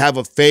actually have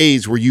a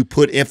phase where you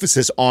put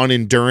emphasis on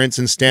endurance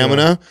and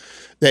stamina,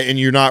 and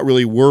you're not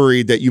really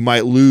worried that you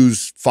might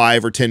lose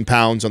 5 or 10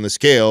 pounds on the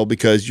scale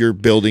because you're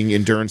building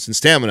endurance and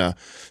stamina.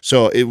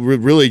 So it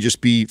would really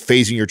just be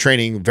phasing your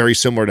training very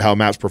similar to how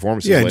Matt's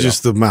Performance is laid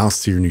just out. the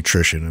mouth to your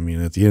nutrition. I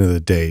mean, at the end of the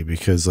day,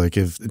 because like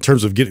in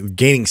terms of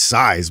gaining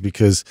size,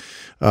 because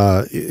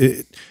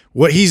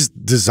what he's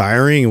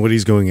desiring and what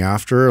he's going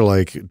after,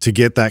 like to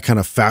get that kind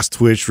of fast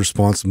twitch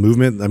responsive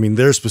movement. I mean,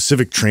 there's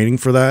specific training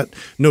for that,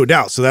 no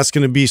doubt. So that's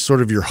going to be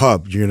sort of your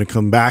hub. You're going to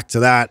come back to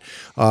that,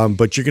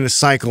 but you're going to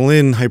cycle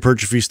in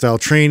hypertrophy style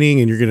training,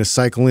 and you're going to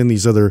cycle in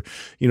these other,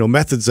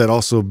 methods that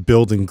also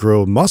build and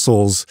grow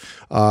muscles.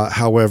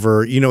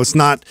 However, it's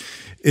not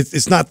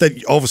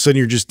that all of a sudden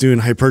you're just doing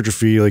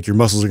hypertrophy, like your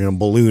muscles are going to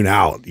balloon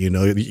out,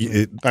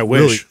 I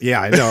wish. Really,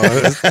 I know.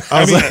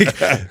 I was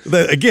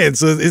like, again,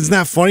 so isn't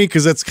that funny?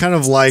 Because that's kind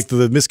of like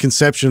the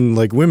misconception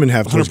like women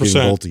have towards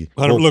getting bulky.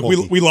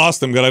 Look, we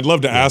lost him, but I'd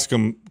love to ask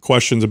him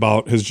questions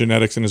about his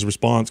genetics and his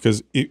response,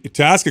 because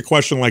to ask a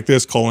question like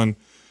this, Colin,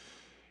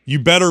 you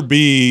better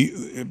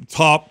be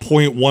top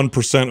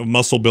 0.1% of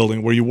muscle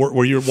building where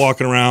you're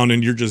walking around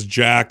and you're just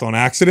jacked on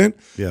accident.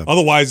 Yeah.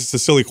 Otherwise, it's a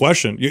silly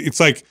question. It's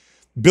like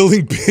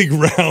building big,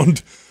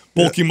 round,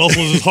 bulky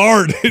muscles is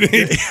hard.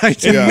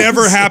 It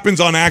never happens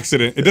on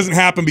accident. It doesn't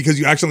happen because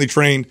you accidentally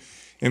trained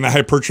in the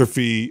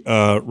hypertrophy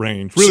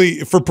range. Really,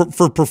 for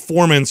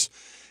performance,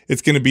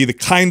 It's going to be the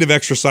kind of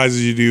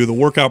exercises you do, the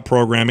workout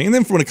programming, and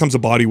then when it comes to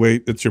body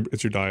weight, it's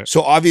your diet.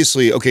 So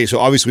obviously, okay, so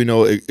obviously we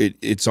know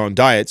it's on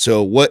diet.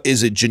 So what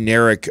is a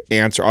generic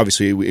answer?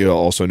 Obviously, we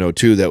also know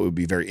too that would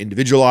be very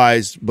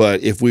individualized.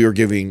 But if we were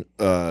giving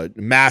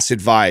mass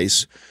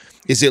advice,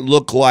 does it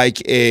look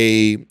like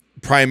a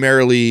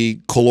primarily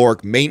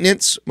caloric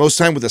maintenance most of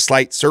the time with a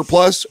slight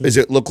surplus? Does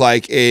it look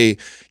like a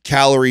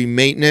calorie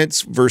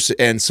maintenance versus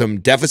and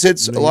some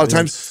deficits a lot of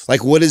times?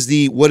 Like what is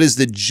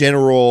the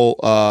general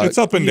it's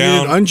up and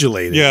down,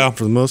 undulating,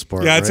 for the most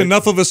part. Yeah, it's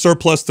enough of a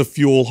surplus to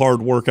fuel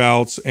hard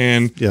workouts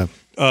and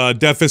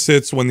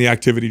deficits when the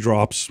activity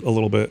drops a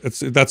little bit.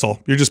 That's all.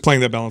 You're just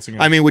playing that balancing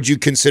act. I mean, would you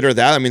consider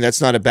that? I mean, that's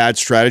not a bad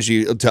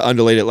strategy to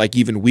undulate it, like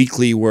even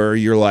weekly, where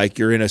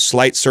you're in a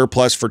slight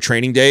surplus for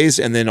training days,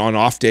 and then on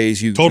off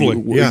days you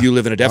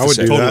live in a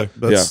deficit. I would do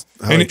that. That's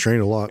how I train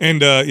a lot.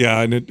 And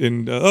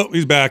oh,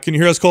 he's back. Can you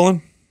hear us,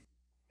 Colin?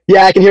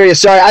 Yeah, I can hear you.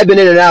 Sorry, I've been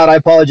in and out. I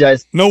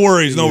apologize. No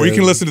worries. No, you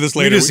can listen to this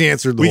later. We just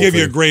answered the We whole gave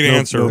you a thing. great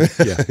answer.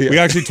 We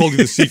actually told you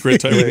the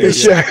secret to everything.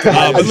 Sure.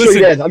 I'm sure you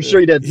did. I'm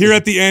sure you did. Here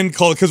at the end,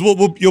 Colin, because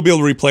you'll be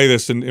able to replay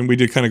this, and we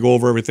did kind of go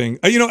over everything.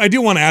 I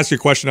do want to ask you a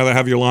question now that I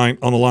have you on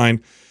the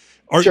line.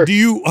 Sure.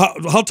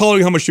 How tall are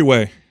you? How much do you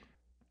weigh?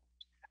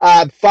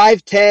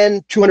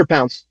 5'10", 200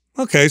 pounds.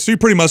 Okay, so you're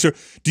pretty muscular.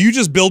 Do you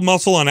just build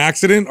muscle on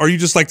accident? Are you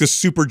just like this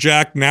super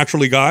jacked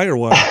naturally guy, or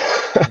what?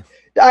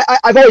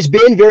 I've always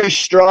been very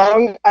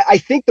strong. I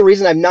think the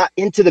reason I'm not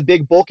into the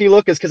big bulky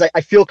look is because I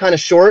feel kind of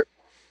short.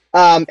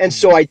 And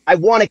so I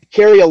want to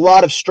carry a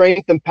lot of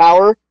strength and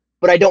power,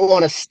 but I don't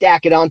want to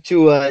stack it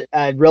onto a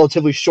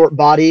relatively short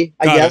body,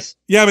 I guess.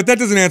 Yeah, but that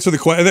doesn't answer the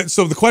question.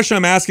 So the question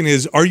I'm asking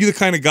is, are you the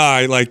kind of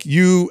guy, like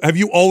have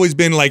you always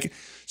been like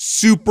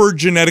super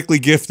genetically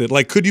gifted?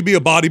 Like, could you be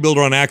a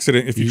bodybuilder on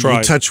accident if you tried?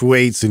 You touch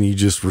weights and you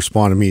just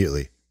respond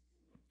immediately.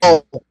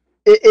 Oh,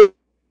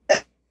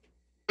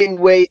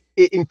 weight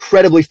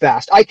incredibly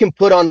fast. I can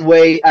put on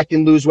weight, I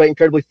can lose weight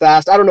incredibly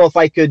fast. I don't know if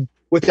I could,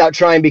 without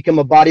trying, become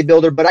a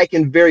bodybuilder, but I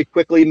can very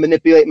quickly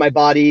manipulate my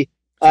body,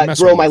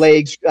 grow my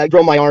legs,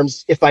 grow my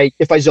arms if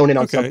I zone in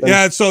on something.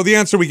 Yeah, so the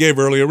answer we gave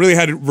earlier really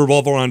had to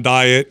revolve around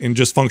diet and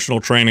just functional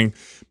training,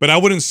 but I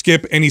wouldn't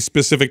skip any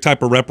specific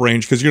type of rep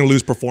range because you're going to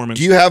lose performance.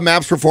 Do you have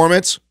MAPS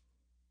Performance?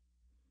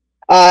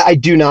 I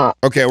do not.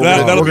 Okay, we're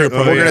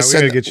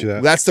gonna get you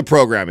that. That's the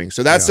programming.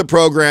 So that's the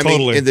programming.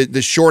 Totally. And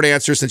the short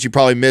answer, since you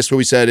probably missed what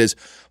we said, is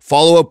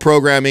follow-up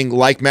programming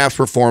like MAPS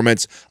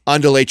Performance,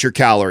 undulate your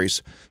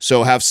calories.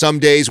 So have some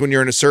days when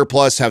you're in a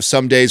surplus, have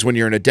some days when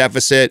you're in a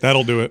deficit.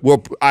 That'll do it.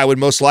 I would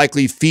most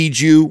likely feed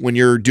you when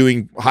you're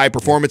doing high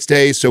performance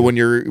days. So when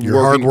your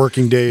hard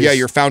working days. Yeah,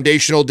 your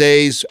foundational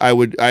days,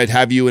 I'd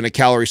have you in a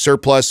calorie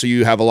surplus so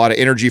you have a lot of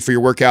energy for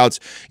your workouts.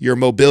 Your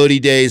mobility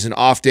days and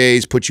off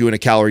days put you in a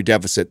calorie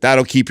deficit.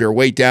 That'll keep your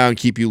weight down,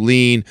 keep you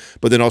lean,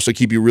 but then also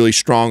keep you really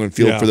strong and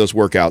feel for those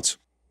workouts.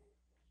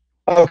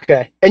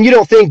 Okay. And you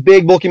don't think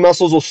big bulky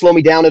muscles will slow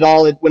me down at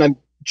all when I'm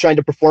trying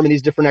to perform in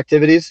these different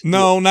activities?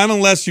 No, not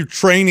unless you're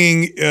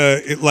training you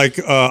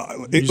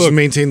just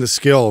maintain the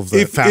skill of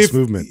the fast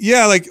movement.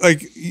 Yeah, like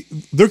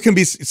there can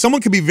be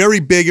someone can be very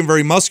big and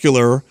very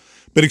muscular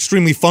but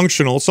extremely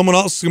functional. Someone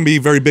else can be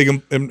very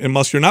big and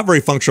muscular, not very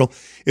functional.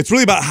 It's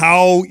really about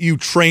how you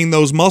train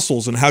those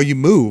muscles and how you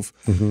move.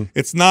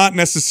 It's not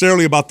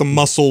necessarily about the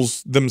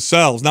muscles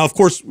themselves. Now, of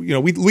course,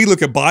 we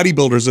look at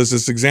bodybuilders as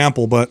this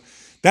example, but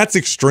that's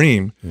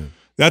extreme.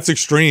 That's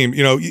extreme.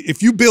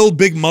 If you build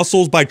big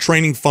muscles by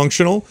training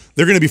functional,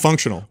 they're going to be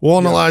functional. Well,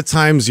 and a lot of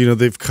times,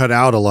 they've cut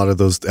out a lot of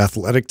those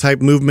athletic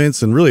type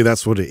movements, and really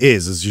that's what it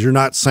is you're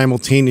not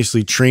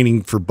simultaneously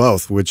training for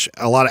both, which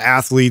a lot of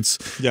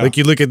athletes, like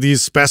you look at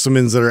these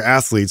specimens that are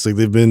athletes, like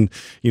they've been,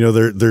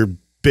 they're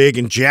big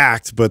and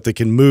jacked, but they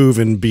can move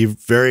and be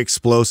very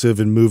explosive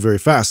and move very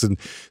fast. And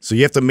so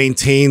you have to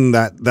maintain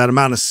that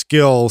amount of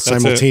skill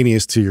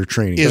simultaneous to your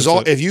training.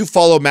 If you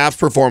follow MAPS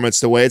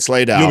Performance the way it's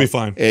laid out, you'll be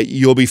fine.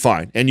 You'll be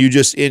fine. And you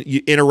just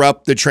you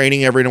interrupt the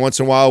training every once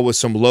in a while with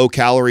some low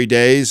calorie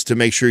days to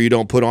make sure you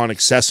don't put on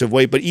excessive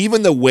weight. But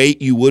even the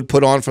weight you would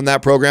put on from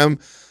that program,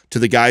 to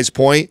the guy's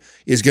point,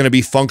 is going to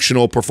be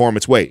functional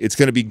performance weight. It's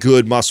going to be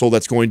good muscle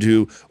that's going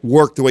to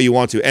work the way you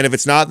want to. And if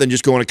it's not, then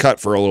just go on a cut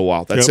for a little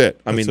while. That's it.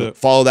 I mean,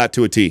 follow that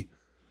to a T.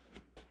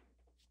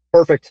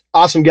 Perfect.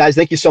 Awesome, guys.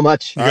 Thank you so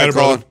much. You got it,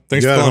 brother.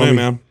 Thanks for calling in,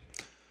 man.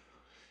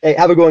 Hey,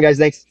 have a good one, guys.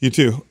 Thanks. You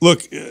too.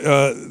 Look,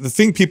 the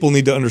thing people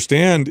need to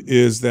understand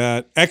is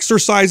that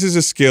exercise is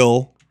a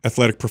skill,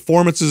 athletic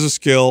performance is a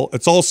skill.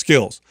 It's all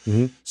skills.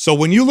 So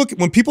when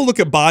people look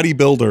at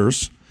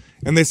bodybuilders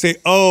and they say,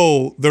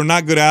 oh, they're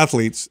not good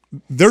athletes,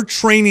 they're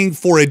training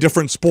for a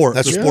different sport,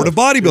 the sport of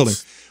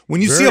bodybuilding.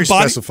 When you see a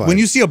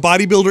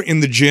bodybuilder in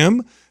the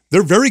gym,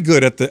 they're very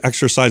good at the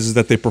exercises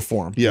that they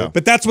perform.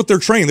 But that's what they're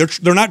training.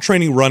 They're not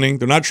training running.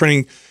 They're not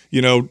training,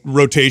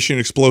 rotation,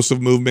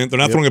 explosive movement. They're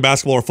not throwing a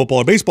basketball or football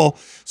or baseball.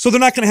 So they're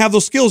not going to have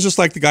those skills, just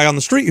like the guy on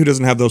the street who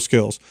doesn't have those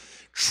skills.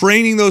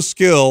 Training those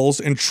skills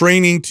and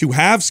training to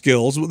have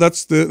skills,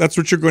 that's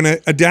what you're going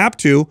to adapt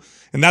to,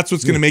 and that's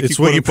what's going to make it's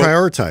what you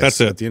prioritize. That's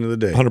it. At the end of the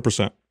day.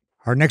 100%.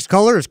 Our next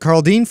caller is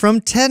Carl Dean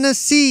from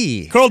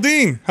Tennessee. Carl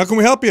Dean, how can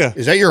we help you?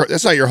 Is that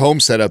that's not your home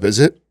setup, is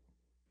it?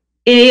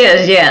 It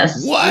is,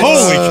 yes. What?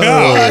 Holy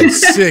cow.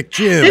 That's sick,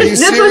 Jim.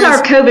 This was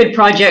our COVID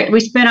project.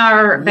 We spent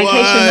our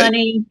vacation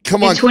money in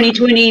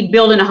 2020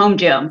 building a home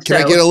gym. Can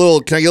I get a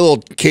little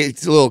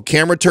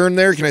camera turn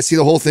there? Can I see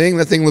the whole thing?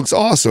 That thing looks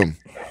awesome.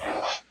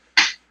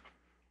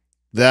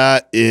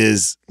 That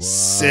is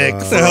sick.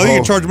 What the hell? You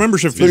can charge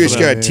membership fees. Look, it's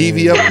got a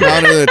TV up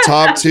mounted in the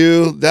top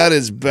too. That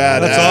is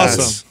badass. That's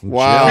awesome.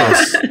 Wow.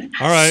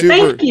 All right.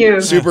 Thank you.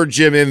 Super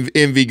gym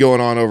envy going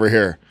on over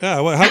here.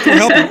 Yeah. Well, how can we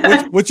help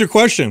you? What's your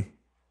question?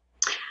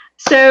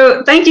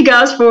 So thank you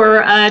guys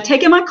for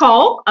taking my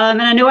call.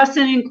 And I know I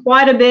sent in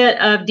quite a bit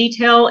of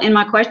detail in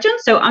my question.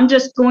 So I'm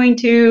just going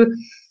to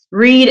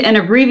read an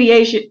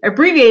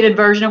abbreviated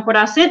version of what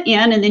I sent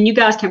in, and then you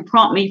guys can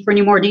prompt me for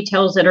any more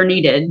details that are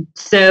needed.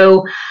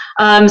 So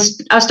I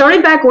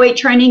started back weight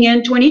training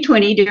in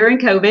 2020 during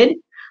COVID.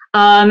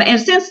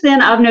 And since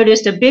then, I've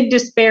noticed a big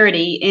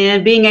disparity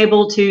in being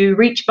able to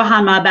reach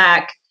behind my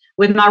back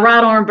with my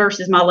right arm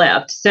versus my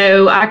left.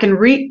 So I can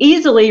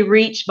easily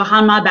reach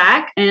behind my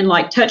back and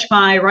like touch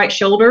my right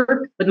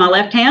shoulder with my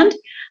left hand.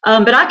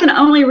 But I can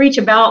only reach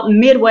about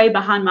midway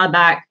behind my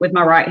back with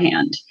my right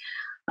hand.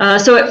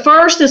 So at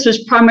first, this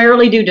was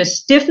primarily due to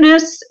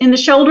stiffness in the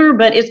shoulder,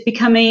 but it's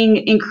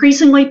becoming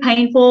increasingly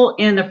painful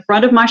in the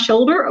front of my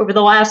shoulder over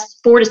the last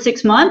 4 to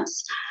 6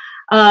 months.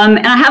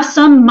 And I have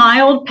some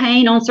mild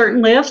pain on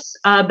certain lifts,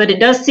 but it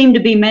does seem to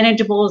be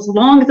manageable as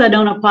long as I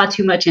don't apply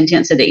too much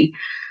intensity.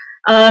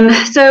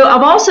 So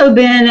I've also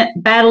been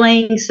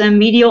battling some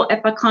medial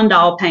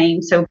epicondyle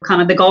pain, so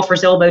kind of the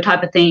golfer's elbow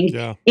type of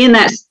thing, in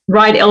that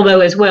right elbow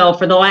as well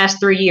for the last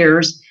 3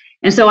 years.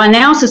 And so I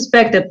now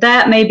suspect that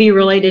that may be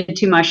related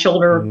to my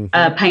shoulder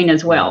pain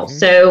as well.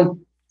 So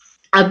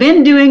I've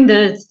been doing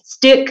the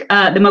stick,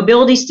 the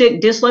mobility stick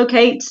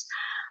dislocates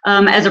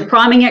as a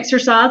priming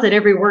exercise at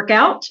every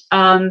workout.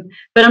 But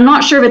I'm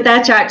not sure if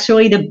that's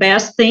actually the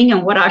best thing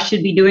and what I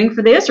should be doing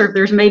for this, or if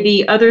there's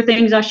maybe other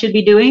things I should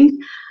be doing.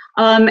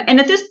 And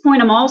at this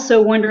point, I'm also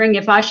wondering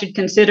if I should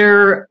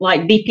consider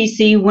like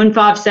BPC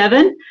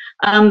 157.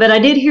 But I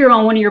did hear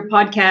on one of your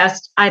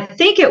podcasts, I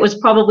think it was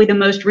probably the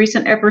most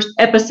recent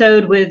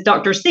episode with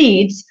Dr.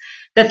 Seeds,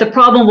 that the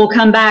problem will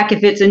come back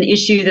if it's an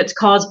issue that's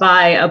caused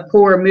by a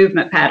poor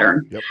movement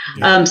pattern.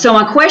 So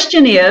my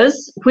question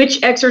is,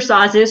 which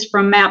exercises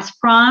from MAPS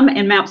Prime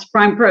and MAPS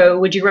Prime Pro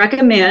would you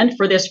recommend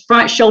for this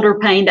front shoulder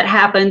pain that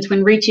happens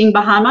when reaching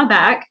behind my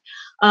back?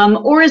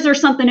 Or is there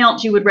something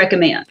else you would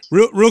recommend?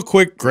 Real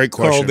quick, great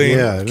question.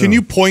 Carl Dean, can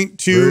you point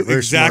to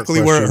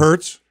exactly where it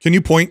hurts? Can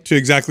you point to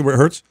exactly where it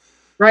hurts?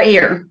 Right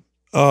here.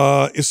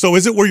 So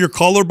is it where your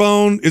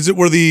collarbone? Is it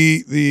where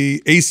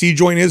the AC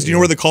joint is? Do you know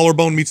where the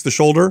collarbone meets the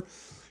shoulder?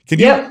 Can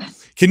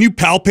you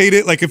palpate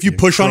it? Like if you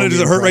push on it, does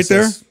it hurt right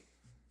there?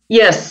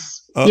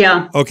 Yes.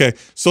 Yeah. Okay.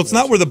 So it's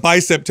not where the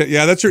bicep.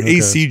 Yeah, that's your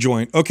AC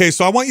joint. Okay.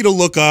 So I want you to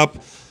look up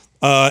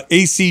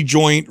AC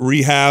joint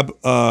rehab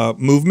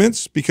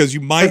movements, because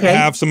you might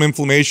have some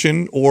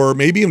inflammation, or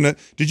maybe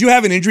did you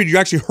have an injury? Did you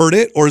actually hurt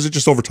it, or is it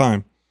just over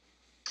time?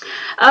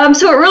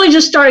 So it really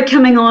just started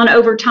coming on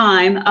over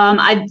time.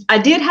 I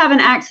did have an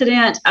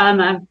accident,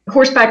 a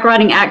horseback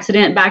riding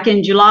accident back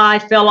in July,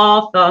 fell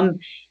off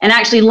and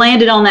actually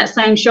landed on that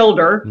same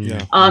shoulder.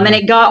 And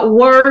it got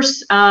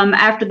worse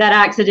after that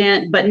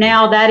accident, but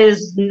now that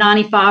is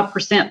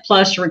 95%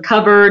 plus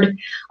recovered.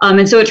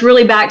 And so it's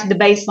really back to the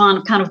baseline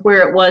of kind of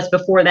where it was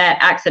before that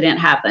accident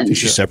happened. Is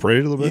she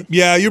separated a little bit?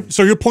 Yeah,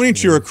 you're pointing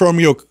to your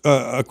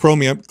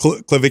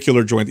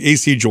acromioclavicular joint, the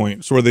AC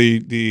joint, so where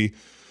the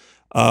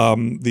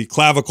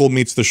clavicle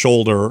meets the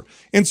shoulder.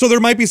 And so there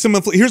might be some,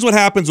 here's what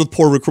happens with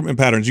poor recruitment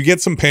patterns. You get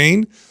some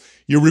pain,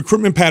 your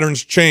recruitment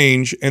patterns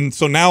change, and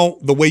so now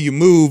the way you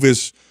move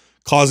is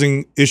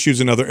causing issues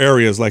in other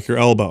areas like your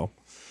elbow.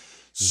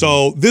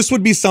 So this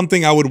would be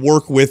something I would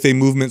work with a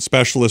movement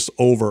specialist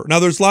over. Now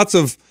there's lots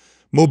of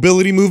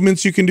mobility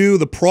movements you can do.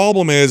 The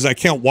problem is I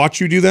can't watch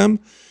you do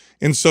them.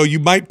 And so you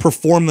might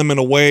perform them in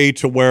a way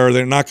to where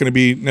they're not going to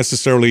be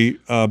necessarily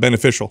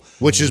beneficial.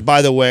 Which is,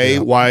 by the way,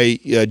 why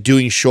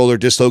doing shoulder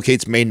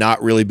dislocates may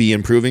not really be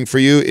improving for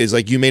you, is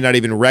like you may not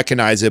even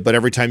recognize it, but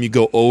every time you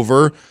go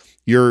over,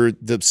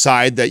 the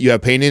side that you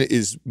have pain in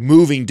is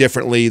moving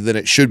differently than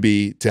it should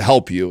be to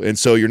help you. And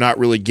so you're not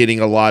really getting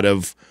a lot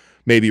of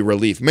maybe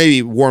relief. Maybe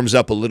it warms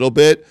up a little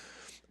bit.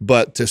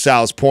 But to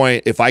Sal's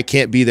point, if I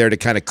can't be there to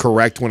kind of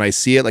correct when I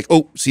see it, like,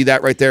 oh, see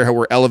that right there, how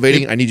we're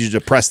elevating? I need you to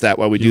press that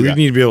while we do that.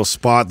 We need to be able to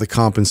spot the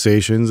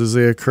compensations as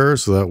they occur.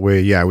 So that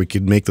way, we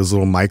could make those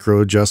little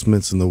micro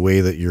adjustments in the way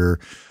that you're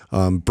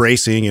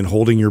bracing and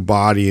holding your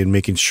body and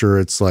making sure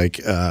it's like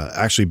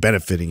actually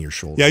benefiting your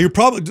shoulder. Yeah, you're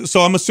probably,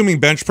 so I'm assuming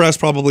bench press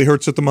probably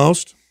hurts it the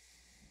most?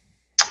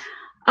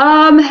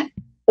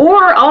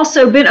 Or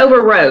also bent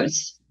over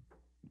rows.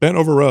 Bent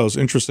over rows,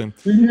 interesting.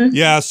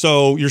 Yeah,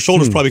 so your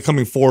shoulder's probably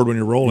coming forward when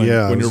you're rolling,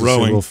 when you're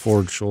rowing. A little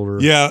forward shoulder.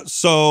 Yeah,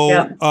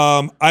 so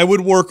I would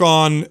work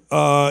on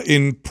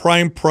in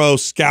Prime Pro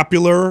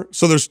scapular.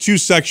 So there's 2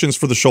 sections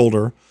for the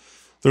shoulder.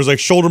 There's like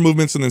shoulder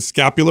movements and then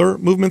scapular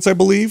movements, I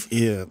believe.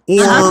 Yeah. Or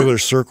scapular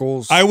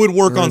circles. I would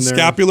work on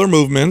scapular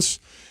movements.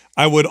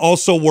 I would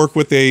also work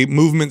with a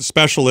movement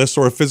specialist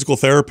or a physical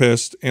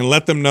therapist and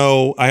let them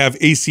know I have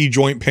AC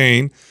joint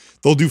pain.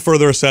 They'll do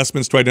further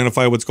assessments to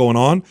identify what's going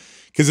on,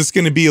 because it's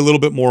going to be a little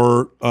bit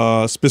more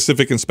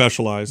specific and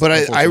specialized.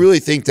 But I really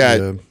think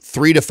that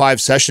 3 to 5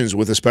 sessions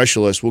with a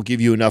specialist will give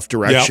you enough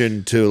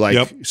direction to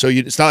like, so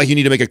it's not like you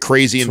need to make a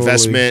crazy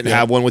investment and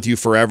have one with you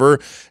forever.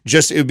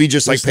 It would be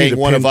just like paying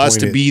one of us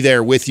to be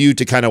there with you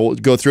to kind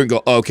of go through and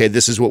go, oh, okay,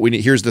 this is what we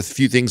need. Here's the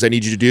few things I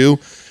need you to do.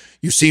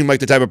 You seem like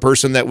the type of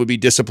person that would be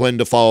disciplined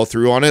to follow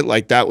through on it.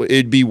 Like that,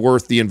 it'd be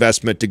worth the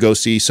investment to go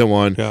see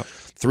someone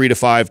 3 to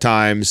 5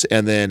 times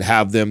and then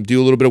have them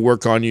do a little bit of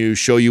work on you,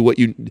 show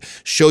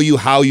you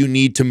how you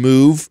need to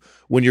move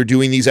when you're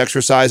doing these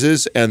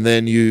exercises, and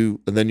then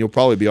you'll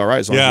probably be all right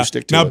as long as you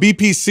stick to it. Now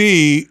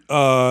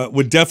BPC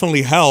would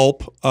definitely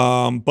help,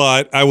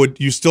 but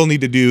you still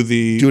need to do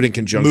it in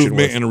conjunction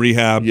movement and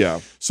rehab. Yeah.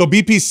 So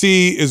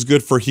BPC is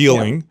good for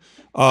healing.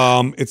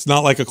 It's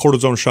not like a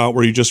cortisone shot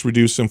where you just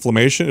reduce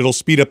inflammation. It'll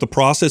speed up the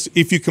process.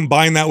 If you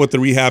combine that with the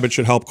rehab, it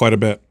should help quite a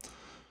bit.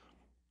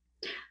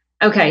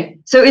 Okay.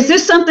 So is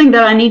this something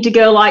that I need to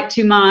go like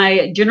to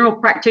my general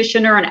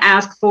practitioner and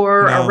ask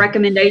for a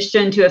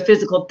recommendation to a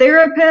physical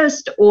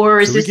therapist, or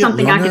is this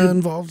something I can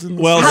involved in?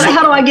 Well,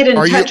 how do I get in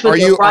touch with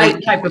the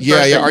right type of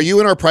person? Yeah. Are you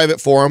in our private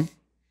forum?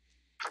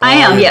 I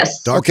am,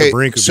 yes. Dr.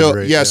 Brink would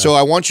be great, so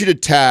I want you to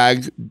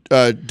tag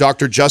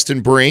Dr.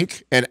 Justin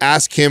Brink and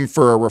ask him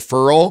for a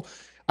referral.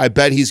 I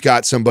bet he's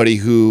got somebody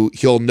who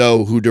he'll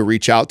know who to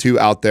reach out to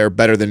out there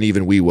better than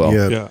even we will.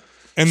 Yeah.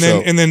 And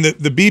then the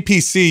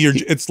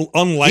BPC, it's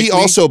unlikely. He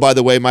also, by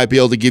the way, might be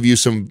able to give you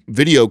some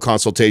video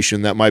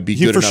consultation that might be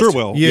good enough. He for sure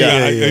will.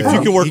 If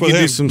you can work with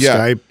him, do some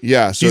Skype.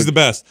 Yeah, so he's the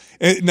best.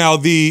 And now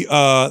the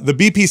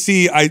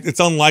BPC, it's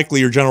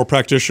unlikely your general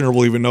practitioner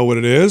will even know what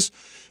it is.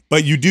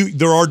 But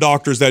there are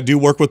doctors that do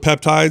work with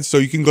peptides, so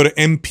you can go to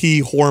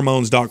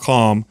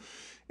mphormones.com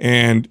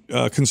and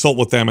consult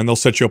with them, and they'll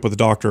set you up with a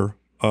doctor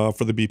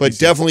for the BPC. But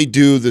definitely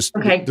do this.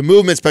 Okay. The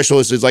movement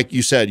specialist is like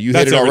you said, you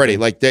hit it already.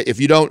 Like that,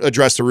 if you don't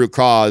address the root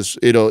cause,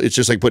 it's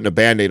just like putting a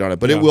Band-Aid on it.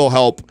 But it will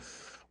help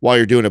while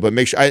you're doing it. But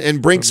make sure,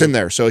 and Brink's in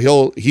there,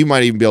 so he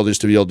might even be able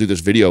to do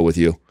this video with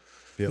you.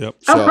 Yep.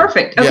 So,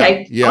 perfect.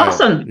 Okay.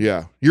 Awesome.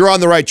 Yeah. You're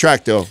on the right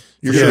track though.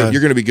 You're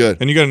gonna be good.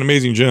 And you got an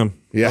amazing gym.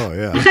 Yeah. Oh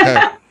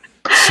yeah.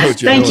 So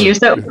thank you.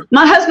 So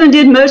my husband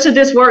did most of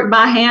this work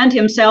by hand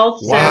himself.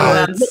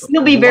 So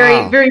he'll be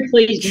very, very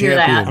pleased to hear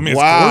that. I mean,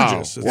 it's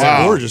gorgeous. It's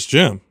a gorgeous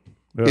gym.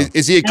 Yeah.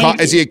 Is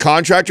he a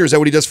contractor? Is that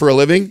what he does for a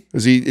living?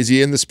 Is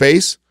he in the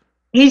space?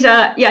 He's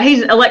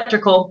he's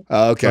electrical.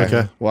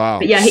 Okay. Wow.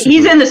 But yeah,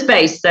 he's in the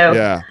space. So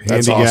yeah,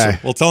 that's awesome.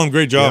 Well, tell him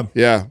great job.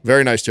 Yeah,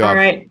 very nice job. All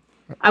right,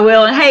 I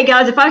will. And hey,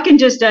 guys, if I can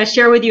just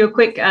share with you a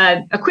quick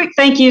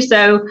thank you.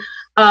 So.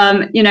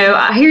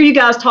 I hear you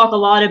guys talk a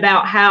lot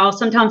about how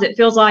sometimes it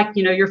feels like,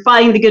 you're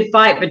fighting the good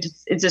fight, but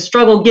it's a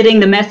struggle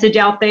getting the message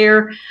out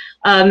there.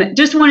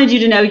 Just wanted you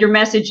to know your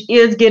message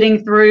is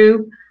getting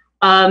through.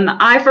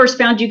 I first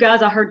found you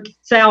guys, I heard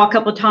Sal a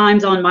couple of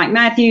times on Mike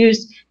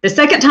Matthews. The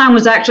second time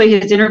was actually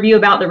his interview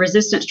about the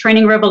resistance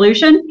training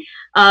revolution.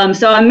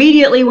 So I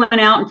immediately went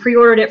out and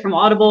pre-ordered it from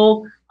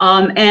Audible.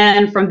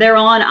 And from there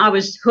on, I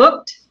was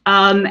hooked.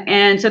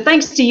 And so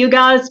thanks to you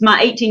guys,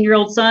 my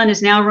 18-year-old son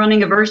is now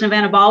running a version of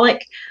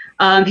Anabolic.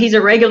 He's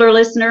a regular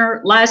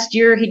listener. Last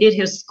year, he did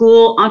his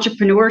school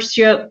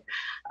entrepreneurship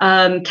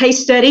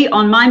case study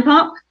on Mind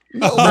Pump.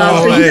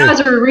 So you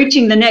guys are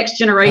reaching the next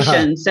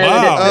generation. So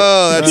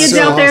the kids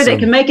out there that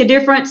can make a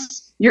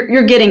difference,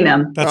 you're getting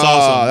them. That's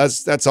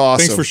awesome. That's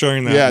awesome. Thanks for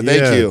sharing that. Yeah,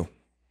 thank you.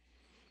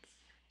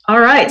 All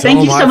right.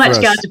 Thank you so much,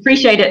 guys.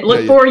 Appreciate it.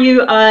 Look for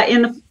you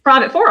in the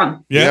private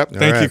forum. Yeah.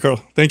 Thank you, Carl.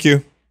 Thank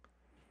you.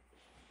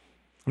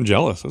 I'm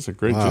jealous. That's a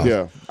great job.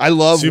 Yeah. I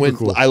love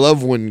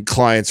when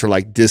clients are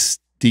like this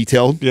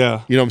detailed.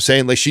 Yeah. You know what I'm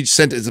saying? Like she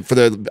sent it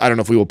I don't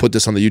know if we will put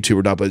this on the YouTube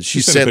or not, but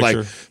she sent like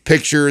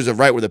pictures of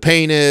right where the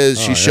pain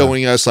is. She's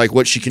showing us like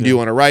what she can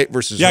do on her right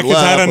versus her left. Yeah,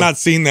 because had I not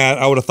seen that,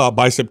 I would have thought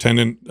bicep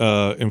tendon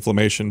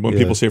inflammation when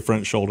people say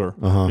front shoulder.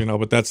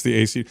 But that's the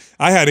AC.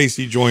 I had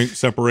AC joint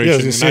separation. Yeah, I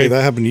was gonna say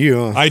that happened to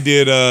you. Huh? I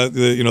did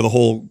the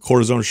whole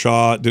cortisone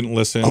shot, didn't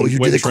listen. Oh, you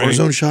did the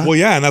cortisone shot? Well,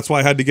 yeah, and that's why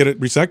I had to get it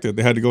resected.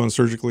 They had to go in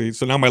surgically.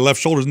 So now my left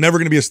shoulder is never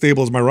going to be as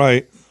stable as my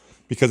right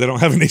because I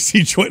don't have an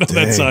AC joint on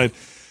that side.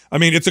 I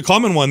mean, it's a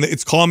common one.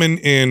 It's common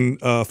in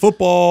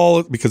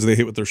football because they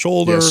hit with their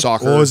shoulder. Yeah,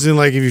 soccer. Well, isn't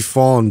like if you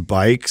fall on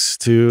bikes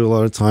too? A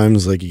lot of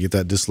times, like you get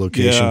that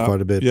dislocation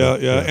quite a bit. Yeah.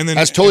 And then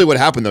that's totally what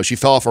happened, though. She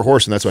fell off her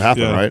horse, and that's what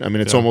happened, right? I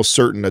mean, it's almost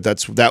certain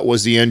that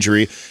was the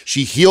injury.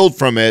 She healed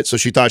from it, so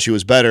she thought she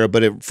was better,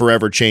 but it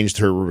forever changed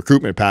her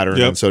recruitment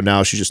pattern, and so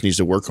now she just needs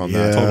to work on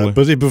that. Totally.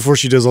 But before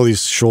she does all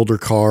these shoulder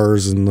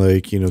cars and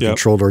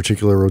controlled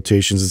articular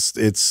rotations,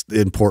 it's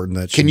important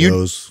that she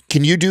knows.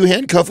 Can you do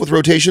handcuff with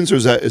rotations, or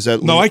is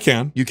that? No, I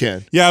can. You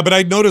can. Yeah, but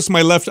I noticed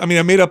my left. I mean,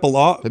 I made up a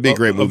lot That'd be a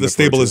great of the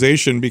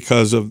stabilization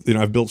because of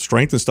I've built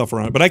strength and stuff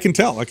around it. But I can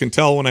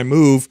tell when I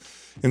move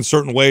in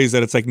certain ways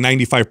that it's like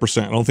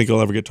 95%. I don't think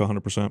it'll ever get to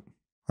 100%.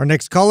 Our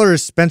next caller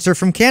is Spencer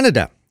from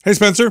Canada. Hey,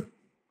 Spencer.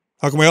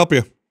 How can we help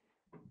you?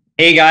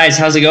 Hey, guys.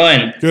 How's it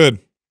going? Good.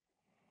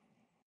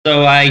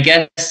 So I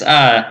guess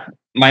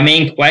my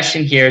main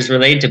question here is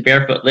related to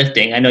barefoot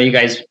lifting. I know you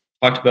guys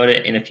talked about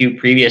it in a few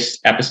previous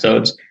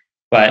episodes,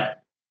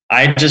 but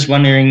I'm just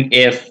wondering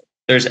if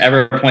there's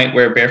ever a point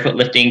where barefoot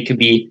lifting could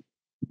be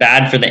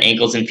bad for the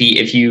ankles and feet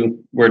if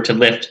you were to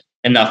lift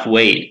enough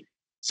weight.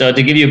 So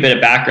to give you a bit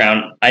of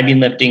background, I've been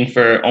lifting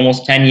for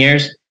almost 10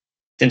 years.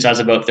 Since I was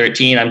about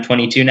 13, I'm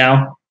 22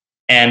 now.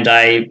 And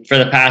for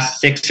the past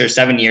 6 or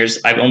 7 years,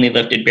 I've only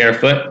lifted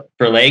barefoot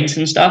for legs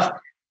and stuff.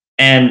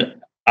 And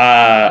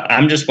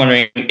I'm just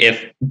wondering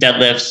if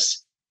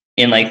deadlifts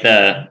in like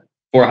the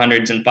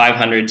 400s and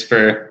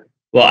 500s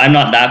I'm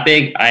not that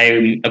big.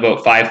 I'm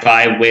about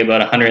 5'5", weigh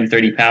about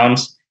 130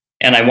 pounds.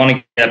 And I want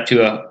to get up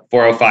to a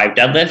 405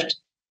 deadlift.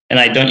 And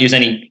I don't use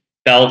any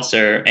belts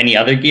or any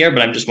other gear,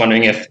 but I'm just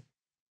wondering if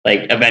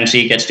like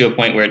eventually it gets to a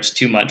point where it's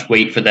too much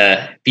weight for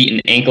the feet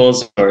and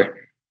ankles, or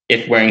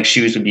if wearing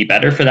shoes would be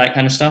better for that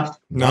kind of stuff.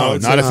 No,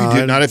 not if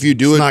you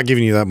do it. It's not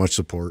giving you that much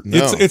support.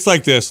 No. It's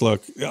like this.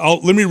 Look,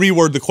 let me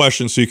reword the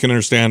question so you can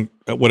understand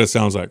what it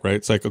sounds like, right?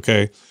 It's like,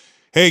 okay,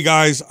 hey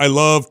guys, I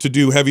love to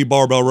do heavy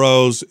barbell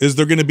rows. Is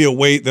there going to be a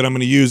weight that I'm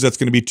going to use that's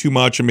going to be too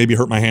much and maybe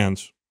hurt my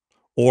hands?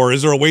 Or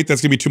is there a weight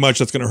that's going to be too much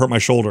that's going to hurt my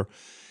shoulder?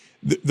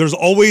 There's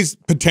always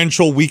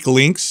potential weak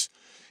links,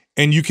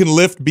 and you can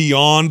lift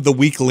beyond the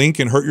weak link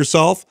and hurt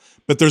yourself,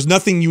 but there's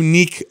nothing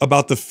unique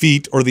about the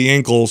feet or the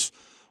ankles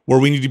where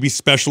we need to be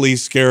specially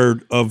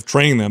scared of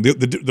training them.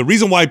 The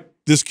reason why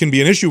this can be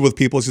an issue with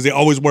people is because they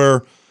always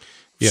wear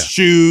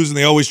shoes and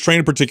they always train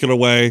a particular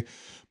way.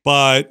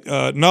 But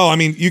no, I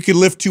mean, you can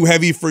lift too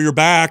heavy for your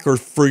back or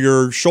for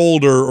your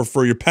shoulder or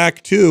for your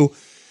pec too.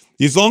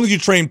 As long as you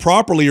train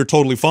properly, you're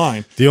totally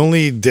fine. The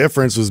only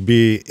difference would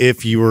be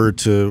if you were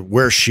to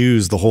wear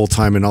shoes the whole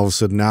time and all of a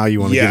sudden now you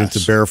want to get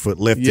into barefoot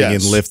lifting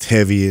and lift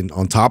heavy, and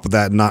on top of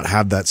that, not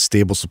have that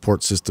stable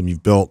support system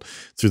you've built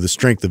through the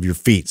strength of your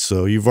feet.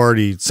 So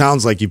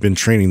sounds like you've been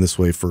training this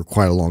way for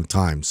quite a long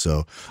time.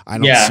 So I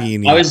don't see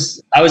any. I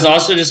was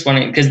also just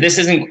wondering, because this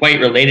isn't quite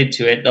related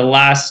to it.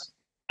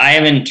 I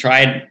haven't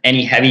tried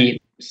any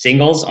heavy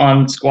singles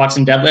on squats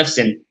and deadlifts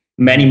in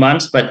many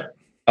months, but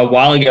a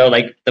while ago,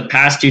 like the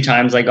past 2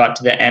 times I got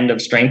to the end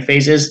of strength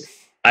phases,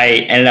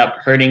 I ended up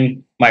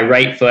hurting my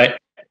right foot.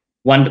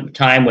 One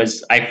time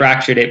was I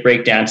fractured it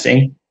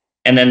breakdancing.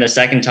 And then the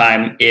second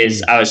time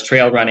is I was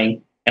trail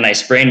running and I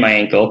sprained my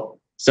ankle.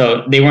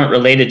 So they weren't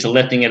related to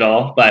lifting at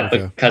all, but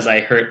because I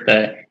hurt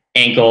the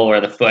ankle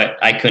or the foot,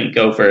 I couldn't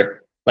go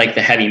for like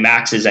the heavy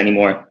maxes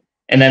anymore.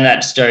 And then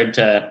that started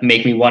to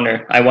make me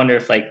wonder. I wonder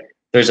if like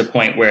there's a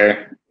point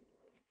where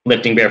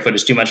lifting barefoot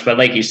is too much, but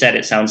like you said,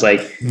 it sounds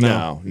like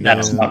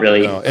that's not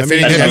really. No. Have you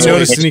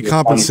noticed any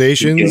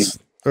compensations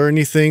or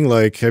anything?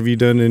 Like, have you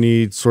done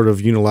any sort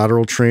of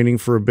unilateral training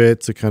for a bit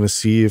to kind of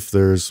see if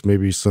there's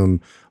maybe some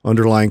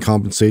underlying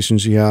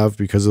compensations you have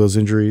because of those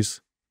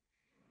injuries?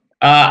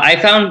 I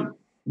found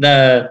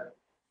the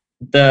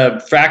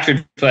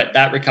fractured foot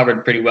that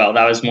recovered pretty well.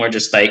 That was more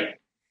just like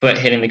foot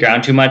hitting the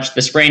ground too much.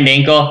 The sprained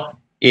ankle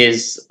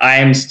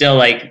I'm still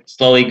like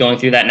slowly going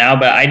through that now,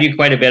 but I do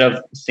quite a bit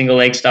of single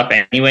leg stuff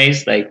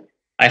anyways. Like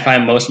I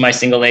find most of my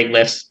single leg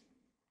lifts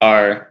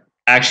are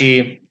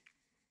actually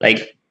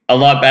like a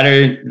lot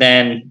better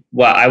than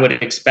what I would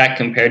expect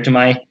compared to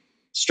my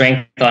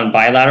strength on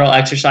bilateral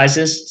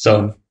exercises.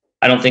 So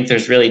I don't think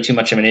there's really too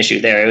much of an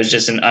issue there. It was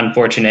just an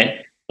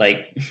unfortunate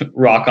like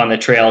rock on the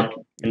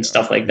trail and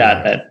stuff like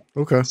that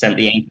sent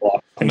the ankle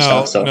off and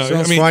stuff. So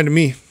sounds fine to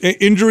me.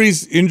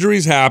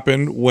 Injuries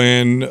happen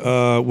when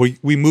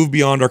we move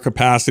beyond our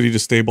capacity to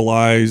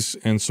stabilize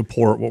and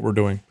support what we're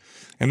doing.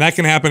 And that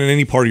can happen in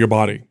any part of your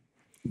body.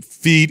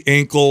 Feet,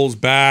 ankles,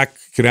 back,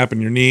 could happen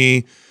in your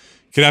knee,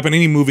 could happen in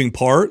any moving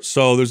part.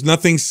 So there's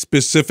nothing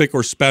specific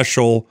or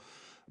special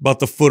about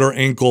the foot or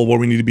ankle where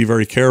we need to be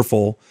very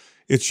careful.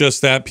 It's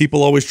just that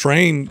people always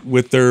train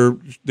with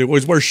they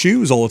always wear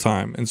shoes all the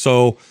time. And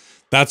so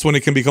that's when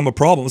it can become a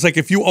problem. It's like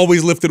if you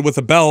always lifted with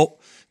a belt,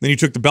 then you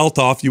took the belt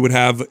off, you would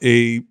have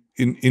like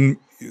an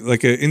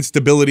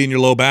instability in your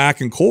low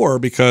back and core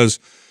because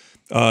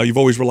you've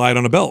always relied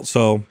on a belt.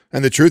 So,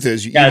 and the truth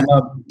is,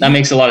 that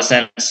makes a lot of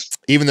sense.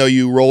 Even though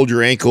you rolled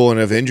your ankle and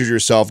have injured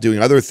yourself doing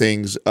other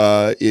things,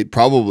 you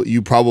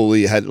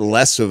probably had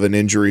less of an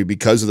injury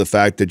because of the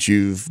fact that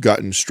you've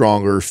gotten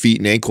stronger feet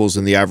and ankles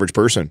than the average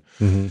person.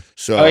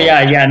 So,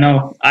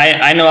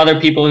 I know other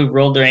people who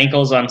rolled their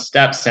ankles on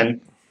steps and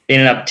they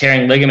ended up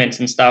tearing ligaments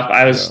and stuff.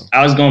 I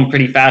was going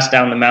pretty fast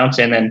down the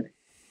mountain and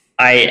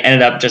I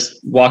ended up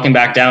just walking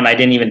back down. I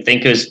didn't even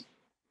think it was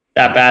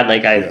that bad.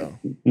 Like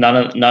none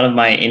of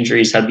my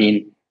injuries have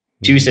been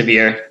too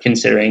severe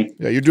considering.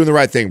 Yeah, you're doing the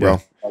right thing, bro.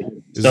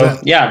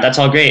 That's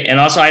all great. And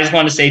also I just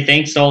want to say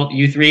thanks to all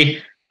you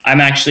three. I'm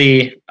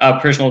actually a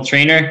personal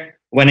trainer,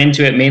 went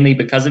into it mainly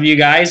because of you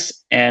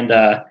guys and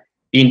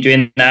been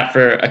doing that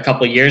for a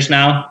couple of years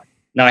now.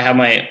 Now I have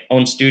my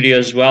own studio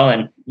as well.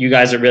 And you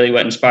guys are really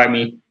what inspired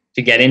me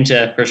to get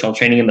into personal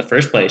training in the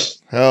first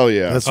place. Hell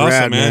yeah. That's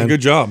awesome, man.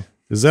 Good job.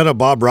 Is that a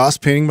Bob Ross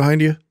painting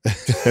behind you,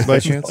 by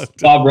chance?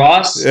 Bob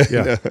Ross?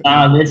 Yeah.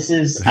 This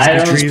is, I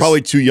don't know. He's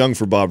probably too young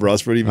for Bob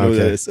Ross, but even know who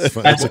that is.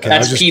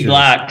 That's P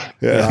Black.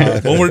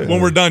 Yeah.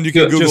 When we're done, you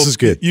can Google. Just as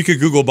good. You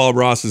could Google Bob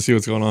Ross and see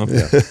what's going on.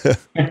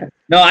 Yeah.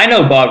 No, I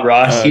know Bob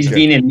Ross. He's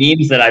been in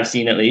memes that I've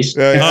seen at least.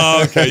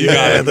 Oh, okay, you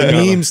got it. The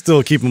memes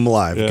still keep him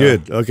alive. Yeah.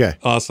 Good. Okay.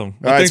 Awesome.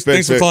 All right,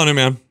 thanks for calling in,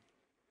 man.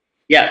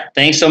 Yeah,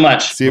 thanks so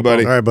much. See you,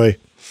 buddy. All right, buddy.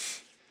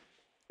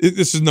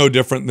 This is no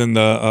different than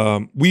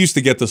the we used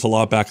to get this a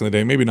lot back in the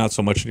day, maybe not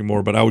so much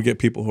anymore, but I would get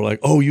people who are like,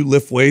 oh, you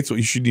lift weights, well,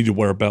 you should need to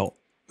wear a belt.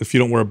 If you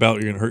don't wear a belt,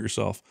 you're going to hurt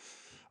yourself.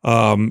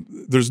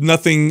 There's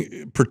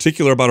nothing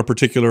particular about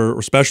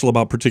or special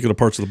about particular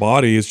parts of the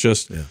body. It's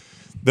just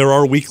there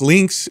are weak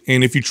links,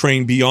 and if you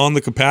train beyond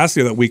the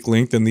capacity of that weak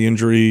link, then the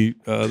injury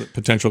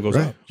potential goes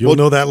up. You'll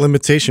know that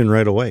limitation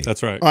right away.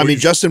 That's right. I mean,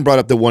 Justin brought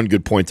up the one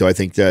good point, though. I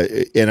think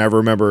that, and I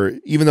remember,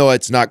 even though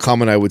it's not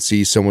common, I would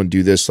see someone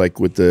do this, like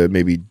with the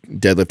maybe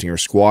deadlifting or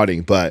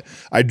squatting. But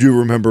I do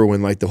remember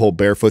when like the whole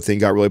barefoot thing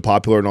got really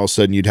popular, and all of a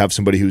sudden you'd have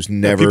somebody who's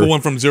never people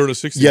went from 0 to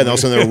 60. Yeah, and all of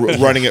a sudden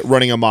they're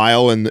running a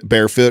mile and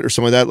barefoot or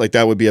something like that. Like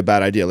that would be a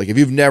bad idea. Like if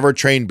you've never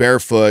trained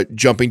barefoot,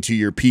 jumping to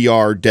your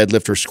PR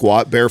deadlift or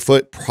squat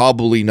barefoot,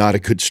 probably not a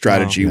good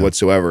strategy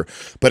whatsoever.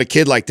 But a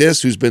kid like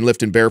this who's been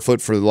lifting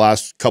barefoot for the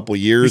last couple of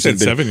years, he said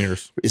 7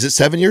 years. Is it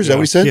 7 years? Is that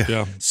what he said?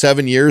 Yeah.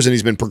 7 years, and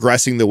he's been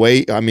progressing the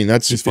weight. I mean,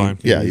 that's He's fine.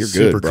 Yeah, He's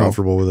you're good, super bro.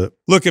 comfortable with it.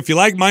 Look, if you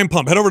like Mind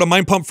Pump, head over to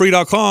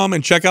mindpumpfree.com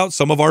and check out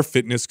some of our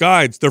fitness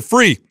guides. They're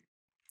free.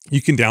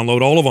 You can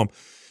download all of them.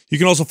 You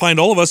can also find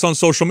all of us on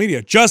social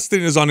media.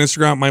 Justin is on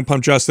Instagram at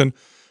mindpumpjustin.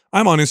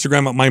 I'm on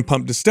Instagram at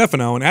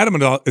mindpumpdestefano, and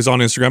Adam is on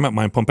Instagram at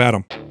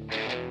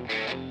mindpumpadam.